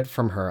things I've read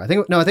from her, I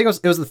think it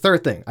was the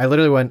third thing. I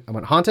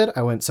went Haunted,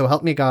 I went So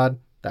Help Me God,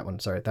 that one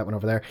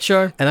over there.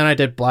 Sure. And then I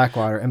did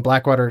Blackwater, and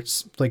Blackwater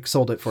like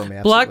sold it for me.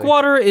 Absolutely.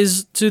 Blackwater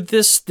is, to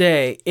this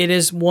day, it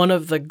is one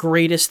of the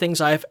greatest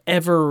things I've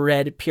ever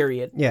read,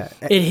 period. Yeah.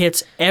 It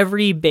hits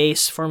every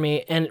base for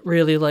me, and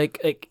really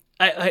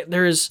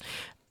there's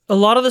a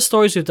lot of the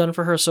stories we've done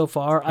for her so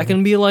far, I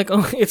can be like,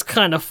 oh, it's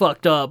kind of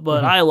fucked up,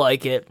 but I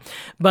like it.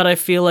 But I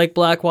feel like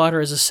Blackwater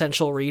is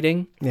essential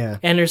reading. Yeah.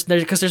 And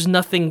there's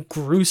nothing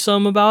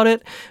gruesome about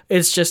it.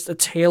 It's just a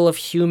tale of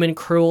human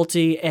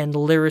cruelty and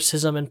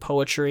lyricism and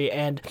poetry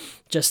and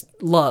just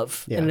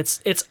love. Yeah. And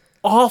it's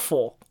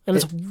awful. And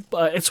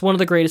it's one of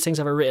the greatest things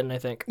I've ever written, I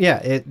think. Yeah,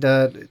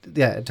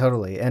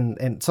 totally.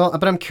 And so,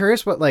 but I'm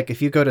curious what, like,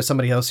 if you go to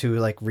somebody else who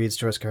like reads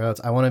Joyce Carol Oates,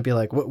 I want to be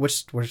like,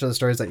 which are the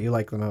stories that you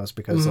like the most?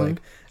 Because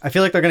like, I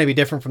feel like they're going to be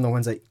different from the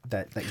ones that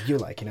you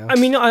like, you know? I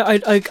mean,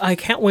 I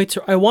can't wait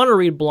I want to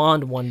read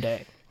Blonde one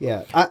day.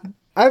 Yeah.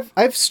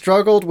 I've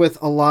struggled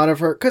with a lot of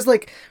her, because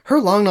like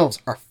her long novels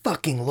are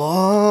fucking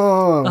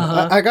long.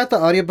 I got the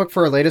audiobook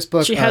for her latest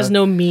book. She has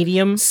no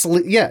medium.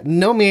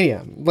 No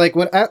medium. Like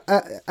when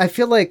I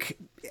feel like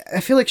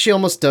she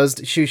almost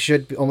does. She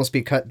should almost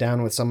be cut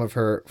down with some of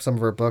her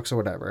books or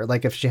whatever.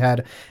 Like if she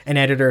had an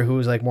editor who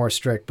was like more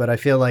strict. But I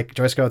feel like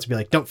Joyce Carol Oates would be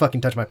like, don't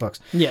fucking touch my books.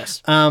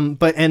 Yes. But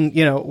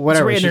whatever.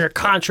 It's written in her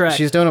contract.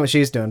 She's doing what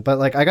she's doing. But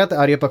like I got the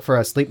audiobook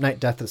for Sleep Night,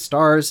 Death of the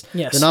Stars.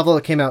 Yes. The novel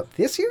that came out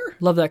this year.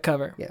 Love that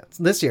cover. Yeah, it's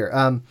this year.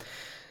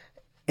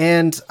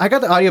 And I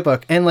got the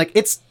audiobook, and like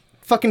it's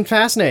fucking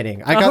fascinating.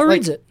 Who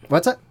reads it?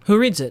 What's that? Who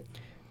reads it?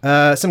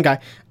 Some guy.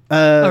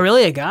 Oh,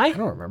 really? A guy? I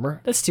don't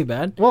remember. That's too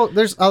bad. Well,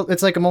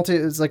 it's like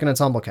an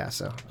ensemble cast.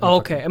 So. Oh,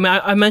 okay. I mean,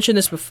 I mentioned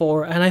this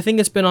before, and I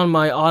think it's been on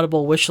my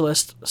Audible wish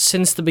list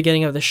since the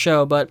beginning of the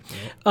show. But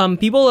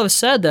people have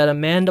said that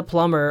Amanda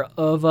Plummer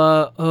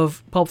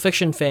of Pulp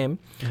Fiction fame,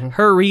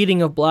 her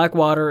reading of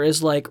Blackwater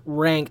is like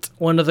ranked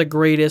one of the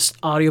greatest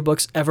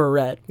audiobooks ever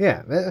read.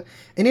 Yeah,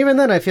 and even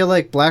then, I feel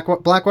like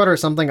Blackwater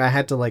is something I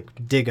had to like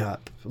dig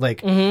up.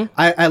 Like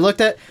I looked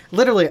at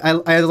literally.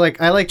 I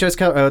like Joyce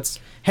Carol Oates.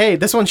 Hey,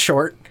 this one's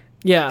short.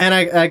 Yeah. And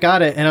I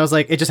got it, and I was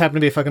like, it just happened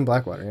to be fucking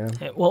Blackwater, you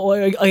know? Well,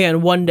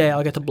 again, one day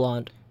I'll get to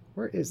Blonde.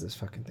 Where is this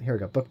fucking thing? Here we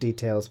go. Book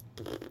details.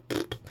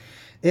 It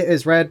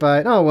is read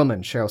by a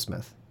woman, Cheryl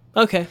Smith.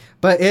 Okay.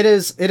 But it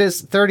is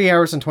 30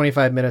 hours and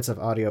 25 minutes of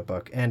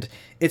audiobook, and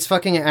it's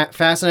fucking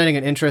fascinating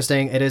and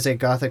interesting. It is a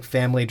gothic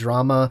family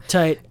drama.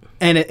 Tight.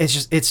 And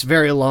it's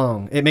very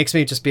long. It makes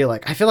me just be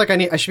like, I feel like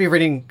I should be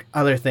reading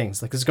other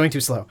things. Like, this is going too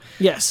slow.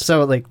 Yes.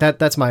 So like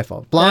that's my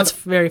fault. Blonde, That's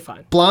very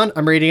fine. Blonde,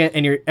 I'm reading it,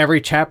 and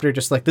every chapter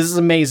just like, this is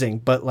amazing,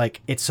 but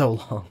like it's so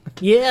long.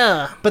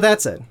 Yeah. But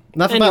that's it.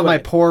 Enough about my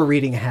Anyway. poor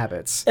reading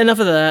habits. Enough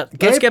of that.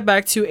 Let's Gabe? get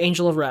back to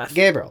Angel of Wrath.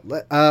 Gabriel,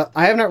 I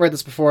have not read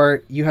this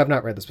before. You have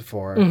not read this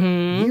before.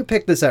 You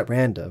picked this at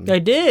random. I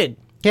did.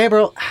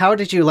 Gabriel, how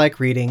did you like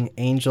reading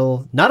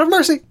Angel, not of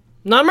Mercy,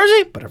 Not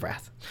Mercy. but of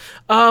Wrath?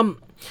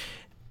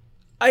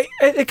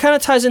 It kind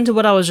of ties into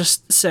what I was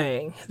just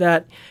saying,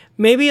 that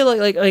maybe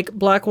like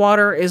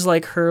Blackwater is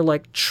like her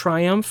like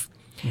triumph,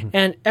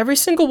 and every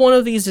single one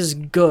of these is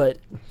good.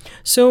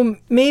 So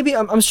maybe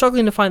I'm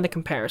struggling to find the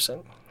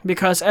comparison,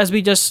 because as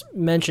we just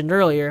mentioned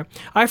earlier,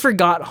 I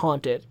forgot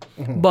Haunted,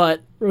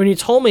 but when you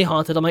told me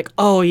Haunted, I'm like,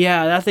 oh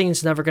yeah, that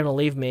thing's never gonna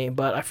leave me,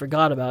 but I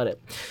forgot about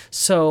it.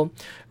 So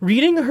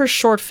reading her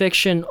short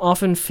fiction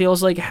often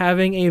feels like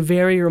having a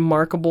very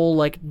remarkable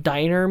like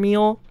diner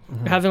meal,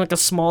 having like a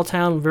small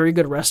town very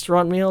good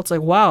restaurant meal. It's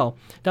like, wow,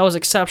 that was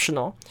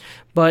exceptional,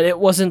 but it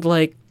wasn't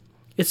like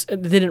it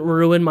didn't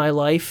ruin my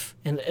life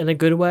in a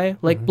good way.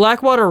 Like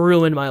Blackwater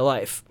ruined my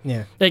life.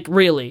 Yeah. Like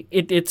really,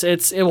 it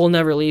will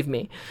never leave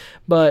me.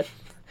 But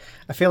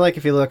I feel like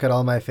if you look at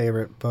all my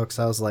favorite books,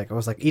 I was like,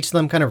 each of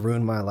them kind of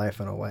ruined my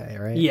life in a way,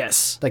 right?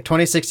 yes. Like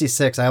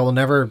 2066, I will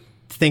never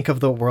think of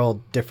the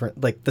world different,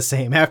 like the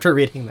same after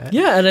reading that.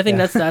 Yeah, and I think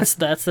that's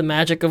the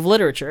magic of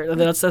literature.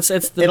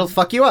 It'll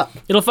fuck you up.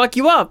 It'll fuck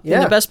you up in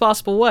Yeah. the best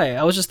possible way.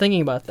 I was just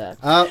thinking about that.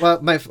 Well,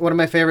 one of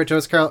my favorite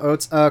Joyce Carol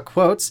Oates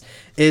quotes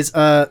is,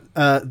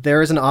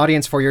 "There is an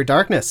audience for your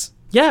darkness."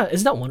 Yeah,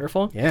 isn't that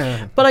wonderful?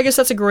 Yeah. But I guess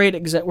that's a great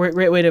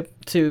way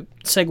to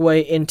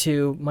segue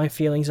into my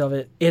feelings of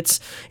it.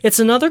 It's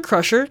another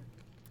Crusher.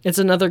 It's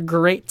another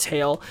great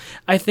tale.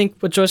 I think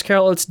what Joyce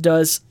Carol Oates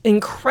does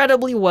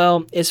incredibly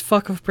well is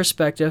fuck of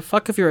perspective,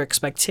 fuck of your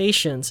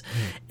expectations,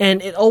 and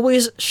it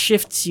always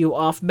shifts you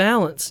off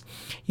balance.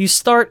 You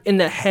start in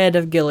the head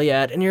of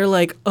Gilead, and you're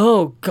like,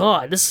 oh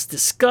god, this is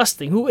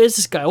disgusting. Who is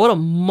this guy? What a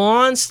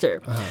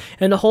monster.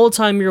 And the whole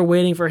time you're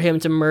waiting for him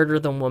to murder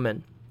the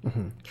woman.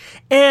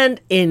 And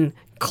in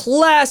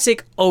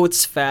classic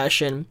Oates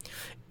fashion,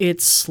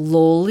 it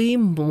slowly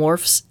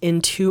morphs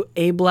into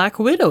a Black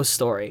Widow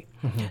story.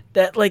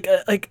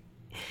 That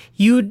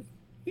you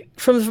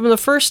from the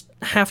first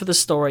half of the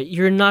story,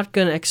 you're not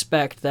going to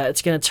expect that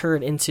it's going to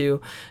turn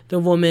into the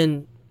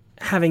woman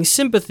having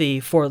sympathy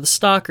for the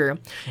stalker,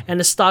 and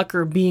the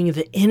stalker being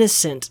the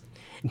innocent,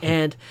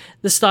 and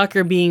the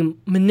stalker being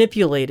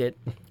manipulated.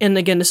 And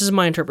again, this is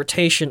my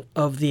interpretation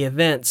of the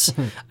events.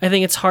 I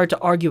think it's hard to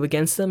argue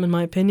against them, in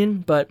my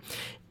opinion, but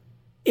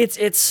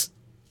this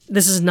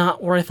is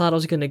not where I thought I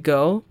was going to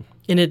go,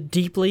 and it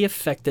deeply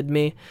affected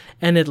me,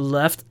 and it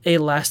left a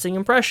lasting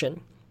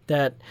impression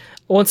that,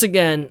 once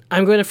again,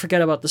 I'm going to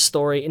forget about the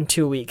story in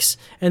 2 weeks,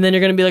 and then you're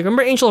going to be like,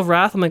 remember Angel of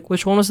Wrath? I'm like,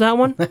 which one was that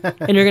one?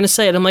 And you're going to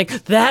say it. I'm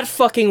like, that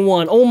fucking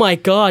one. Oh my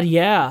god,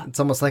 yeah. It's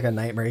almost like a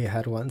nightmare you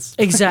had once.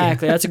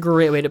 Exactly. That's a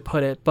great way to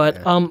put it.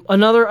 But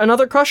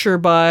another Crusher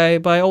by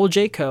old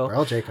Jayco.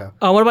 Earl Jaco.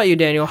 What about you,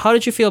 Daniel? How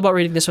did you feel about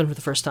reading this one for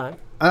the first time?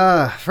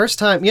 First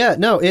time, yeah,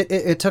 no,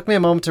 it took me a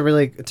moment to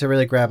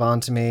really grab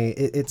onto me.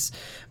 It's,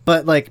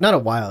 but like not a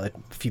while, a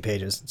few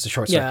pages. It's a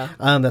short story.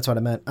 Yeah. That's what I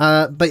meant.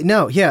 But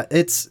no, yeah,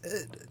 it's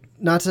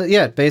not to,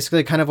 yeah,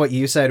 basically kind of what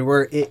you said,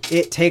 where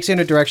it takes you in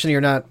a direction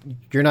you're not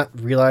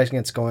realizing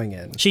it's going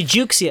in. She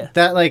jukes you.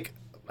 That like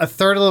a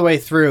third of the way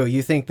through,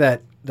 you think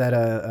that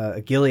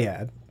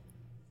Gilead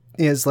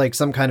is like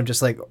some kind of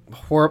just like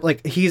horrible,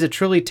 like he's a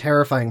truly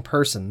terrifying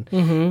person.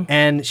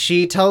 And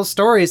she tells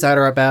stories that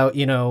are about,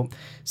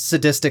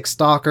 sadistic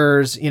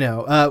stalkers.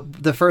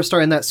 The first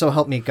story in that, So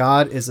Help Me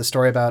God, is a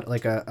story about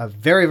like a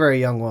very, very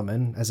young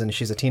woman, as in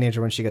she's a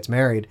teenager when she gets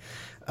married,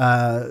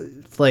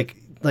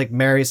 like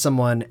marries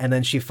someone, and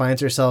then she finds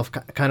herself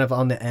kind of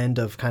on the end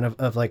of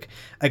like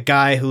a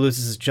guy who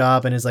loses his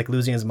job and is like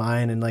losing his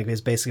mind, and like is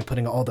basically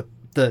putting all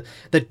the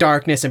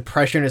darkness and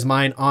pressure in his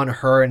mind on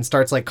her, and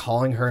starts like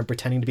calling her and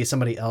pretending to be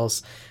somebody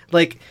else.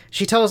 Like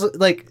she tells,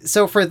 like,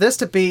 so for this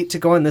to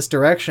go in this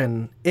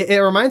direction, it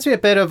reminds me a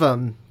bit of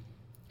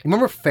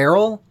remember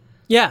Feral?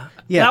 Yeah.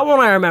 Yeah. That one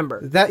I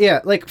remember.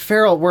 Like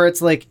Feral, where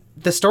it's like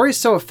the story's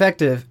so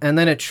effective, and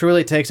then it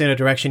truly takes in a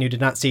direction you did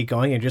not see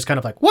going, and you're just kind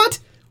of like, what?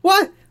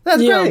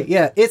 That's Yeah. great.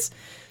 Yeah, it's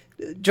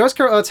Joyce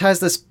Carol Oates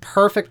has this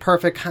perfect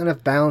kind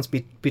of balance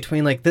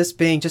between like this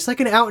being just like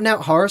an out and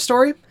out horror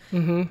story,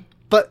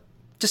 but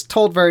just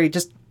told very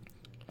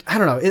I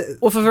don't know,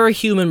 With a very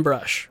human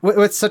brush.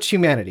 with such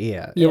humanity.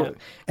 Yeah, Yeah. And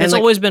It's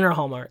like, always been her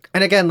hallmark.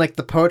 and again, like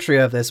the poetry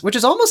of this, which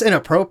is almost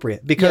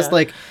inappropriate because Yeah.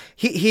 like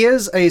he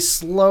is a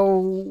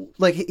slow,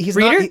 like he's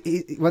Reader?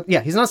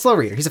 not. He's not a slow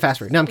reader. He's a fast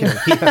reader. No, I'm kidding.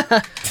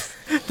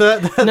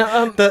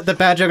 The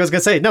bad joke I was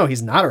gonna say. No,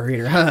 he's not a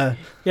reader.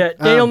 Yeah,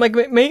 Daniel,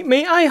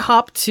 may I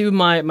hop to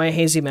my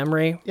hazy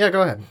memory? Yeah,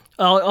 go ahead.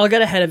 I'll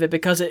get ahead of it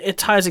because it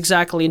ties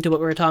exactly into what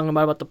we were talking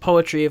about the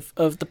poetry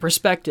of the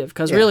perspective.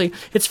 Because really,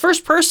 it's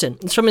first person.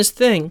 It's from his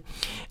thing.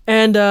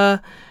 And, oh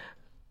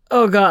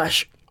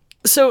gosh,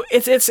 So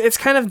it's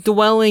kind of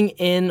dwelling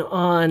in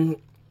on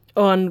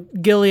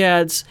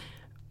Gilead's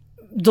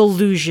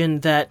delusion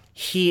that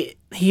he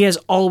has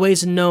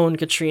always known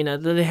Katrina,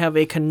 that they have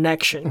a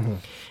connection.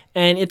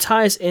 And it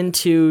ties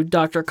into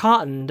Dr.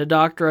 Cotton, the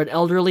doctor, an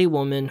elderly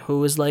woman who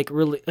was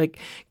really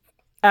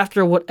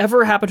after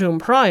whatever happened to him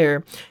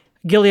prior,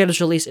 Gilead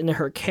was released into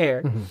her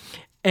care.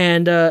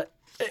 And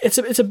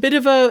it's a bit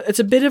of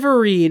a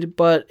read,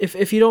 but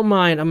if you don't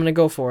mind, I'm gonna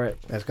go for it.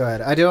 Yes, go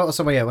ahead. I do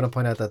also want to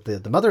point out that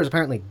the mother is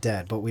apparently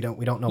dead, but we don't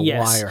know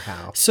why or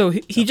how. So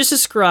he just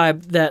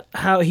described that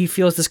how he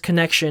feels this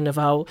connection of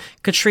how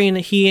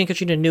he and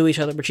Katrina knew each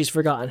other, but she's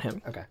forgotten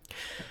him. Okay.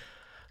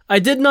 I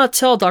did not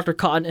tell Dr.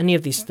 Cotton any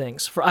of these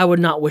things, for I would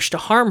not wish to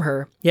harm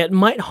her, yet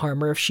might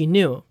harm her if she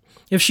knew.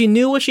 If she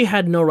knew what she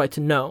had no right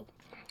to know.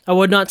 I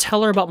would not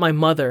tell her about my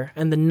mother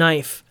and the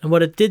knife and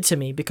what it did to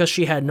me because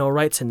she had no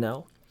right to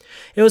know.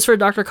 It was for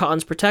Dr.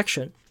 Cotton's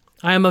protection.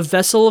 I am a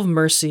vessel of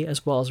mercy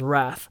as well as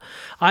wrath.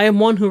 I am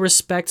one who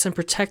respects and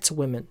protects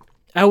women.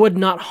 I would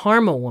not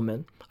harm a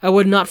woman. I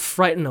would not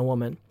frighten a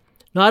woman.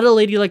 Not a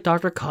lady like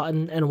Dr.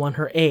 Cotton and one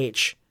her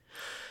age.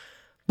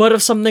 But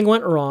if something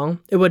went wrong,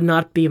 it would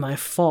not be my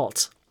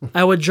fault.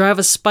 I would drive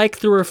a spike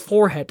through her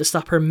forehead to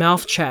stop her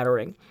mouth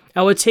chattering.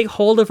 I would take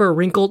hold of her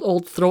wrinkled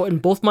old throat in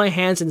both my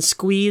hands and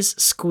squeeze,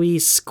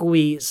 squeeze,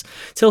 squeeze,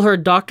 till her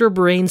doctor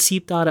brain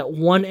seeped out at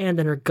one end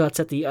and her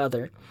guts at the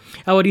other.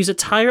 I would use a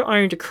tire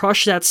iron to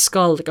crush that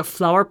skull like a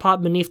flower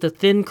pot beneath the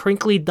thin,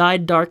 crinkly,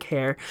 dyed dark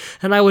hair,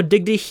 and I would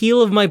dig the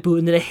heel of my boot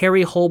into the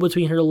hairy hole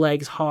between her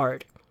legs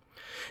hard.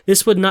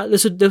 This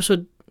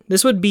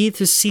would be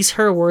to cease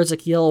her words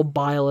like yellow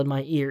bile in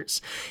my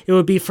ears. It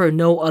would be for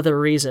no other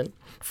reason,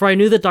 for I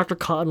knew that Dr.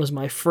 Cotton was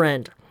my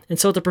friend. And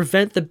so to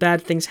prevent the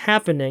bad things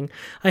happening,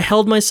 I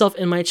held myself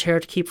in my chair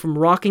to keep from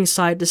rocking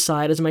side to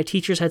side as my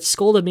teachers had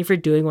scolded me for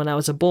doing when I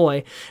was a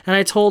boy. And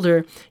I told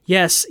her,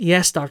 yes,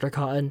 Dr.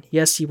 Cotton,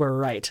 yes, you were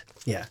right.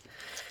 Yeah.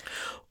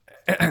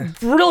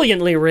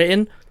 Brilliantly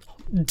written,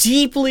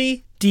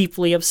 deeply,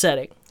 deeply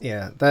upsetting.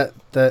 Yeah, that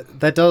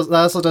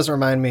also does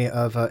remind me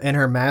of in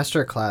her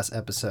masterclass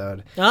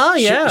episode. Oh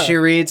yeah, she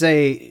reads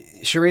a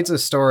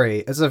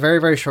story. It's a very,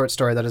 very short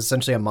story that is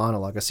essentially a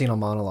monologue, a senile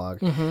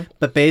monologue.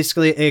 But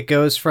basically, it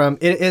is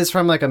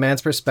from like a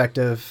man's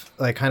perspective,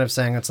 like kind of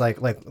saying it's like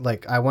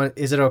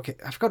is it okay?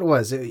 I forgot what it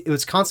was. It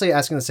was constantly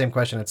asking the same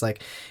question. It's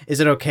like, is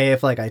it okay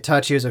if like I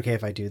touch you? Is it okay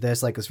if I do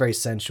this? Like it's very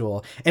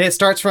sensual, and it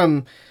starts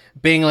from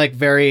being like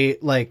very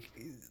like.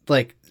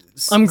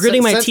 I'm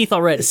gritting my teeth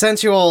already.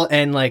 Sensual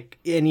and like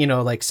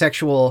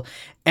sexual,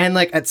 and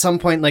like at some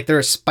point like there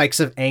are spikes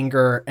of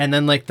anger, and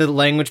then like the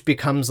language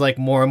becomes like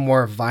more and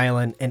more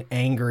violent and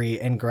angry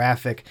and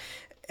graphic,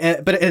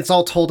 but it's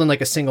all told in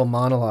like a single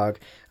monologue.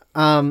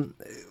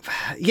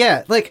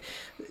 Yeah, like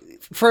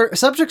for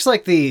subjects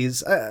like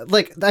these,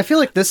 like I feel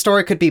like this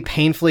story could be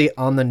painfully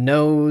on the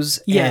nose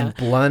and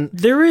blunt.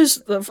 There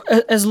is,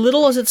 as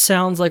little as it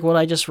sounds like what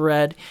I just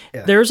read,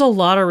 there's a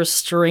lot of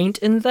restraint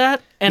in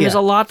that, and there's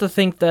a lot to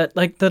think that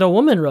a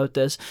woman wrote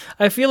this.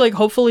 I feel like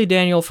hopefully,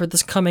 Daniel, for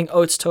this coming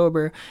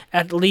Oatstober,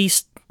 at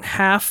least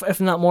half, if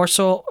not more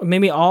so,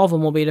 maybe all of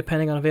them will be,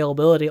 depending on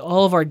availability.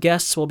 All of our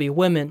guests will be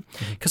women,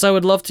 because I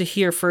would love to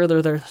hear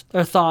further their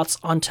thoughts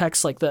on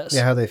texts like this.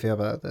 Yeah, how they feel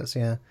about this.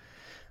 Yeah.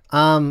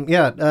 In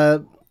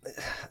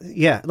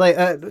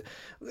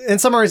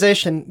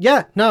summarization,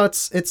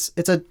 it's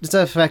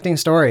a affecting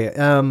story. It's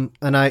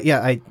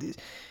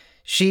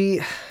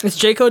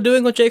Jaco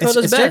doing what Jaco does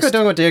best. It's Jaco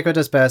doing what Jaco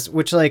does best,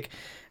 which like,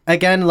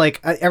 again, like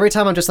every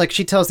time I'm just like,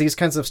 she tells these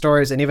kinds of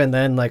stories, and even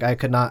then, like I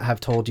could not have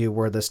told you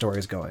where the story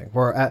is going.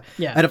 Out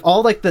of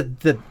all like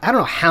the I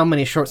don't know how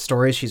many short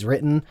stories she's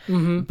written,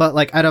 but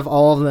like out of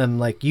all of them,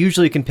 like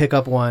usually you can pick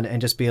up one and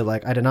just be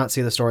like, I did not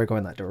see the story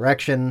going that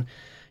direction.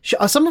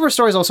 Some of her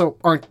stories also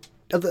aren't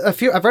a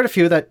few. I've read a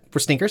few that were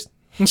stinkers.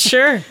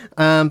 Sure.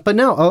 But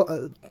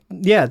no.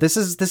 This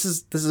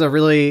is a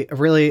really.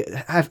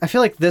 I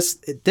feel like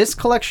this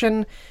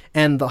collection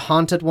and the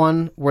Haunted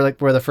one were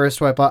the first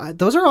two I bought.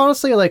 Those are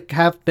honestly like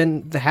have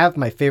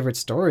my favorite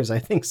stories I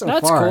think so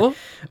far. That's cool.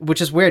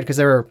 Which is weird because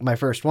they were my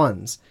first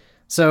ones.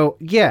 So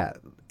yeah.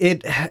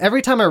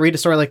 Every time I read a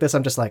story like this,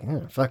 I'm just like,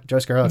 fuck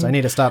Joyce Carol Oates. I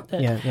need to stop.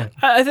 Yeah.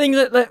 I think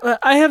that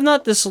I have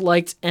not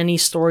disliked any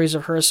stories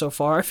of hers so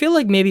far. I feel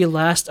like maybe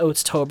last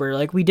Oatstober,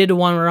 like we did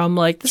one where I'm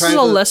like, this is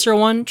a lesser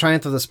one.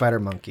 Triumph of the Spider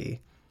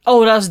Monkey.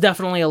 Oh, that was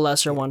definitely a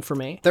lesser one for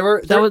me.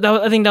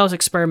 I think that was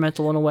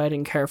experimental in a way I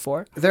didn't care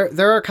for.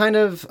 There are kind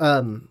of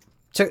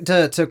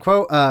to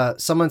quote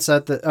someone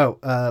said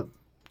that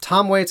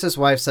Tom Waits'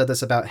 wife said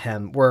this about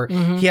him, where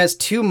he has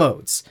two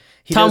modes.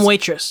 Tom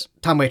Waitress.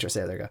 Yeah,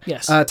 there you go.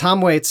 Yes.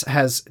 Tom Waits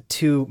has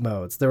two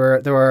modes. There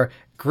are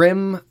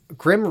Grim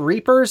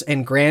Reapers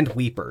and Grand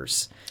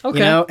Weepers.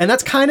 Okay. And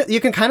that's you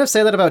can kind of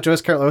say that about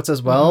Joyce Carol Oates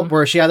as well,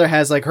 where she either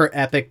has like her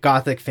epic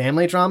gothic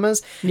family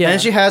dramas,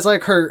 and she has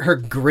like her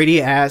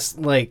gritty ass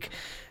like,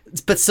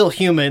 but still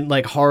human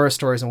like horror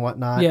stories and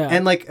whatnot. Yeah.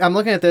 And like I'm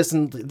looking at this,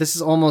 and this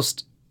is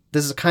almost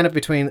this is kind of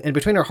between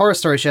her horror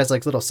stories, she has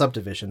like little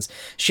subdivisions.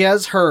 She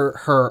has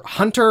her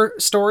hunter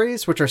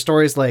stories, which are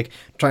stories like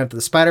Triumph of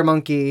the Spider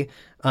Monkey.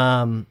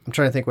 I'm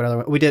trying to think what other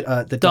one we did.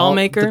 The Doll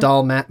Maker, the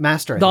Doll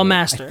Master. Doll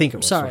Master. I think it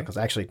was. Sorry, because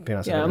actually, to be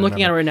honest, yeah, I'm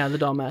looking at it right now. The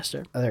Doll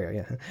Master. Oh, there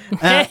you go.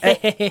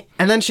 Yeah.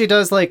 And then she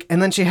does like,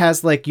 and then she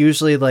has like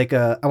usually like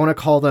I want to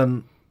call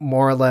them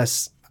more or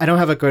less. I don't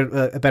have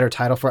a better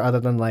title for it other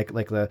than like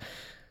the.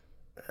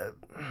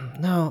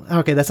 No,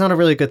 okay, that's not a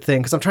really good thing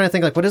because I'm trying to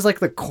think like what is like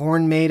the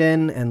Corn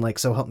Maiden and like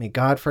So Help Me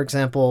God, for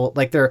example.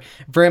 Like they're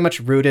very much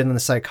rooted in the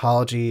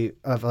psychology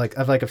of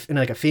in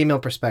a female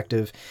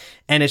perspective,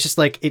 and it's just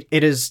like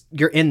it is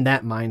you're in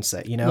that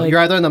mindset, you know. Like, you're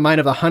either in the mind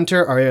of the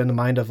hunter or you're in the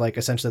mind of like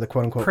essentially the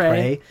quote unquote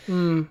prey.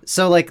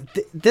 So like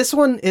this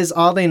one is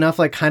oddly enough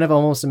like kind of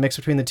almost a mix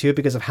between the two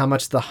because of how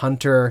much the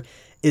hunter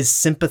is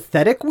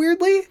sympathetic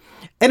weirdly.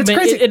 And it's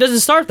crazy. It doesn't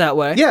start that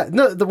way. Yeah,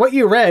 no, what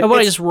you read. What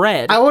I just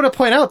read. I want to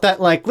point out that,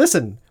 like,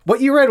 listen,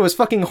 what you read was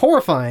fucking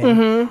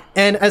horrifying.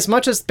 And as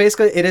much as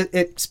basically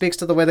it speaks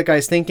to the way the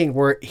guy's thinking,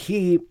 where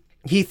he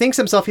thinks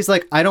himself, he's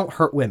like, I don't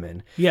hurt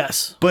women.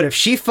 Yes. But if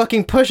she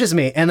fucking pushes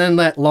me, and then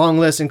that long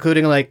list,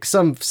 including like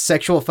some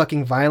sexual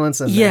fucking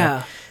violence and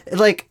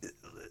like.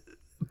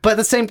 But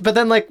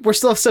then, like, we're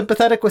still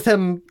sympathetic with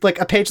him,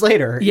 like, a page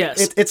later.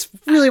 Yes. It's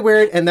really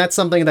weird, and that's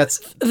something that's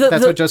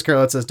what Joyce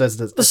Carol Oates does.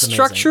 The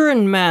structure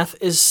and math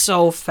is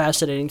so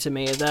fascinating to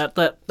me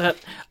that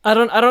I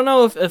don't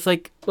know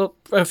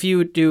if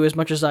you do as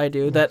much as I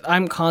do, that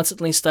I'm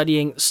constantly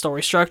studying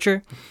story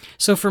structure.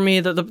 So for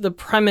me, the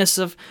premise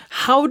of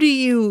how do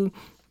you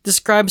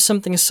describe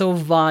something so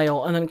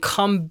vile and then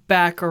come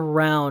back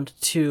around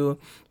to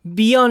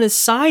be on his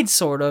side,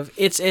 sort of.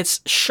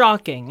 It's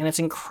shocking and it's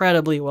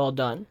incredibly well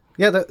done.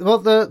 Yeah,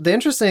 the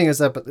interesting is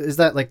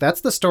that like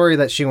that's the story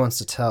that she wants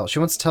to tell. She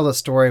wants to tell a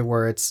story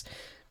where it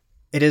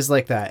is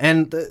like that,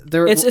 and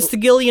it's the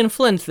Gillian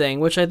Flynn thing,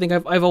 which I think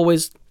I've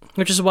always,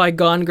 which is why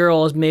Gone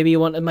Girl is maybe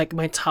one of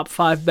my top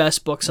 5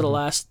 best books of the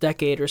last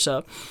decade or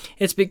so.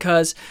 It's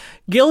because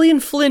Gillian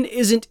Flynn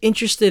isn't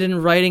interested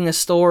in writing a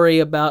story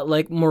about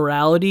like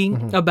morality,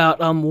 about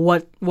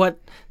what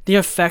the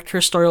effect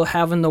her story will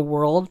have in the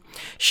world.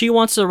 She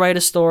wants to write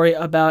a story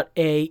about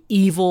a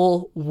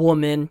evil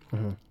woman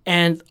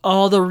and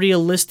all the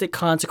realistic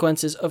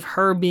consequences of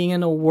her being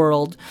in a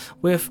world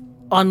with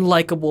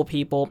unlikable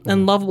people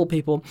and lovable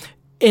people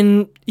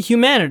in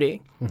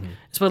humanity.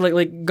 It's what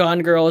like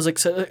Gone Girl is like.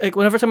 So, like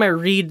whenever time I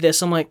read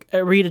this, I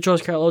read a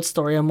Joyce Carol Oates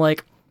story. I'm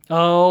like,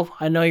 oh,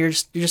 I know you're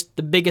just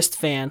the biggest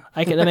fan.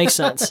 That makes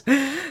sense.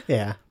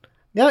 Yeah.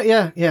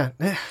 I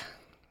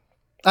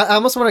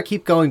almost want to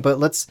keep going, but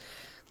let's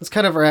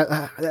kind of.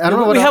 I don't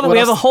know what we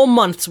have a whole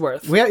month's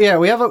worth.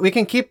 We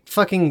can keep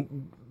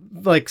fucking.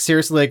 Like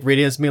seriously, like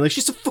reading this to me, like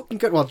she's so fucking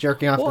good while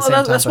jerking off. At the same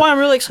time. That's why I'm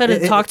really excited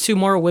to talk to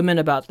more women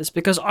about this,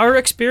 because our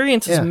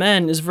experience as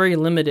men is very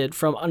limited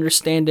from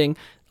understanding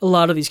a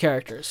lot of these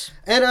characters.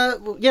 And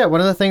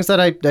one of the things that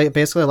I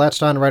basically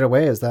latched on right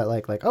away is that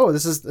like oh,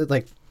 this is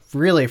like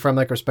really from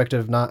like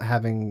perspective of not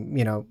having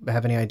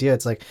have any idea.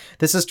 It's like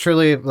this is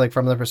truly like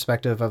from the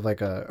perspective of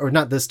like or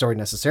not this story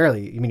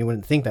necessarily. I mean, you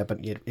wouldn't think that, but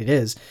it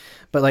is.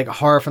 But like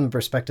horror from the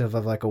perspective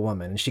of like a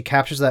woman, and she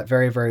captures that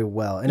very, very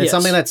well. And it's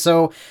something that's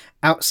so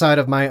outside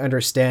of my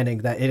understanding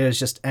that it is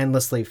just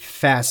endlessly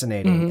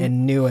fascinating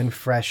and new and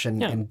fresh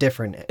and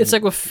different. It's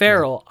like with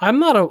Farrell. I'm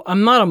not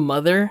a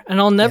mother, and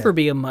I'll never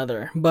be a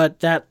mother. But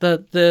that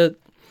the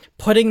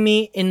putting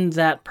me in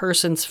that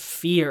person's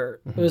fear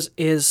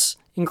is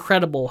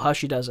incredible. How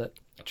she does it.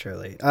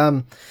 Truly.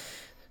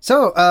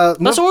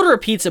 Let's order a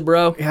pizza,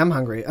 bro. Yeah, I'm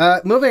hungry.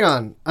 Moving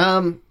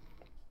on.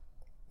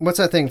 What's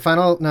that thing?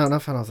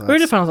 Not Final Thoughts. We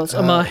did Final Thoughts.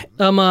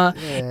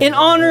 In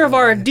honor of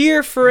our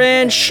dear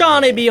friend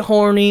Shawnee B.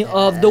 Horny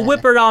of the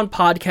Whip Around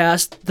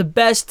podcast, the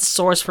best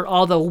source for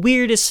all the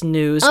weirdest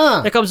news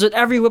that comes with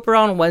every Whip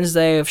Around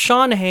Wednesday of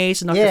Sean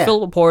Hayes and Dr.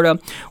 Phil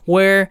Laporta,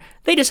 where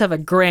they just have a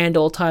grand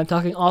old time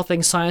talking all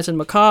things science and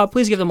macabre.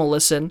 Please give them a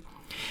listen.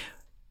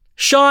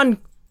 Sean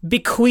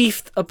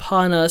bequeathed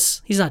upon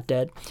us. He's not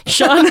dead.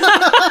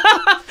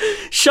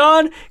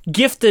 Sean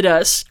gifted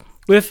us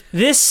with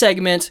this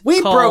segment.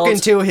 We broke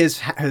into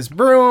his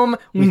room.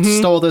 We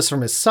stole this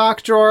from his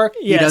sock drawer.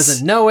 Yes. He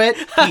doesn't know it.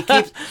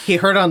 He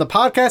heard it on the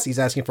podcast. He's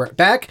asking for it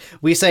back.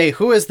 We say,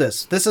 "Who is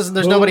this?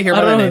 There's nobody here."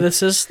 I don't know who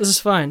this is. This is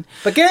fine.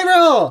 But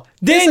Gabriel,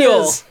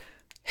 Daniel,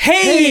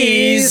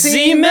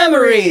 Hazy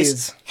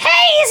Memories.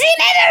 Hazy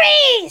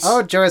memories!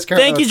 Oh, Joyce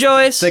Carol. Thank you,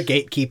 Joyce. The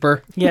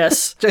gatekeeper.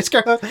 Yes. Joyce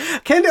Carol.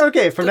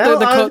 From now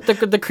on...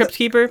 The crypt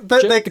keeper?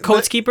 The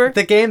codes keeper?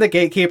 The game, The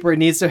Gatekeeper,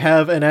 needs to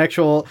have an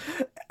actual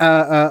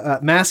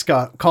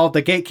mascot called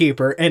The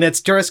Gatekeeper, and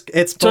it's Joyce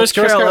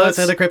Carol and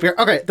the Crypt Keeper.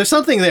 Okay, there's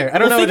something there. I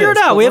don't know what it is. We'll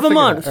figure it out. We have a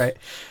month. All right.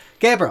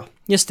 Gabriel.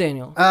 Yes,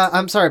 Daniel.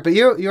 I'm sorry, but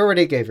you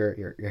already gave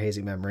your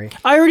hazy memory.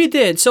 I already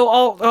did. So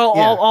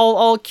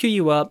I'll cue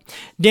you up.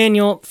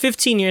 Daniel,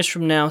 15 years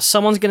from now,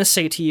 someone's going to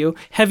say to you,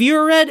 have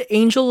you read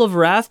Angel of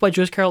Wrath by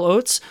Joyce Carol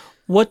Oates?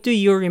 What do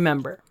you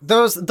remember?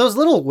 Those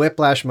little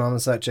whiplash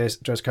moments that Joyce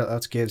Carol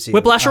Oates gives you.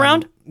 Whiplash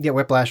around? Yeah,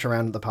 whiplash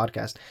around the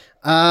podcast.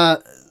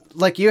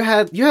 like you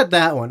had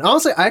that one.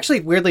 Also, I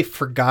actually weirdly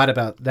forgot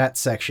about that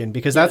section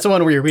because that's the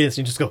one where you read this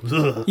and you just go,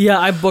 ugh. Yeah,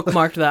 I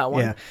bookmarked that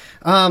one.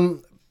 Yeah.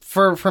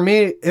 For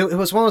me, it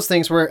was one of those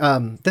things where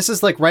this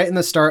is like right in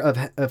the start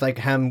of like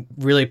him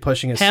really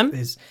pushing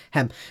his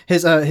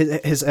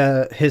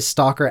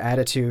stalker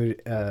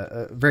attitude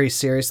very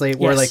seriously.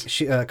 Where like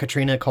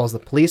Katrina calls the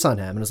police on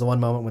him, and it's the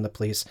one moment when the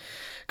police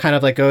kind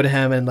of like go to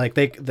him and like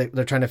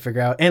they're trying to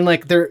figure out, and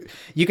like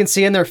you can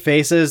see in their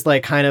faces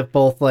like kind of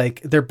both like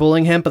they're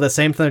bullying him, but at the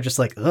same time they're just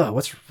like, ugh,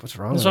 what's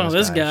wrong with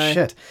this guy?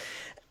 Shit.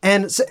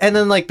 And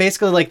then like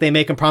basically like they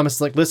make him promise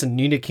like, listen,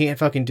 you can't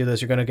fucking do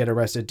this. You're gonna get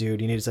arrested,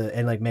 dude. You need to,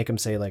 and like make him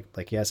say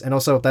like yes. And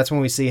also that's when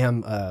we see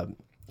him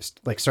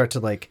like start to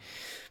like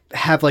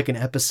have like an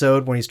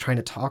episode when he's trying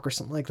to talk or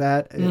something like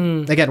that.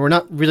 Again, we're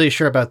not really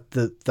sure about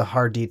the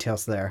hard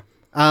details there.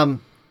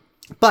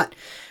 But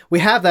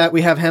we have that.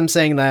 We have him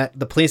saying that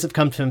the police have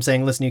come to him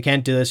saying, listen, you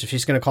can't do this. If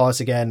she's gonna call us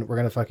again, we're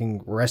gonna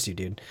fucking arrest you,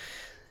 dude.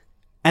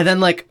 And then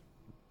like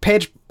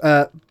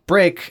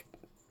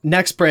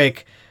next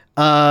break.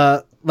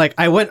 Like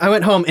I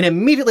went home and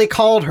immediately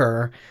called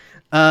her,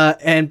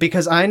 and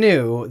because I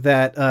knew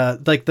that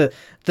like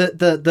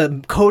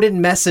the coded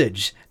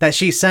message that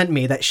she sent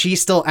me that she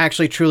still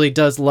actually truly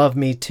does love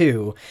me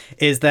too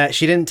is that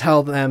she didn't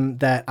tell them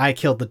that I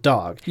killed the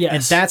dog. Yes.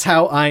 And that's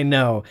how I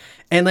know.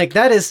 And like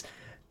that is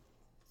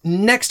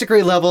next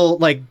degree level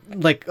like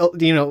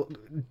you know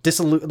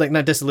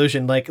not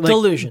disillusion like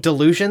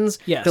delusions.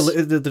 Yes.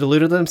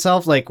 Deluded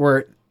themselves like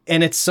where.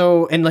 And it's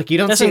so, and like you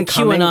don't see it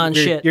coming. QAnon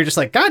shit. You're just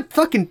like, God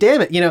fucking damn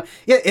it, you know?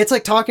 Yeah, it's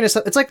like talking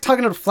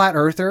to a flat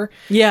earther.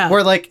 Yeah,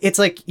 where like it's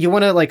like you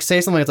want to like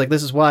say something. It's like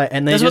this is why,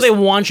 and that's what they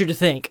want you to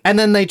think. And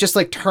then they just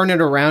like turn it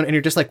around, and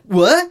you're just like,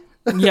 what?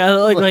 Yeah,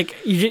 like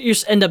you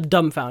just end up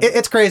dumbfounded.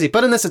 It's crazy,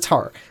 but in this, it's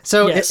horror.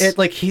 So yes.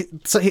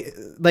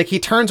 he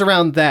turns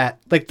around that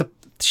like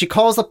she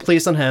calls the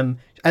police on him.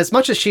 As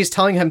much as she's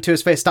telling him to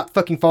his face, stop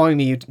fucking following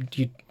me,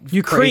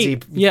 you crazy,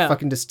 creep. Yeah.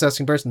 Fucking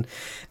disgusting person.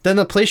 Then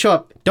the police show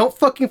up. Don't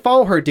fucking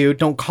follow her, dude.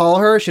 Don't call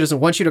her. She doesn't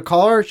want you to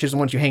call her. She doesn't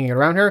want you hanging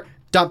around her.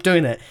 Stop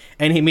doing that.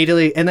 And he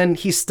immediately, and then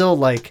he's still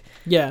like,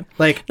 yeah,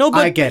 like, no,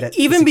 but I get it.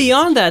 Even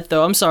beyond that,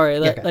 though, I'm sorry.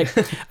 Yeah, like,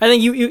 I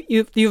think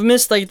you've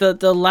missed like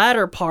the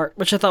latter part,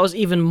 which I thought was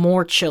even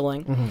more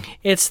chilling. Mm-hmm.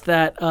 It's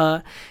that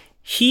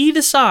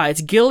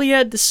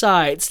Gilead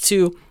decides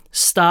to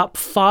stop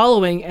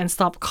following and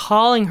stop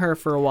calling her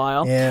for a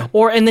while. Yeah.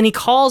 And then he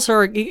calls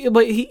her,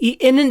 but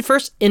he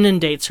first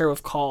inundates her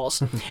with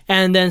calls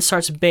and then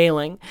starts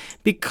bailing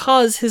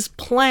because his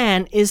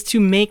plan is to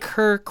make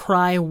her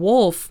cry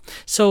wolf.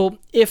 So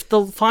if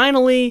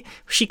finally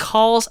she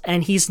calls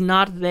and he's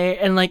not there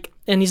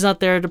and he's not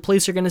there, the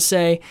police are going to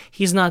say,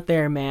 he's not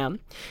there,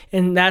 ma'am.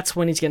 And that's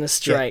when he's going to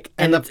strike.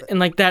 Yeah.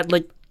 And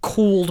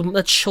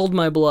that chilled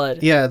my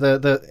blood. Yeah,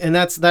 and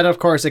that's of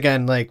course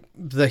again like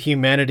the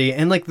humanity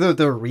and like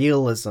the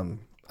realism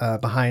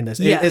behind this.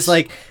 Yes. It's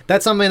like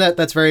that's something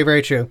that's very,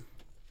 very true.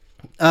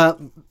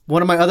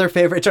 One of my other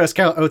favorite Joyce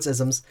Carol Oates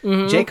isms,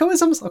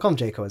 Jayco-isms? I'll call them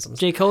Jayco-isms.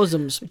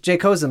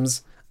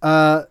 Jayco-isms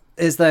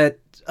is that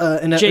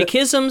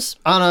Jake-isms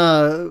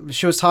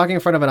she was talking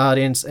in front of an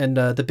audience, and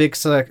the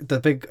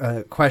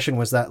big question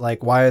was that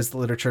like why is the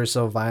literature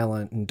so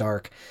violent and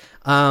dark?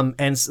 And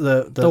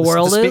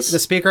the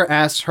speaker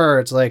asked her,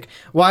 it's like,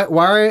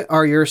 why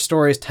are your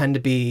stories tend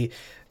to be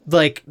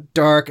like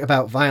dark,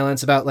 about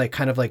violence, about like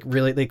kind of like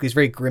really like these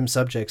very grim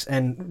subjects?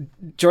 And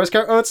Joyce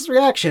Carol Oates'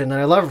 reaction, and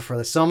I love her for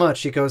this so much,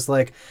 she goes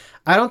like,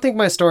 I don't think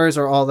my stories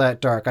are all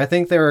that dark. I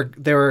think they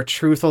were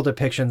truthful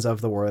depictions of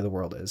the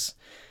world is.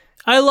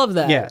 I love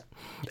that. Yeah.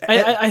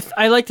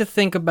 I like to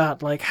think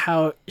about like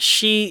how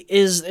she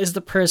is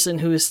the person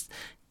who's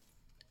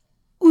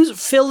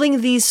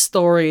filling these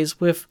stories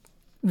with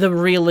the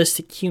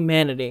realistic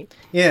humanity.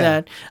 Yeah.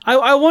 That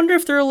I wonder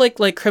if there are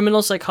like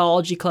criminal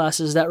psychology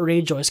classes that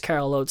read Joyce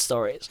Carol Oates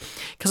stories,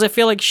 because I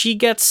feel like she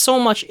gets so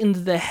much into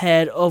the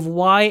head of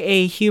why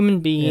a human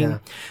being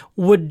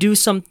would do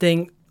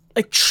something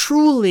like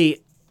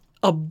truly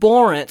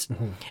abhorrent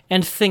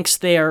and thinks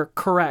they're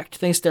correct,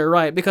 thinks they're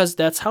right, because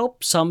that's how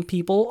some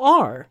people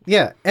are.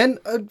 Yeah, and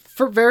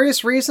for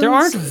various reasons. There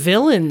aren't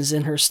villains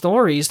in her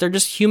stories. They're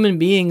just human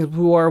beings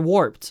who are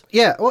warped.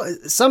 Yeah, well,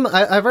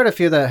 I've read a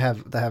few that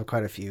have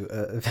quite a few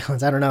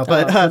villains. I don't know,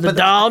 but the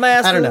Doll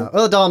Master. I don't know.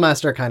 Well, the Doll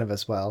Master kind of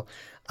as well.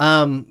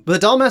 But the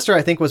Doll Master,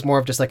 I think, was more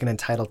of just like an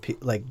entitled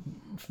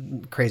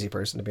crazy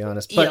person, to be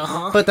honest.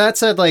 But that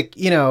said, like,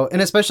 you know,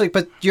 and especially,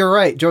 but you're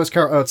right, Joyce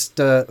Carol Oates,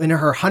 in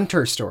her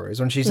hunter stories,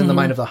 when she's in the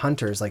mind of the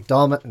hunters, like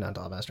not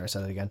Doll Master, I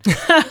said it again.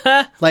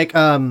 Like,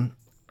 I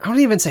don't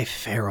even say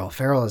Feral.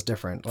 Feral is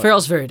different.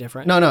 Feral's very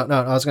different. No.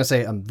 I was going to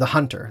say the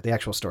hunter, the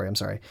actual story. I'm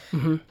sorry.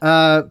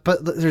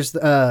 But there's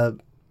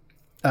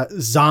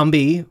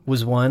Zombie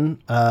was one.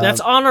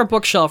 That's on our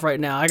bookshelf right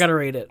now. I gotta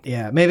read it.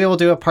 Yeah, maybe we'll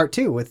do a part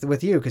 2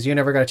 with you, because you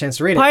never got a chance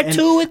to read it. Part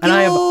 2 with you. And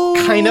I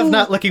am kind of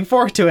not looking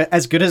forward to it,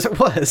 as good as it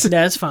was.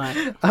 That's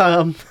fine.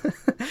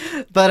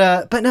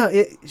 But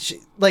no,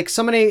 like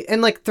so many,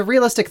 and like the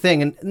realistic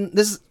thing, and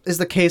this is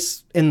the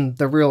case in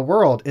the real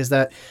world, is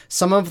that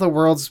some of the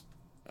world's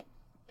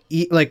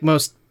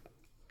most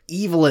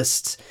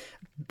evilest,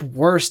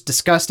 worst,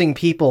 disgusting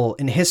people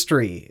in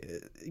history,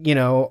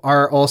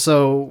 are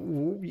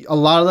also, a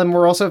lot of them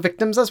were also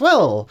victims as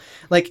well.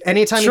 Like,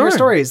 anytime you hear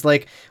stories,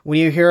 like when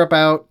you hear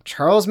about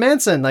Charles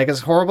Manson, like,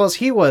 as horrible as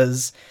he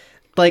was,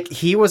 like,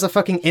 he was a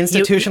fucking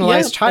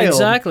institutionalized child.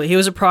 Exactly. He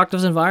was a product of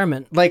his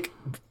environment. Like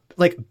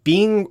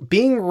being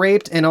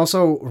raped and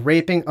also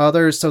raping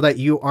others so that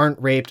you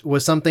aren't raped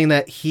was something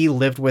that he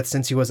lived with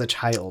since he was a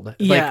child.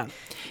 Yeah.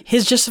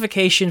 His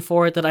justification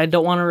for it that I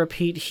don't want to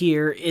repeat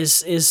here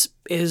is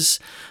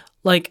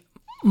like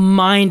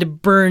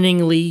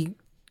mind-burningly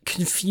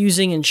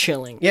confusing and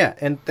chilling. Yeah,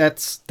 and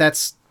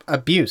that's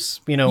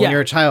abuse, when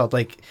you're a child.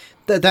 Like,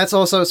 that's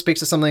also speaks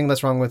to something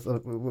that's wrong with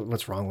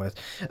what's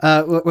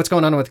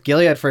going on with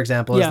Gilead, for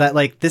example, is that,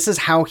 like, this is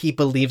how he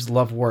believes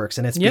love works,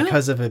 and it's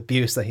because of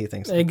abuse that he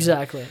thinks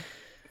exactly.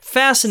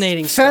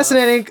 Fascinating.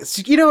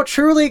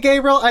 Truly,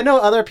 Gabriel, I know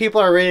other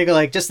people are reading,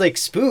 like, just, like,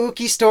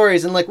 spooky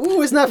stories and, like,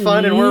 ooh, isn't that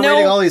fun? And we're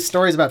reading all these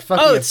stories about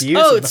fucking abuse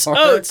and horror.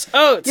 Oats.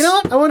 You know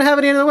what? I want to have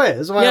it any other way.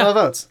 This is why I love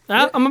Oats.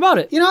 I'm about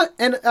it. You know what?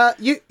 And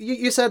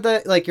you said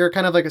that, like, you're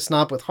kind of like a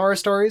snob with horror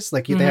stories.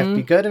 Like, they have to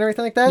be good and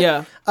everything like that.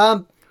 Yeah.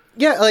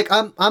 Yeah, like,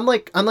 I'm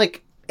like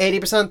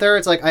 80% there.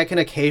 It's like I can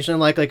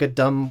occasionally like a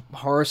dumb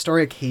horror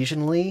story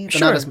occasionally. But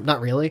sure. Not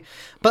really.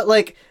 But,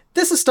 like,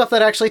 this is stuff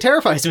that actually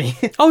terrifies me.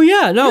 Oh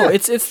yeah, no, yeah.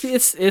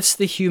 It's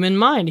the human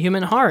mind,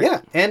 human heart.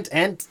 Yeah, and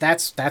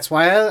that's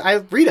why I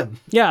read them.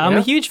 Yeah, I'm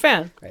a huge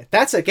fan. Right.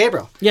 That's it,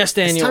 Gabriel. Yes,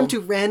 Daniel. It's time to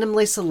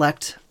randomly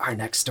select our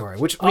next story,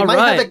 which we might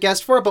have a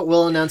guest for, but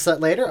we'll announce that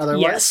later.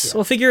 Otherwise, yes,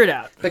 we'll figure it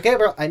out. But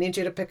Gabriel, I need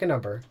you to pick a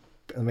number.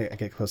 Let me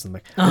get close to the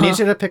mic. I need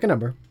you to pick a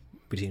number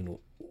between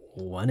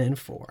 1 and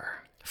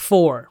 4.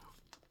 4.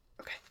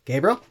 Okay,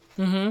 Gabriel.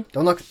 Don't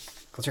look.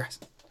 Close your eyes.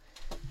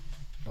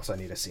 Also, I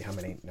need to see how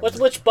many.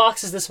 Which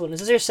box is this one?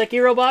 Is this your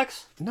Sekiro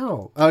box?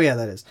 No. Oh yeah,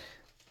 that is.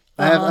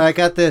 I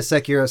got the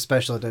Sekiro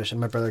Special Edition.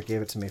 My brother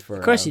gave it to me for.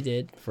 Of course, he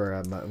did.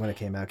 For when it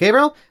came out.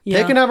 Gabriel,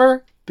 pick a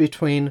number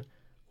between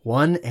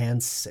 1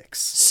 and 6.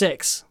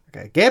 6.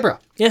 Okay, Gabriel.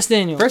 Yes,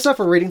 Daniel. First off,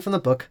 we're reading from the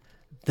book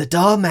The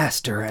Doll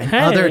Master and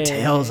Other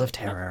Tales of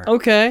Terror.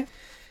 Okay.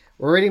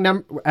 We're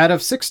reading out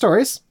of 6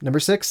 stories. Number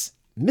 6,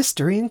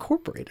 Mystery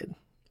Incorporated.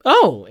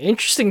 Oh,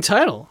 interesting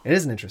title. It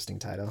is an interesting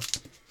title.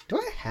 Do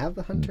I have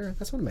The Hunter?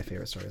 That's one of my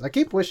favorite stories. I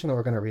keep wishing that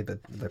we're going to read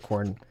the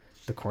Corn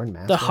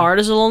Master. The Heart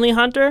is a Lonely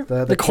Hunter?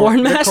 The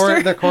Corn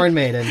Master? The Corn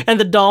Maiden. And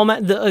the Doll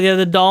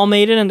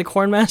Maiden and the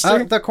Corn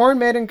Master? The Corn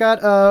Maiden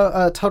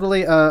got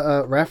totally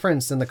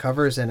referenced in the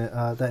covers in it.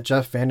 That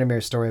Jeff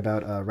Vandermeer story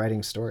about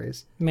writing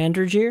stories.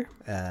 Mandragere?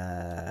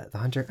 The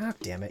Hunter. Oh,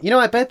 damn it.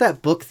 I bet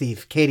that book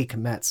thief, Katie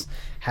Kometz,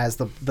 has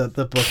the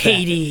book.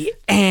 Katie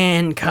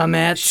Ann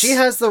Kometz.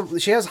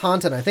 She has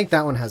Haunted. I think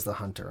that one has the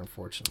Hunter,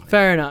 unfortunately.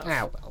 Fair enough.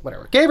 Ah, well,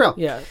 whatever. Gabriel.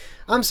 Yeah.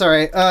 I'm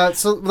sorry.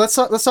 So let's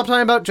stop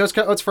talking about Joe's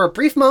Cut Oats for a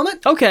brief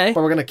moment. Okay.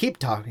 But we're gonna keep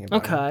talking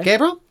about it. Okay.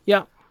 Gabriel?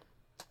 Yeah.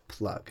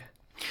 Plug.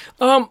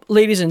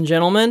 Ladies and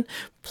gentlemen,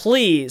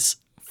 please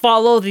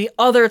follow the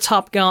other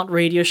Top Gallant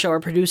radio show we're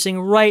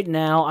producing right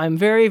now. I'm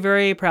very,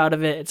 very proud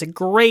of it. It's a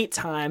great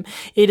time.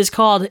 It is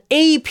called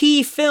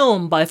AP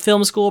Film by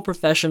Film School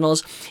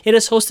Professionals. It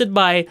is hosted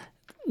by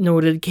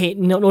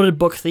noted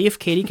book thief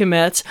Katie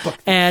Kometz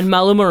and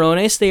Malu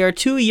Morones. They are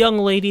 2 young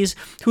ladies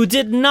who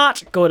did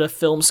not go to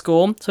film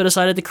school, so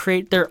decided to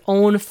create their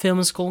own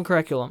film school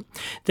curriculum.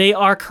 They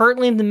are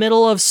currently in the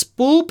middle of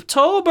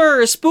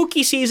Spooptober,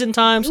 spooky season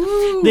times.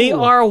 Ooh. They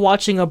are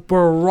watching a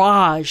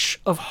barrage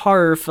of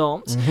horror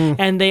films,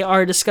 and they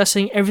are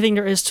discussing everything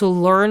there is to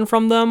learn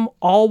from them,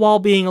 all while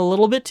being a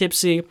little bit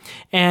tipsy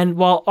and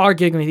while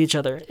arguing with each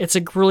other. It's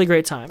a really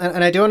great time.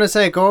 And I do want to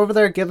say, go over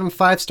there, give them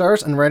 5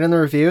 stars, and write in the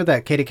review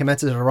that Katie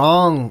Kometz is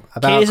wrong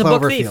about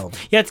Cloverfield.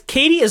 Yeah,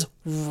 Katie is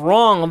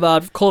wrong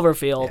about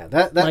Cloverfield. Yeah,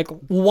 that like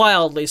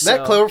wildly so.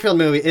 That Cloverfield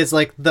movie is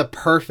like the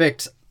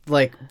perfect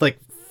like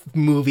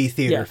movie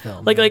theater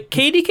film. Like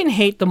Katie can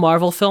hate the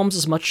Marvel films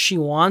as much as she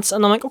wants,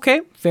 and I'm like, okay,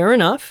 fair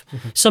enough.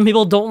 Some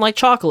people don't like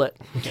chocolate,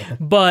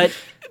 but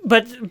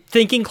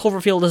thinking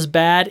Cloverfield is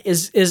bad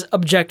is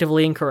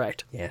objectively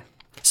incorrect. Yeah.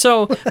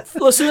 So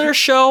listen to their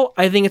show.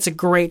 I think it's a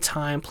great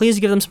time. Please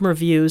give them some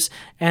reviews,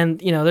 and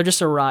they're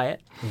just a riot.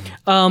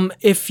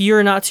 If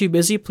you're not too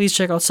busy, please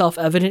check out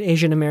Self-Evident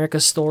Asian America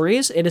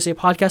Stories. It is a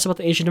podcast about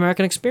the Asian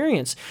American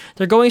experience.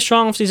 They're going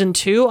strong with season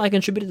 2. I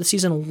contributed to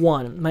season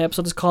 1. My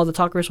episode is called The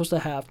Talk We're Supposed to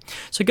Have.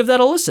 So give that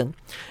a listen.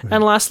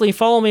 And lastly,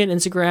 follow me on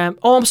Instagram.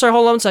 Oh, I'm sorry.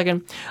 Hold on a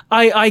second.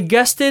 I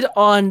guested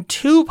on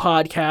 2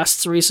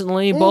 podcasts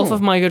recently. Both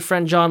of my good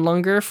friend John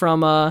Lunger from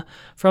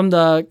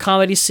the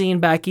comedy scene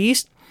back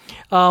east.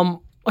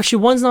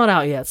 Actually, one's not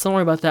out yet, so don't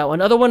worry about that one.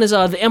 The other one is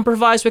the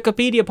Improvised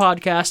Wikipedia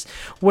podcast,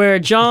 where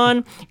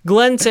John,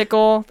 Glenn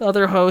Tickle, the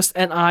other host,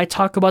 and I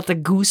talk about the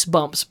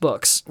Goosebumps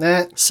books.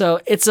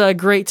 So it's a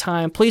great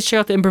time. Please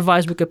check out the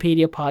Improvised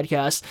Wikipedia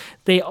podcast.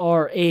 They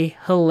are a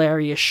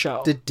hilarious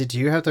show. Did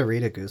you have to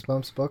read a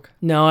Goosebumps book?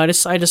 No, I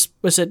just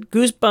was at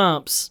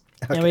Goosebumps,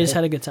 and we just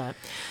had a good time.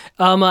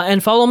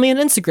 And follow me on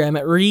Instagram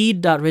at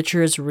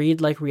read.richards,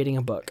 read like reading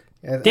a book.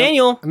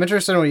 Daniel. I'm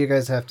interested in what you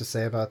guys have to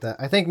say about that.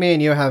 I think me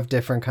and you have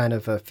different kind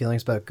of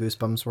feelings about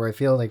Goosebumps, where I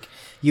feel like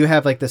you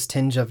have like this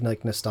tinge of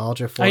like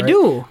nostalgia for it. I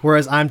do.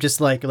 Whereas I'm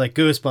just like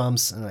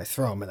Goosebumps, and I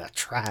throw them in that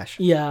trash.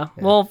 Yeah.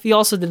 Well, you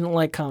also didn't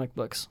like comic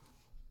books.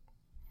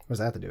 What does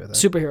that have to do with it?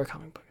 Superhero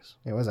comic books.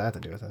 Yeah, what does that have to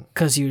do with it?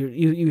 Because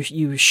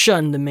you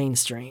shunned the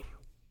mainstream.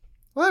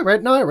 Well, I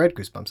read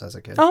Goosebumps as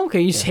a kid. Oh,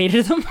 okay. You just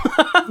hated them?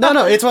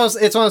 No, it's one of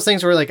those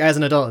things where like as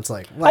an adult, it's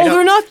like, well,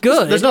 they're not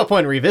good. There's no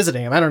point in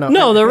revisiting them. I don't know.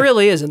 No, there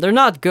really isn't. They're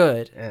not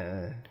good.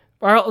 Uh,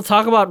 Or I'll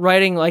talk about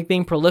writing like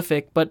being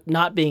prolific, but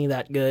not being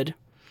that good.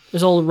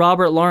 There's old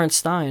Robert Lawrence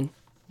Stein.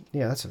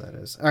 Yeah, that's what that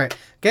is. All right,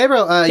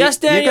 Gabriel. Yes,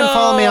 you can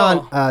follow me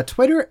Daniel! on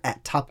Twitter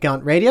at Top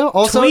Gallant Radio.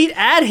 Also, Tweet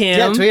at him.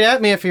 Yeah, tweet at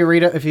me if you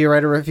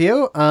write a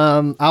review.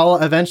 I'll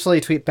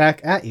eventually tweet back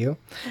at you.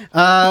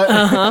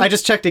 I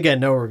just checked again,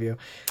 no review.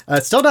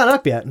 It's still not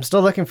up yet. I'm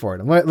still looking for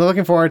it. I'm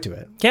looking forward to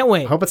it. Can't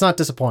wait. Hope it's not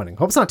disappointing.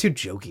 Hope it's not too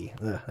jokey.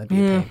 Ugh, that'd be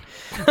a pain.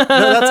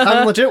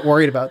 I'm legit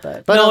worried about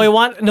that. But, No, we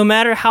want, no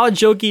matter how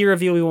jokey your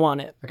review, we want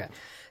it. Okay.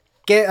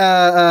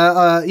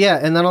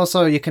 And then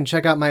also you can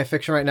check out my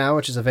fiction right now,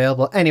 which is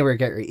available anywhere you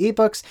get your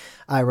ebooks.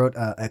 I wrote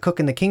A Cook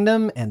in the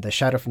Kingdom and The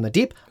Shadow from the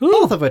Deep,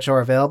 both of which are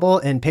available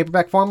in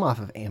paperback form off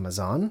of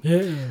Amazon.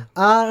 Yeah.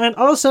 And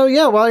also,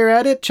 while you're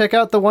at it, check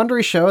out the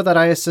Wondery show that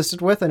I assisted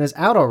with and is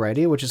out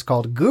already, which is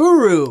called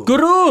Guru.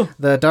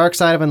 The Dark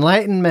Side of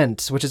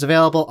Enlightenment, which is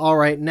available all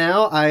right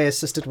now. I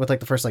assisted with like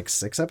the first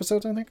 6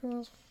 episodes, I think it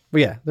was. But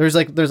yeah, there's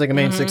a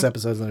main 6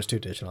 episodes and there's 2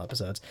 additional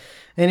episodes.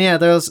 And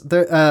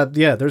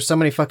there's so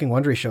many fucking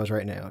Wondery shows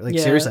right now. Like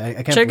seriously, I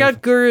can't Check believe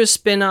out Guru's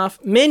spin-off,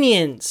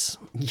 Minions.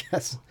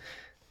 Yes.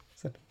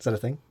 Is that a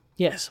thing?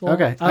 Yes. Well,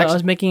 Okay. I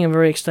was making a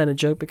very extended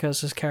joke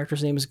because his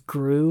character's name is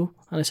Guru,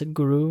 and I said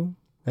Guru.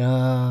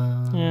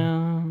 Yeah.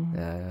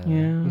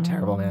 You're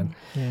terrible, man.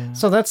 Yeah.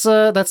 So that's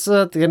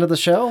the end of the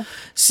show.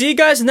 See you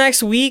guys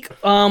next week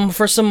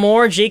for some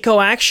more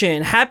Jayco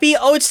action. Happy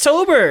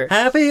Oatstober!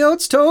 Happy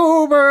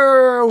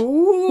Oatstober!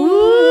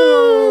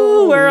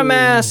 Woo! Wear a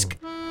mask.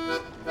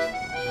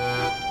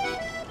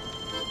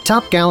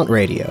 Top Gallant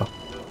Radio,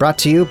 brought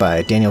to you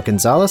by Daniel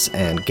Gonzalez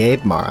and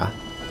Gabe Mara.